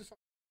 all right, let's do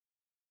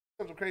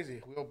something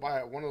crazy. We'll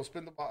buy one of those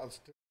spin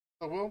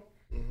the wheel,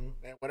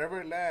 and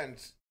whatever it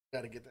lands, you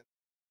got to get that.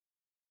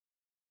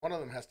 One of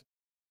them has to.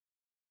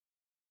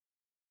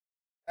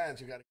 And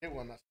you got to get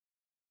one. That's,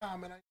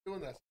 man, I ain't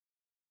doing that.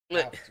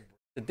 Look,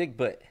 the dick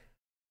butt.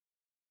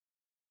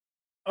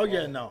 Oh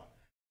yeah, no.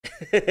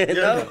 No,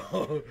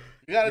 No.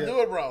 You got to do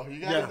it, bro.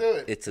 You got to do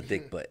it. it's a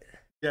dick butt.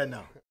 Yeah,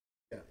 no.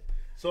 Yeah.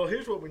 So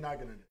here's what we're not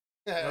gonna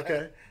do.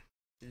 Okay.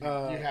 You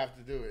have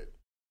to do it.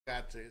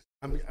 Got to.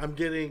 I'm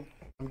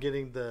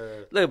getting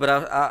the. Look, but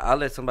I'll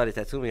let somebody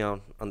tattoo me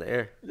on the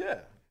air. Yeah.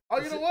 Oh,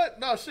 you know what?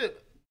 No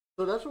shit.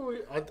 So that's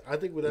what I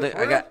think with Look,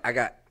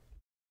 that.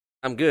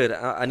 I'm good.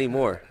 I need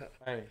more.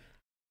 Hey.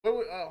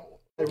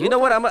 You know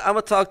what? I'm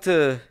gonna talk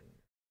to.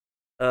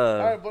 All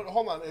right, but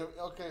hold on.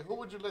 Okay, who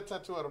would you let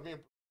tattoo out of me?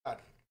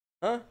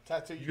 Huh?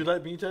 Tattoo You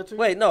let me tattoo?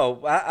 Wait,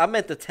 no. I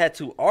meant the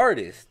tattoo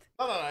artist.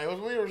 No. It was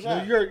me or No,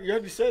 Shaq. you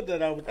already said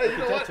that I would. Hey, you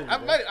know what? tattoo you, I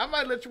bro.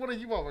 might let you one of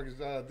you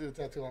motherfuckers do a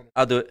tattoo on me.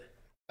 I'll do it.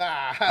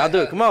 Nah. I'll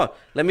do it. Come on,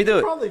 let me do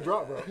it. Probably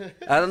drop, bro.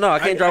 I don't know. I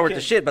can't draw I worth the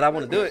can't. shit, but I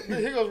want to do it.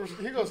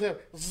 He goes him.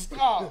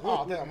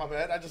 Oh, damn, my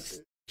bad. I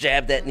just.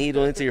 Jab that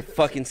needle into your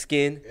fucking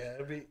skin. Yeah,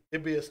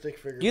 it'd be a stick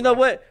figure. You know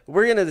what?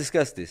 We're gonna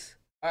discuss this.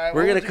 All right,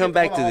 We're what gonna would you come get-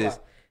 back to hold on, this.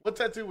 hold on. What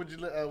tattoo would you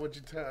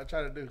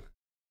try to do?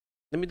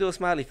 Let me do a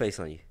smiley face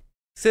on you.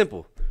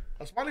 Simple.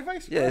 A smiley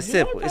face? Yeah, it's you know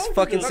simple. what, It's bro?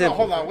 fucking No, simple.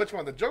 hold on. Which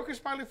one? The Joker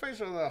smiley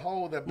face or the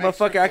whole that? big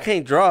Motherfucker, I circle?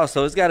 can't draw,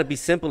 so it's gotta be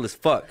simple as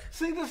fuck.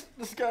 See this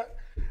guy.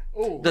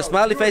 Ooh, The no,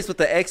 smiley you- face with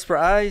the X for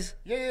eyes.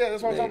 Yeah,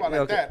 that's what I'm talking about.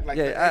 Like Okay. that. Like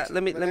Yeah, the X,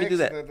 let me the do X,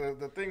 that.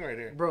 The thing right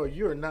here. Bro,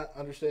 you are not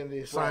understanding the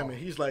assignment.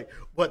 He's like,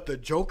 what, the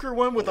Joker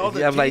one with all the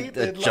Yeah, I'm teeth? like,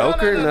 the and,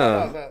 Joker?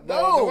 No.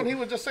 No. The one he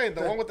was just saying.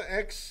 The one with the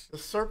X. The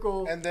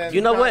circle. And then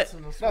You know what?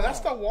 No, that's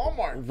the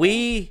Walmart.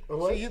 We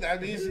See,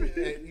 that means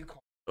you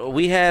call.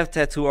 we have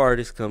tattoo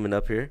artists coming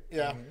up here.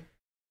 Yeah.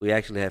 We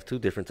actually have two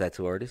different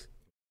tattoo artists.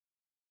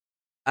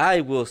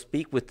 I will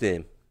speak with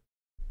them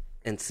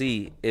and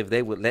see if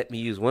they would let me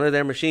use one of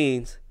their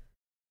machines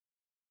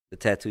to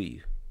tattoo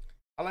you.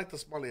 I like the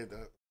smiley at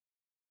that.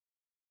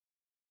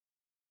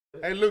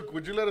 Hey, Luke,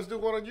 would you let us do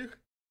one on you?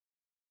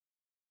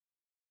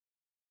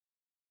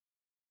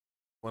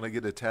 Want to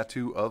get a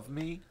tattoo of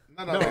me?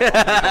 No.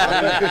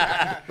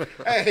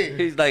 Hey,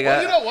 He's like,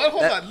 well, you know what?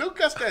 Hold on. Luke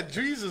got that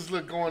Jesus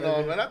look going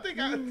on, man. I think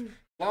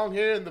long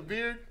hair and the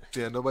beard.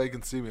 Yeah, nobody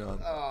can see me on.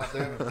 Oh,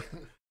 damn.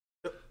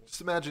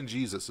 Just imagine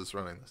Jesus is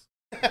running this.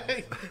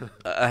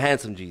 a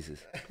handsome Jesus.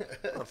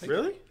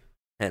 Really?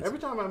 Handsome. Every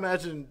time I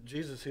imagine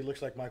Jesus, he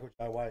looks like Michael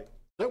Jai White. Is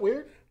that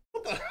weird?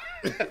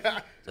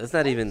 That's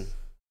not even.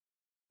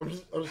 I'm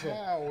just saying.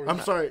 How I'm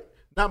sorry.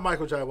 Not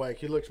Michael Jai White.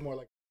 He looks more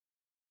like.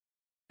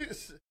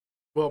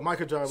 Well,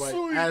 Michael Jai White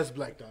Sweet. as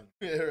Black Dunn.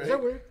 Yeah, right. Is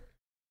that weird?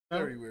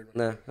 Very weird.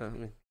 No, I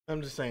mean,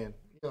 I'm just saying.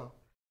 You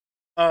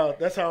know.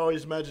 That's how I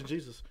always imagine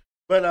Jesus.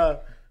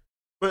 But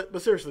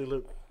seriously,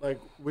 Luke, like,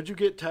 would you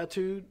get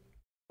tattooed,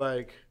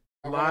 like,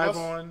 Of live us?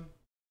 on?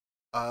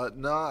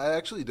 No, I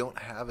actually don't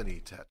have any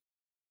tattoos.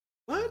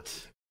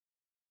 What?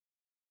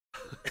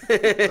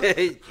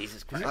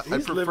 Jesus I, Christ. I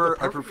He's lived prefer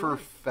the I perfect prefer life.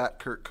 Fat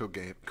Kurt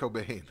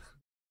Cobain.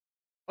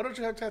 Why don't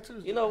you have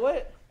tattoos? You know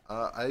what?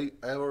 I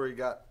already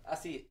got I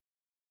see it.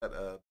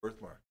 that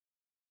birthmark.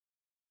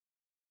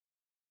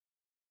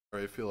 Or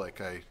I feel like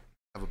I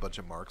have a bunch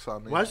of marks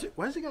on me. Why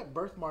has he got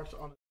birthmarks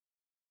on?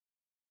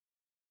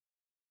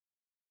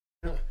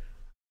 I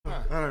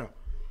don't know.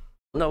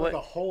 No, Like what?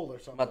 a hole or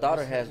something. My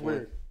daughter That's has one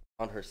weird.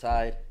 on her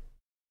side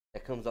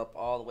that comes up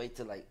all the way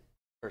to like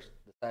the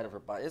side of her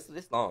body.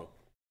 It's long.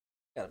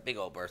 Got a big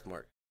old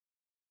birthmark.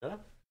 Yeah.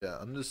 Yeah,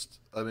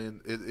 I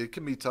mean, it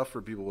can be tough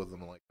for people with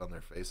them like on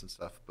their face and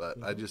stuff, but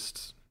I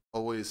just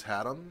always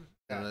had them.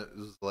 And it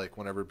was like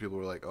whenever people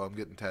were like, oh, I'm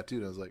getting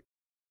tattooed, I was like,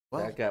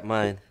 well, I got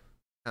mine.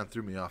 kind of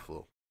threw me off a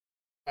little.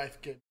 Life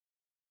kid.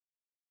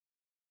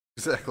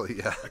 Exactly,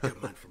 yeah.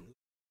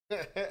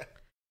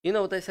 You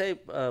know what they say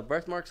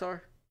birthmarks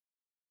are?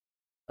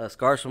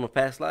 Scars from a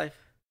past life.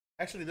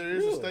 Actually, there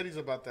is studies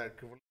about that.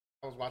 'Cause when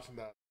I was watching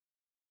that.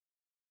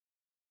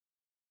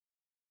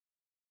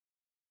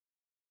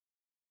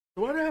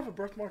 Why do I have a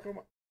birthmark on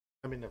my?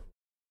 I mean, no.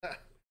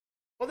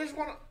 Well, there's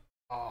one.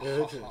 Oh,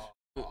 Yeah, it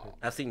is.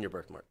 I've seen your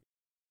birthmark.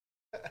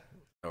 Know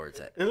where it's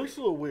at. It looks a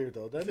little weird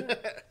though, doesn't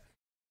it?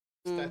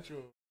 Statue.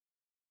 of-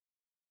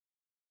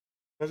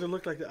 Does it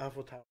look like the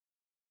Eiffel Tower?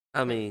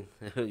 I mean,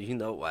 you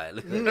know why. I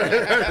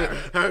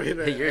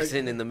mean, You're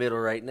sitting in the middle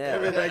right now. I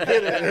mean, I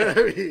get it.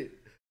 I mean,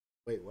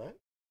 wait, what?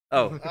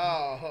 Oh,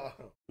 Oh,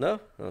 no?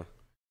 Oh.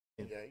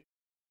 yeah.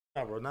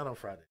 No, bro, not on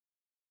Friday.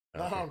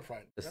 Not Okay. on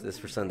Friday. This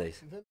for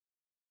Sundays.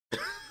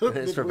 It's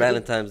It's for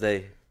Valentine's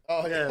Day.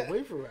 Oh, Yeah,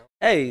 wait for it.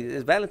 Hey,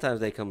 it's Valentine's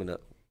Day coming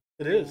up.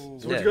 It is. So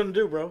what Yeah. you gonna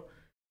do, bro?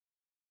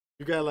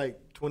 You got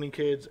like 20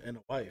 kids and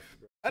a wife.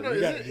 Bro. I So know.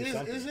 you gotta do Is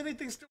something.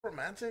 anything still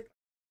romantic?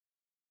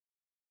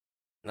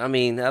 I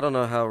mean, I don't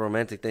know how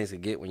romantic things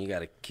can get when you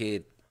got a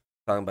kid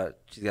talking about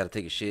she's got to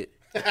take a shit,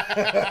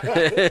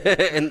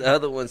 and the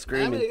other one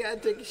screaming. gotta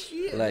take a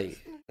shit. Like,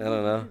 I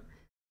don't know.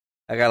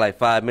 I got like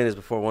 5 minutes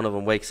before one of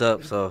them wakes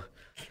up, so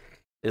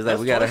it's like That's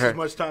we gotta twice as hurry.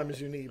 much time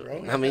as you need,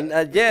 bro. I mean,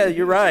 yeah,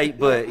 you're right,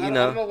 but I you don't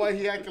know, know why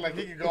he acting like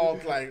he could go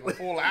like a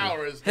full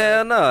hour.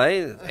 hell no,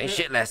 ain't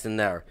shit lasting an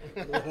hour.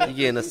 You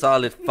getting a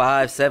solid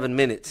 5-7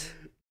 minutes.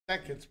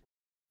 Seconds.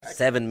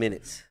 7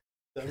 minutes.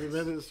 7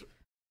 minutes.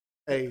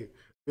 Hey,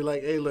 be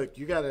like, hey, look,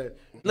 you gotta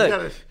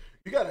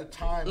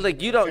time.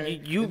 Look, you don't, you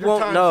And your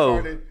won't time know.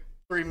 started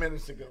 3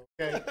 minutes ago.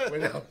 Okay,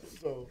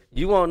 so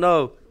You won't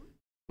know,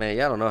 man.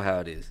 Y'all don't know how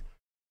it is.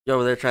 You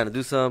over there trying to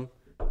do something.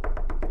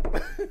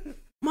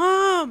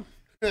 Mom.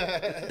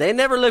 They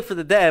never look for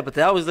the dad, but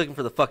they always looking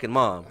for the fucking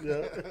mom.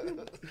 yeah.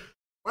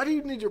 Why do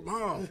you need your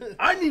mom?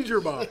 I need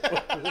your mom.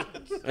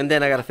 And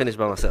then I gotta finish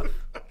by myself.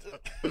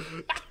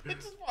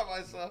 It's just by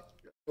myself.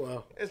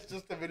 Well, It's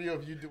just a video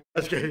of you doing.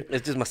 okay.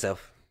 It's just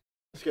myself.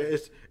 Okay,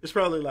 it's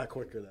probably a lot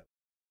quicker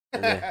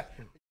than. Yeah.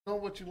 You know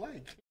what you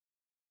like.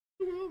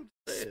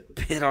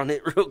 Spit on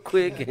it real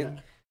quick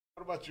and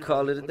What about you?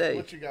 Call it a day.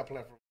 What you got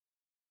planned for?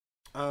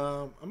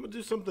 I'm gonna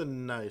do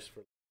something nice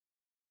for.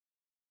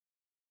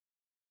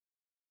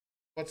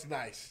 What's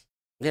nice?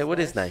 yeah. What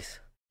is nice?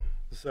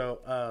 So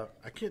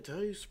I can't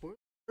tell you spoiler,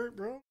 alert,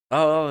 bro.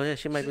 Oh yeah,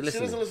 she might be She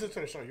listening. doesn't listen to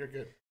the show. You're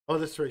good. Oh,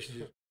 that's right. She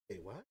just, hey,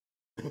 what?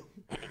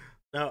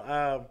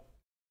 No,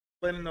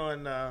 planning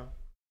on.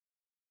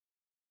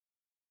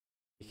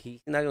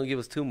 He's not gonna give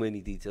us too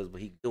many details, but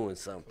he's doing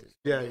something.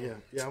 Yeah.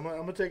 I'm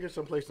gonna take her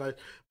someplace nice.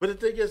 But the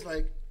thing is,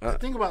 like, the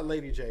thing about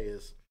Lady J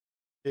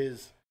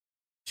is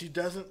she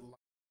doesn't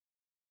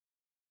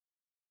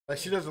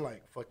she doesn't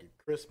like fucking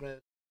Christmas.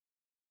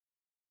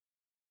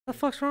 What the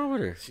fuck's wrong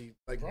with her? She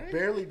like Right.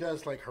 barely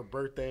does like her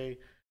birthday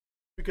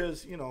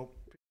because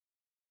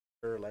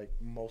her like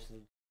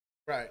mostly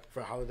Right.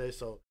 for holidays.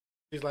 So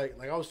she's like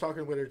I was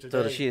talking with her today.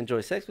 So does she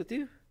enjoy sex with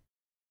you?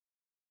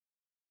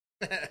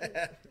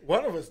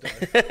 One of us does.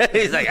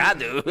 He's like, I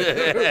do.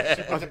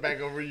 She puts it back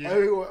over you. I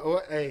mean,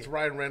 hey, It's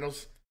Ryan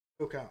Reynolds.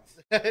 still counts.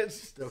 It's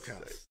Still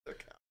counts. Still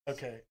counts.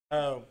 Okay.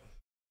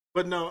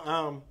 But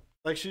no,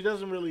 like she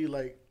doesn't really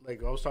like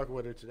I was talking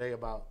with her today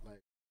about like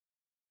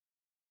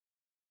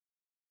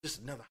just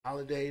another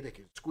holiday that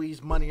can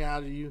squeeze money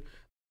out of you.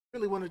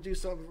 Really want to do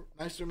something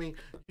nice for me?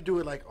 You do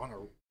it like on a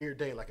weird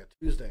day, like a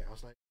Tuesday. I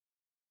was like,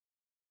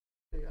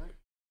 hey,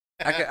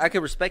 I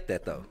can respect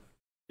that though.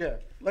 yeah,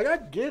 like I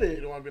get You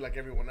it. don't want to be like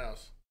everyone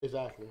else.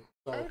 Exactly.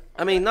 So,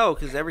 I mean, no,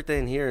 because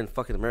everything here in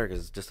fucking America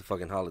is just a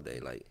fucking holiday.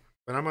 Like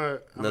but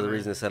another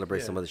reason to celebrate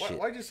yeah. some other shit.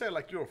 Why'd you say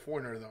like you're a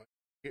foreigner though?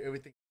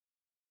 Everything.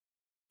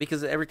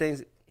 Because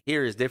everything's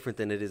here is different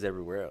than it is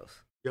everywhere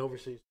else. the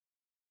overseas.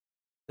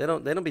 They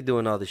don't be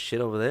doing all this shit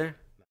over there.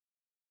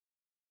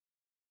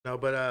 No,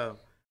 but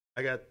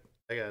I got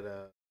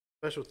a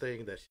special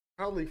thing that she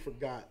probably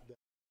forgot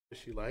that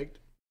she liked.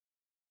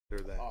 Or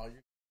that.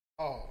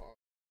 Oh.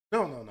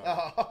 No.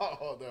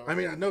 Oh, no. I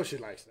mean, I know she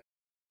likes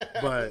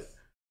that, but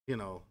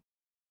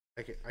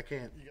I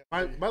can't.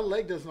 My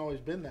leg doesn't always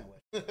bend that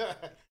way.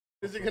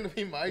 Is it gonna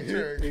be my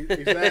turn?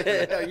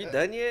 Exactly. Are you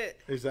done yet?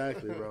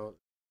 Exactly, bro.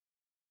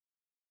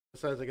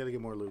 Besides, I gotta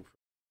get more lube.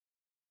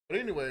 But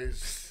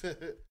anyways,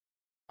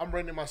 I'm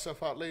renting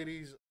myself out,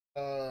 ladies.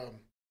 I'm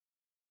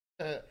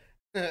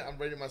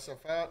renting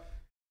myself out.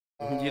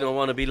 You don't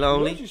want to be What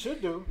lonely? you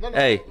should do? No.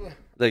 Hey,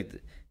 look,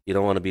 you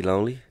don't want to be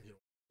lonely?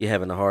 You're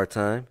having a hard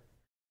time?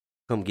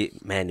 Come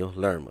get Manuel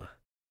Lerma.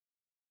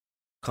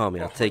 Call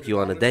me. I'll take you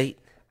on a $100? date.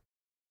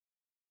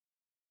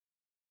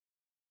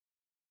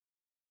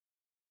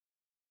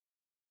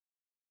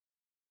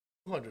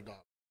 $200.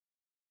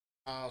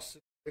 I'll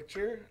send a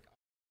picture.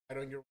 I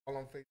don't your wall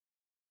on Facebook.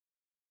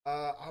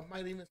 I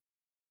might even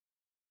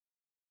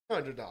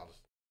 $100.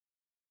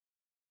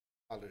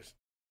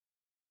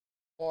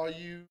 Call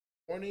you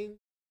morning.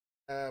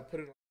 Put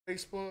it on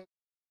Facebook.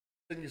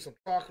 Send you some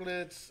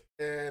chocolates,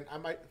 and I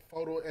might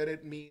photo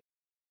edit me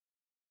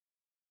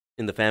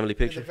In the family in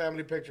picture? the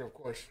family picture, of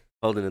course.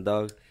 Holding the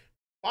dog?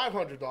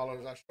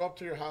 $500. I show up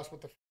to your house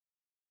with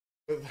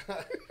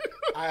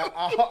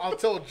I'll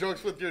tell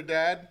jokes with your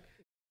dad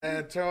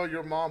and tell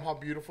your mom how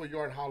beautiful you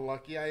are and how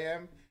lucky I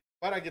am.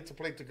 But I get to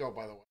play to go,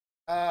 by the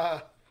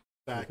way.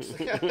 Facts.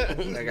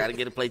 I got to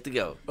get a plate to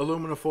go.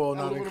 Aluminum foil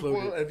not Aluminum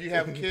included. foil. If you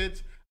have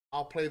kids,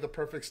 I'll play the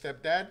perfect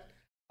stepdad.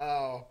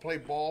 Play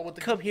ball with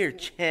the Come here,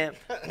 champ.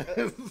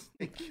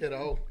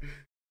 kiddo.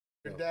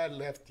 Your dad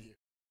left you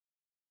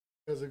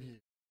because of you.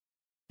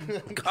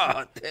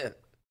 God damn.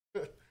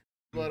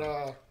 But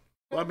Well,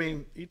 I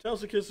mean, he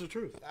tells the kids the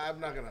truth. I'm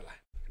not gonna lie.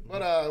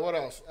 But what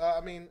else? I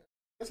mean,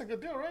 that's a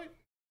good deal, right?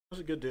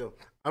 That's a good deal.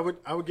 I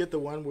would get the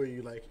one where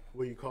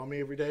you call me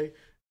every day,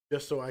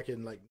 just so I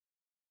can like,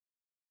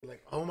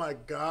 oh my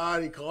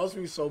God, he calls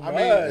me so much. I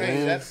mean,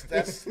 hey,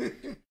 that's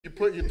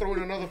you throw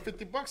in another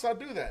 $50. I'll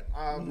do that.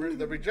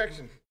 The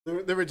rejection.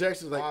 the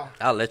rejection is like,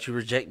 I'll let you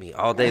reject me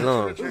all day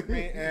long. Reject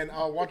me, and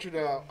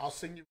I'll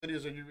send you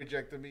videos of you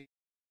rejecting me.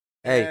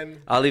 Hey,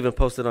 and- I'll even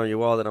post it on your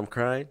wall that I'm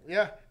crying.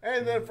 Yeah,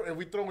 and then if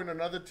we throw in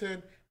another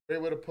 10, we're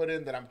able to put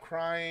in that I'm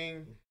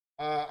crying,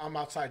 I'm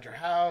outside your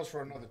house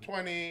for another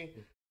 20.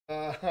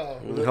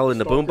 Holding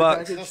the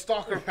boombox. The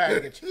stalker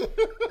package.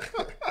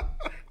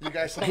 You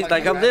guys sound He's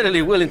like, I'm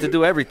literally willing to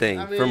do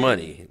everything for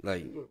money.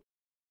 Like,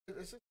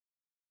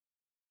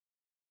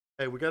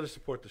 Hey, we got to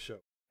support the show.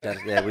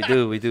 yeah,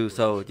 we do.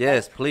 So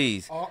yes,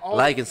 please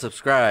like and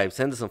subscribe.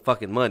 Send us some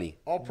fucking money.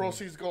 All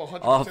proceeds go 100%.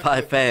 All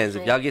 5 fans.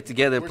 So If y'all get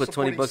together and we're put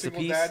 20 supporting bucks a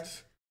single piece.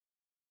 dads.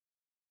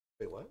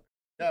 Wait, what?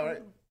 Yeah,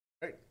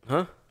 right.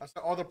 Huh? I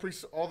said all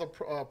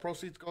the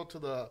proceeds go to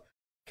the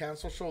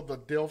cancel show, the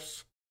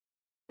DILFs.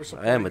 We're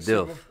I am a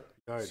DILF.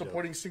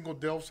 Supporting single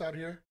DILFs out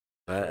here.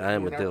 I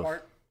am a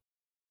DILF.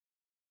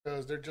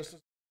 Because they're just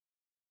as...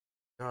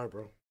 All right,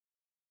 bro.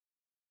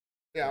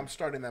 Yeah, I'm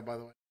starting that, by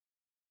the way.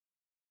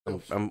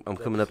 I'm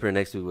coming up here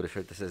next week with a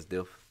shirt that says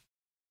DILF.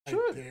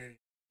 Should.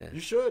 Yeah. You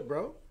should,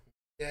 bro.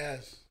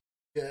 Yes.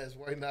 Yes,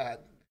 why not?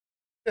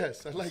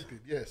 Yes, I liked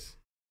it, yes.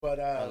 But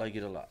I like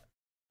it a lot.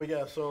 But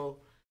yeah, so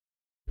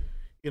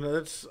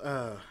that's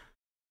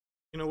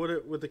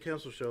with the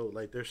cancel show,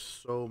 like there's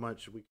so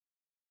much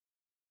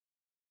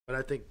but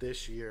I think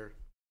this year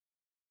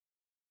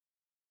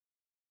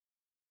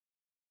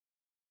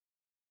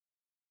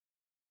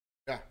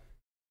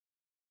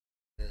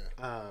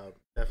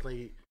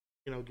definitely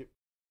get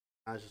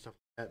eyes and stuff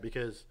like that,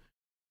 because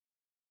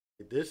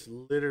this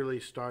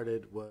literally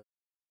started with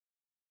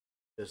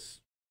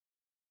this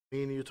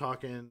me and you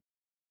talking.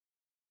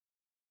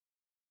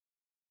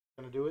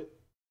 Gonna do it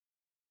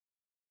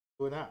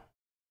now.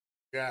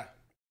 Yeah.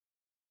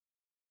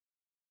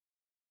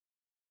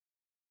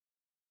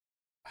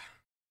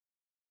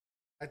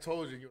 I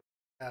told you.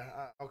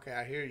 Okay,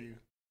 I hear you.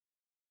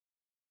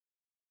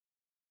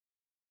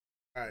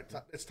 All right,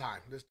 it's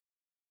time.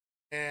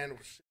 And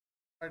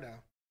right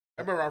now,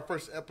 I remember our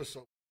first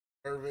episode.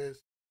 Nervous,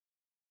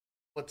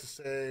 what to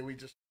say? We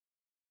just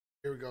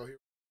here we go.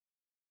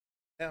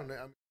 Damn, I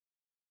mean,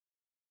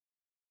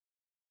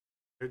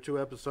 there are 2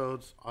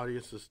 episodes.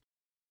 Audiences.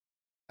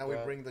 now we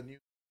bring the new.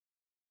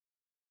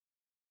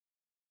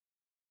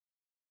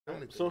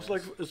 So it's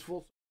like it's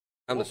full.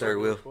 I'm the third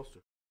wheel.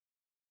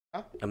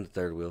 Huh? I'm the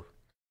third wheel.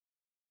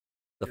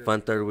 The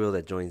fun third wheel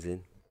that joins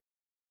in.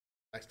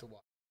 Nice to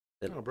watch.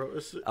 No, bro.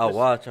 I'll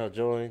watch. I'll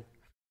join.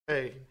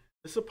 Hey,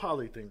 it's a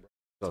poly thing, bro.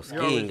 Go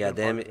skiing,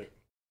 goddammit.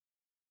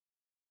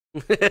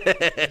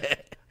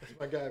 That's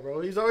my guy,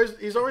 bro. He's always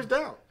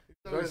down.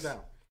 He's always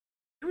down.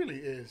 He really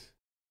is.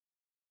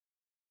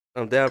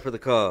 I'm down for the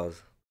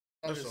cause.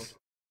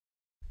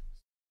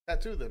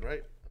 Tattoo then,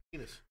 right?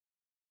 Penis.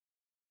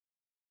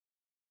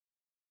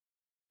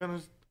 Gonna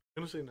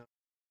say no.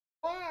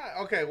 Why?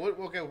 Okay. What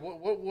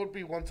would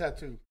be one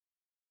tattoo?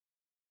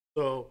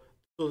 So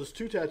there's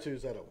 2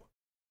 tattoos that I want.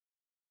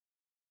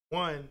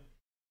 One,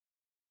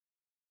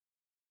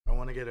 I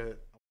want to get a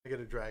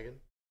dragon.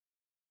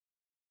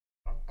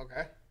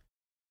 Okay.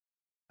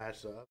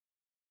 Patched up.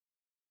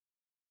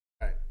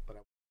 All right. But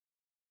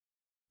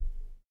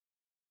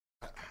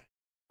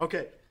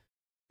okay.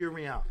 Hear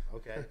me out.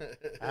 Okay.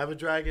 I have a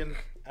dragon.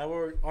 I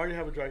already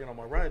have a dragon on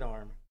my right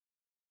arm.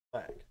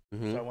 Black.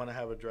 Mm-hmm. So I want to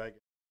have a dragon.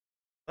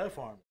 Left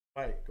arm.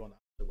 Right. Going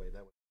the way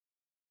that way.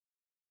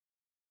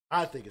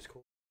 I think it's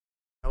cool.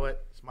 You know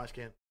what? It's my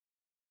skin.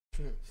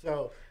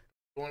 So.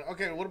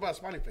 Okay. What about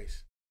smiley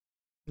face?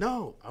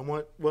 No, I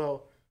want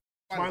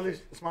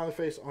smiley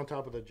face on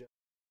top of the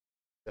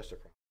jester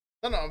crown.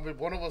 No, but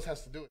one of us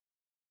has to do it.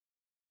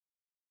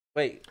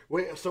 Wait.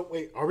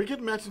 Are we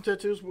getting matching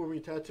tattoos where we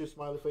tattoo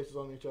smiley faces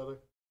on each other?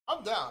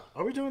 I'm down.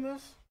 Are we doing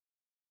this?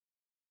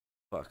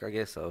 Fuck, I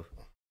guess so.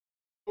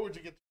 What would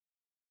you get?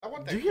 I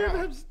want that.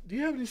 Do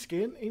you have any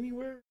skin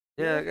anywhere?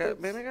 Yeah, I got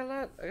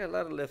a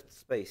lot of left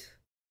space.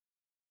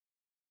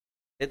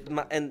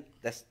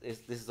 This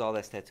is all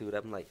that's tattooed.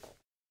 I'm like,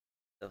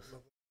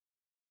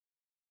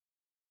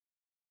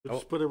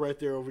 Just put it right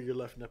there over your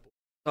left nipple.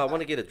 I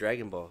want to get a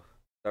Dragon Ball.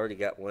 I already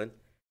got one,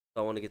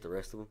 so I want to get the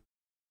rest of them.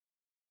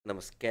 And I'm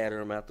gonna scatter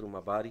them out through my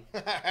body.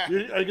 Are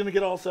you gonna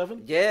get all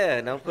 7? Yeah,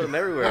 and I'll put them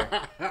everywhere.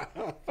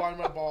 Find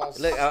my balls.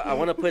 Look, I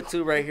want to put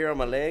 2 right here on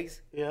my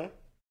legs. Yeah.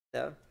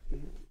 Yeah.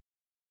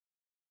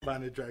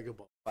 Find the Dragon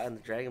Ball. Find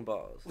the Dragon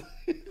Balls.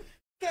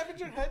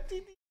 Scavenger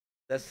hunting.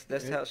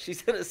 That's how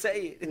she's gonna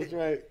say it. That's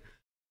right.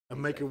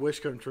 And make your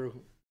wish come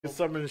true. Get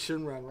something in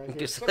Shinran right here.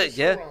 Just like,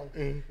 yeah.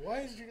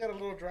 Why did you got a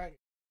little dragon?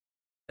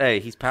 Hey,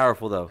 he's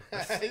powerful though.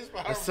 He's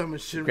powerful. Summon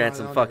Shinran. Grant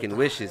some fucking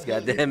wishes,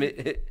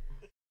 goddammit.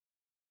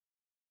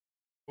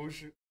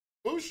 Mushu,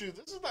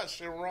 this is not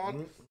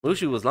Shinron.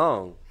 Mushu was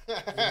long.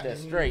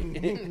 That's straight.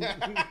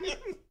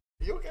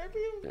 You okay,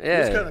 Pete?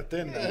 Yeah. He's kind of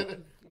thin though.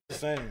 The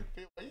same.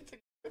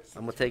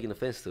 I'm gonna take an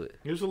offense to it.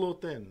 He was a little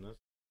thin.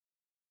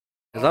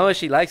 As long as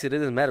she likes it, it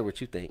doesn't matter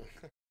what you think.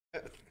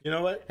 You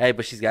know what? Hey,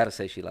 but she's got to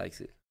say she likes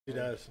it. She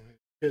does.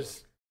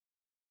 Because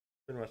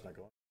Shinran's not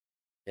going.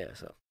 Yeah,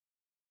 so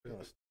I'm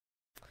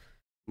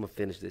gonna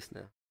finish this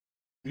now.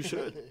 You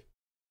should.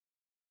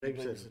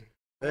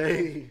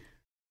 Hey.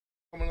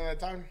 Coming to that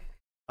time?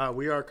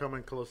 We are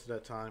coming close to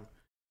that time.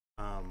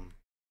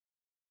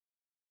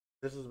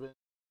 This has been a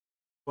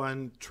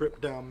fun trip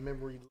down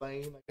memory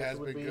lane. Yeah, it's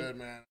been good,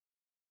 man.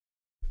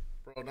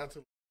 bro, not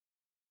to.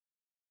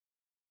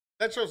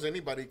 That shows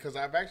anybody because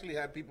I've actually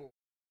had people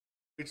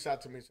reach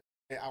out to me and say,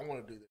 "Hey, I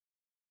want to do this."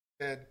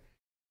 Said,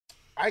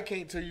 "I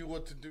can't tell you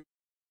what to do,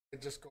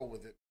 and just go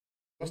with it."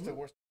 What's the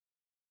worst?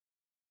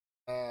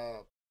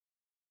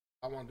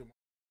 I want to do.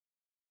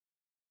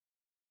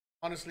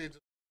 Honestly, just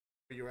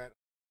where you're at.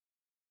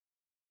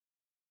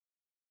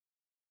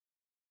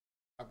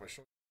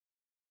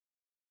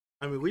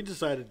 I mean, we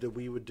decided that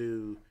we would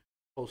do the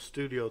whole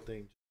studio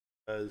thing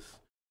because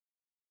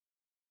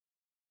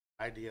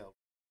idea of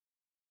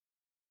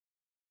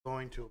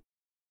going to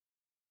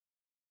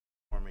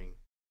performing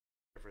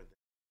different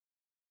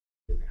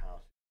things in your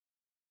house.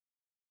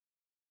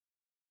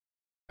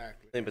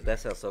 Exactly. Hey, but that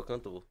sounds so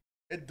comfortable.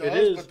 It does, It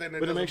is, but then it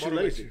but it doesn't makes you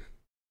motivate lazy. you.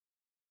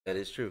 That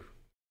is true.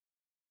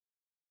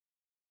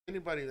 If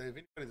anybody's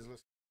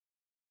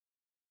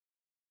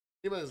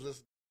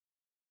listening,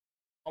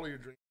 follow your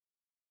dream.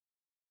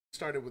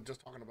 Started with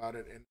just talking about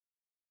it, and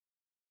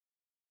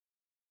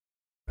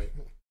right.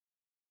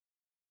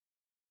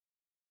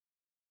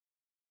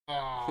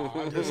 Oh,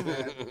 I just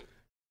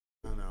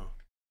I know,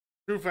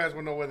 true fans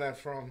will know where that's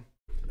from,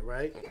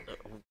 right?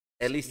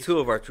 At least two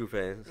of our true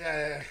fans.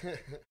 yeah. 2.5.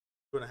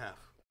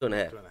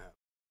 2.5. 2.5.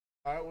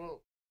 All right, well,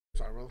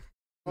 sorry, bro.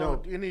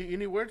 No.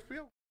 Any words for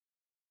you?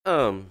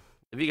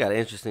 If you got an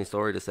interesting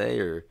story to say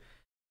or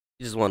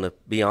you just want to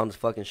be on this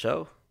fucking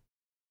show,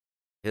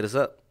 hit us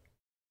up.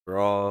 We're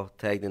all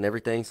tagged in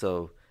everything,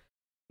 so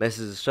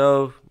message the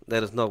show.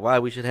 Let us know why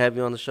we should have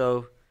you on the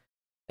show,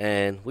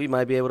 and we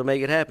might be able to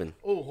make it happen.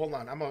 Oh, hold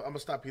on. I'm gonna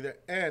stop you there.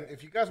 And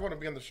if you guys want to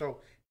be on the show,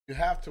 you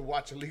have to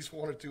watch at least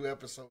 1 or 2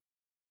 episodes.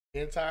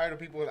 Getting tired of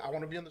people that I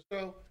want to be on the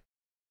show,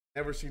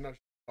 never seen no show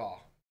at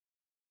all.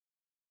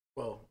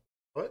 Well,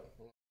 what?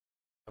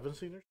 I haven't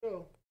seen her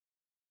show.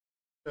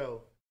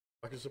 So,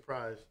 fucking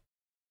surprised.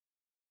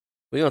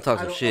 We're going to talk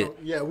some I shit.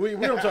 don't- Yeah, we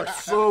don't talk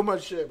so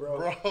much shit, bro.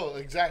 Bro,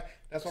 exactly.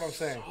 That's what I'm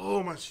saying.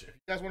 So much shit. If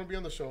you guys want to be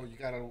on the show, you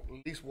gotta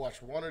at least watch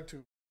 1 or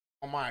 2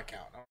 on my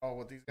account. I don't know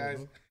what these guys.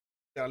 You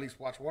gotta at least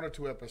watch 1 or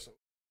 2 episodes.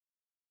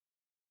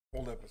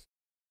 Whole episode.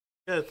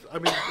 Yes, I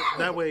mean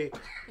that way,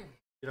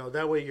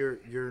 that way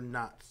you're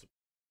not. You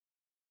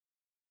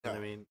know what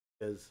I mean,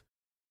 because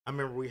I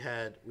remember we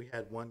had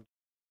one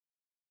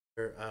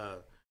where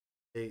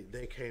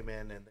they came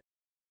in and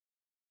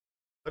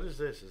what is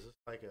this? Is this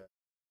like a?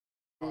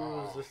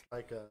 Is this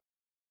like a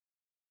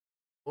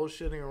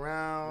bullshitting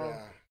around?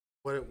 Yeah.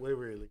 What are we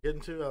really getting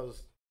to? I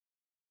was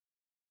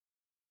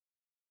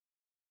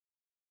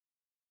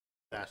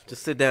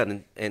Just sit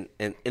down and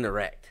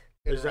interact.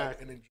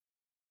 exactly. And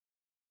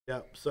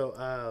Yep.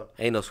 So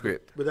Ain't no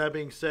script. with that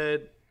being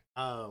said,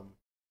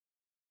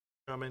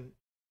 coming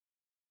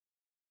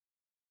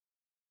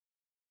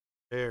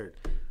prepared.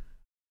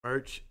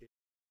 Merch is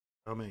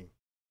coming.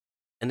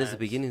 And this is the Hats,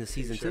 beginning of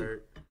season 2.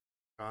 t-shirt,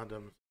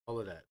 condoms, all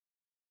of that.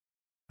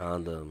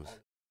 Condoms.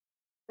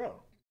 Bro,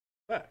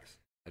 facts.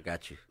 I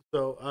got you.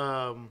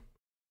 So,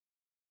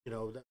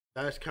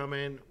 that's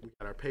coming. We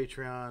got our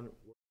Patreon.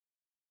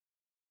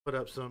 Put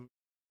up some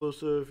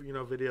exclusive,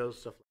 videos,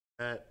 stuff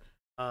like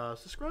that.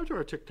 Subscribe to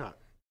our TikTok.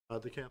 The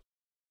other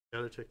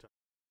TikTok.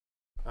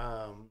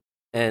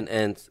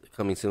 And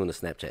coming soon to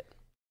Snapchat.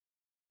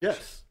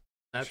 Yes.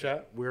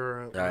 Snapchat.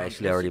 We're I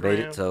actually already made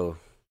it, so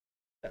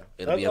yeah.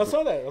 it'll be I up.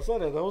 saw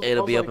that.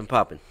 It'll be up and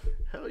popping.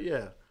 Hell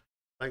yeah.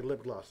 Like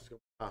lip gloss is going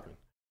to be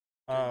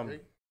popping.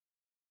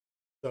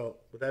 So,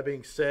 with that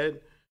being said,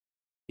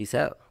 Peace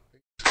out.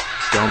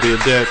 don't be a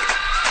dick.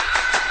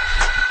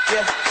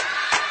 Yeah.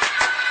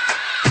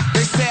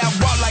 They say I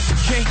walk like a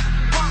king,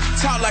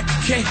 talk like a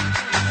king.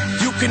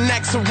 You can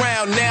act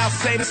around now,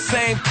 say the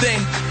same thing.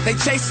 They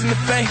chasing the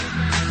fame,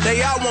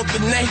 they all want the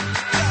name.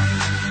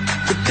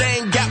 But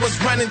they ain't got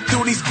what's running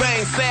through these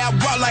veins. Say I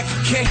walk like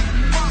a king,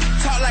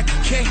 talk like a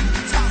king.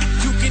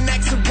 You can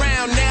act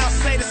around now,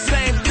 say the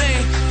same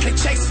thing. They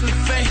chasing the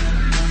fame,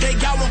 they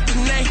all want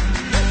the name.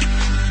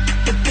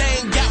 But they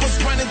ain't got what's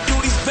running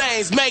through these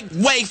veins. Make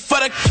way for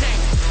the king.